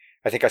Valkyrie.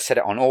 I think I said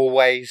it on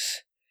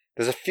Always.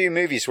 There's a few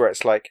movies where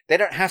it's like, they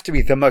don't have to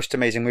be the most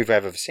amazing movie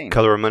I've ever seen.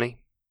 Colour of Money?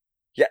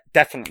 Yeah,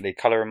 definitely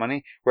Colour of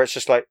Money, where it's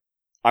just like,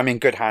 I'm in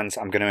good hands.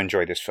 I'm going to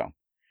enjoy this film.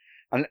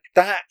 And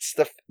that's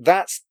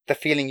the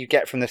feeling you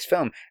get from this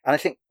film. And I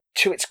think,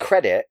 to its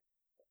credit,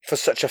 for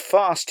such a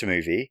fast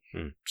movie,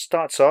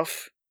 starts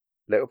off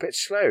a little bit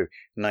slow.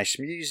 Nice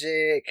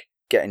music,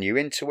 getting you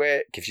into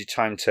it, gives you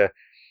time to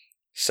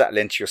settle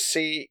into your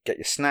seat, get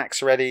your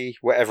snacks ready,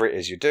 whatever it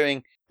is you're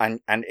doing.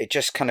 And it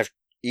just kind of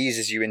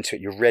eases you into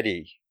it. You're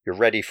ready. You're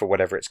ready for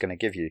whatever it's going to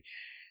give you.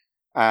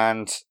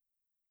 And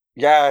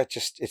Yeah,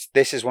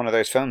 this is one of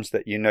those films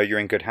that you know you're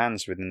in good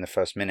hands within the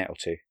first minute or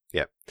two.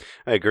 Yeah,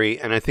 I agree.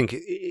 And I think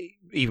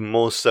even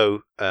more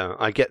so,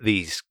 I get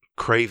these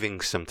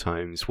cravings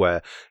sometimes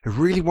where I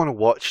really want to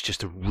watch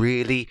just a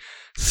really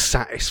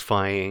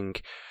satisfying,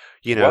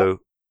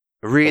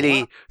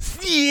 really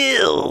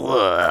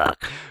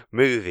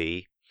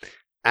movie.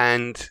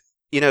 And,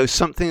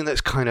 something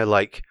that's kind of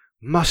like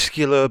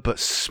muscular but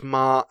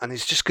smart and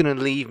is just going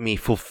to leave me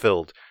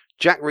fulfilled.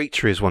 Jack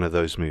Reacher is one of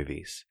those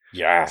movies.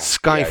 Yeah.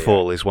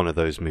 Skyfall is one of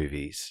those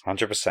movies.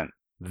 100%.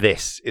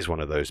 This is one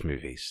of those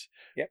movies.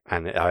 Yep.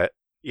 And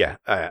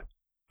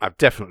I'm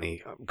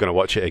definitely going to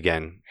watch it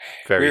again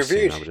very soon.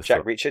 We reviewed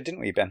Jack Reacher,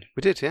 didn't we, Ben?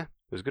 We did, yeah.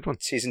 It was a good one.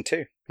 Season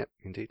 2. Yep,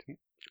 indeed.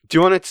 Do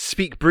you want to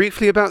speak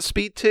briefly about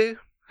Speed 2?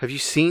 Have you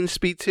seen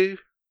Speed 2?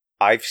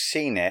 I've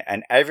seen it,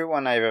 and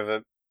everyone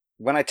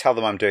when I tell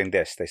them I'm doing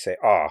this, they say,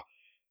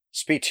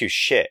 Speed 2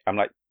 shit. I'm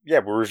like, yeah,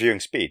 we're reviewing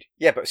Speed.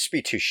 Yeah, but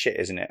Speed 2 shit,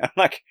 isn't it? I'm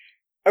like,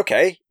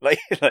 okay,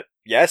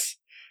 yes.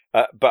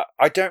 But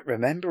I don't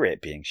remember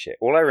it being shit.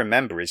 All I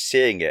remember is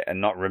seeing it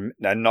and not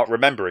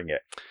remembering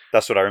it.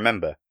 That's what I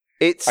remember.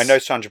 I know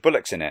Sandra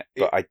Bullock's in it,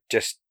 but I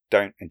just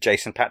don't. And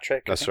Jason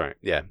Patrick. That's right.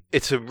 Yeah,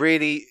 it's a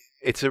really,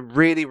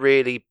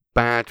 really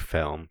bad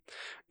film.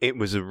 It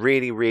was a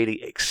really,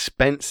 really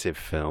expensive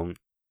film.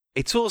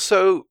 It's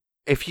also,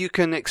 if you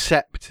can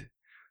accept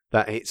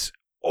that it's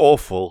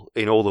awful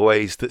in all the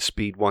ways that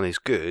Speed 1 is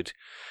good,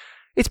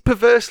 it's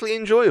perversely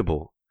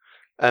enjoyable.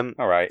 All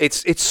right.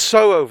 It's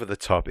so over the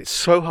top, it's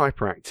so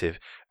hyperactive,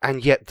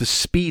 and yet the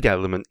speed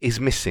element is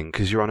missing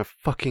because you're on a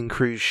fucking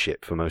cruise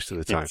ship for most of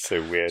the time. It's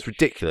so weird. It's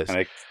ridiculous.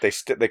 And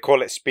they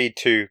call it Speed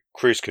 2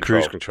 Cruise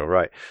Control. Cruise Control,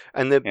 right.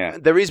 And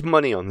there is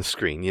money on the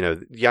screen.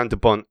 Jan De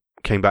Bont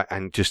came back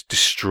and just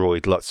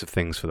destroyed lots of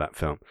things for that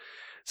film.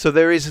 So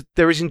there is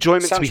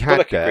enjoyment to be had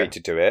Bullock there. Agreed to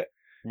do it.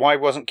 Why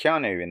wasn't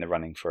Keanu in the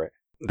running for it?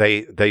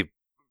 They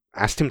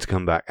asked him to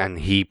come back, and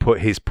he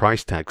put his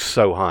price tag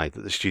so high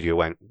that the studio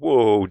went,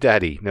 "Whoa,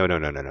 daddy, no,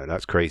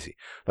 that's crazy."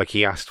 Like,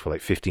 he asked for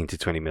like 15 to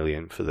 20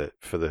 million for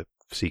the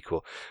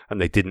sequel, and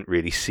they didn't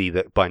really see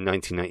that by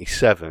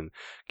 1997,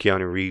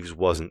 Keanu Reeves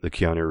wasn't the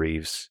Keanu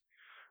Reeves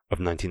of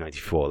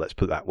 1994. Let's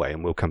put it that way,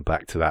 and we'll come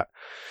back to that.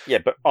 Yeah,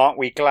 but aren't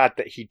we glad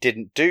that he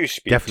didn't do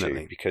Speed 2?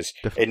 Definitely, because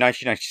in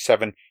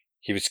 1997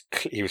 he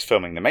was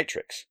filming The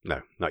Matrix.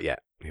 No, not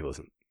yet. He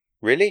wasn't.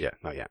 Really? Yeah,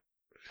 not yet.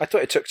 I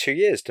thought it took 2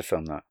 years to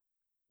film that.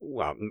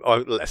 Well,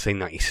 let's say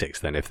 96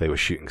 then, if they were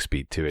shooting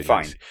Speed 2.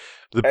 Fine.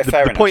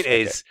 The point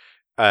is,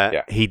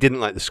 he didn't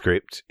like the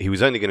script. He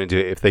was only going to do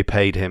it if they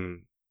paid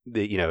him,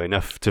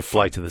 enough to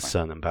fly to the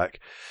sun and back.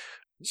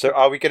 So,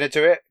 are we going to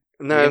do it?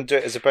 No. We're going to do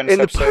it as a bonus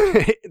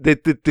episode?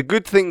 The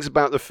good things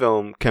about the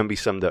film can be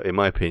summed up, in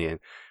my opinion.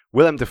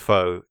 Willem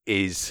Dafoe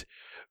is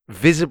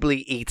visibly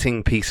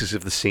eating pieces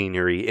of the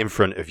scenery in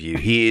front of you.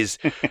 He is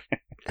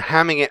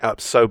hamming it up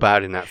so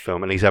bad in that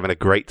film, and he's having a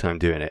great time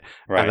doing it.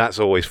 Right. And that's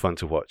always fun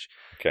to watch.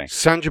 Okay.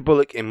 Sandra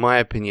Bullock, in my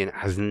opinion,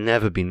 has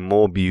never been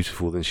more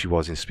beautiful than she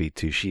was in Speed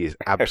 2. She is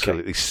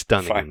absolutely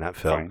stunning in that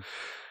film. Fine.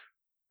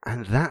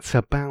 And that's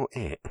about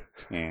it.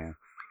 Yeah.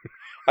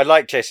 I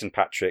like Jason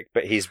Patrick,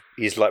 but he's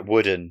like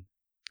wooden,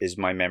 is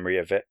my memory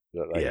of it.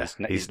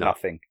 He's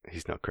nothing.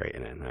 He's not great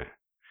in it, no.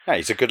 Yeah,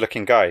 he's a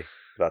good-looking guy.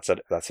 That's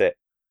it.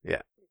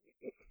 Yeah.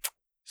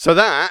 So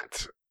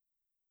that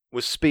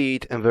was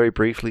Speed, and very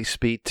briefly,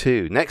 Speed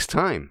 2. Next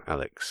time,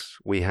 Alex,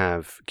 we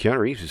have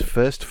Keanu Reeves'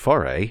 first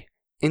foray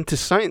into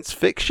science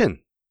fiction.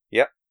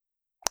 Yep.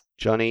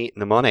 Johnny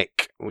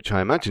Mnemonic, which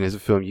I imagine is a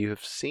film you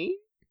have seen?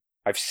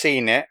 I've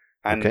seen it,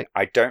 and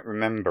I don't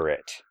remember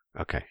it.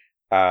 Okay.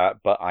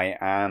 But I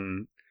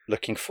am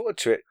looking forward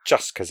to it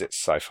just because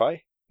it's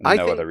sci-fi, and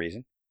no other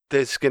reason.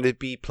 There's going to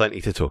be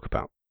plenty to talk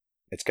about.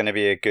 It's going to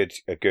be a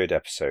good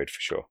episode for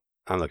sure.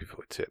 I'm looking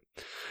forward to it.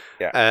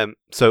 Yeah.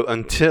 So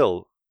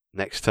until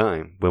next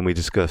time, when we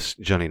discuss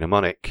Johnny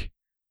Mnemonic,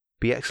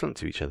 be excellent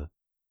to each other.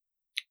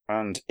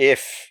 And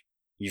if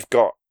you've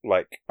got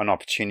like an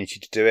opportunity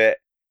to do it,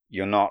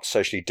 you're not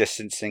socially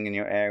distancing in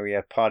your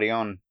area, party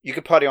on. You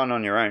could party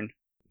on your own.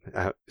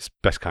 It's the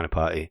best kind of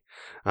party.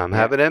 I'm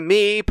having a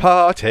me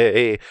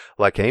party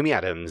like Amy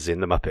Adams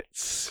in The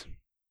Muppets.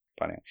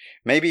 Funny.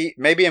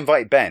 Maybe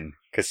invite Ben,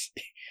 because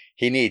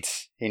he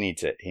needs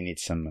it. He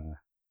needs some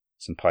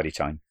party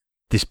time.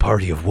 This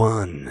party of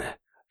one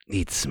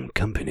needs some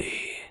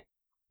company.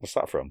 What's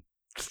that from?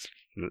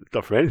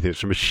 Not from anything.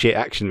 It's from a shit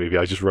action movie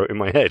I just wrote in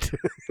my head.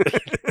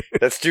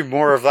 Let's do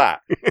more of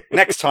that.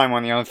 Next time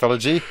on the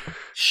Anthology,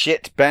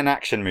 shit Ben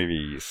action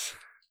movies.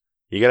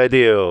 You got a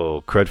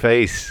deal, crud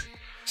face.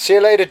 See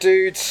you later,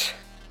 dudes.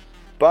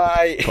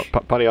 Bye.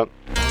 Party on.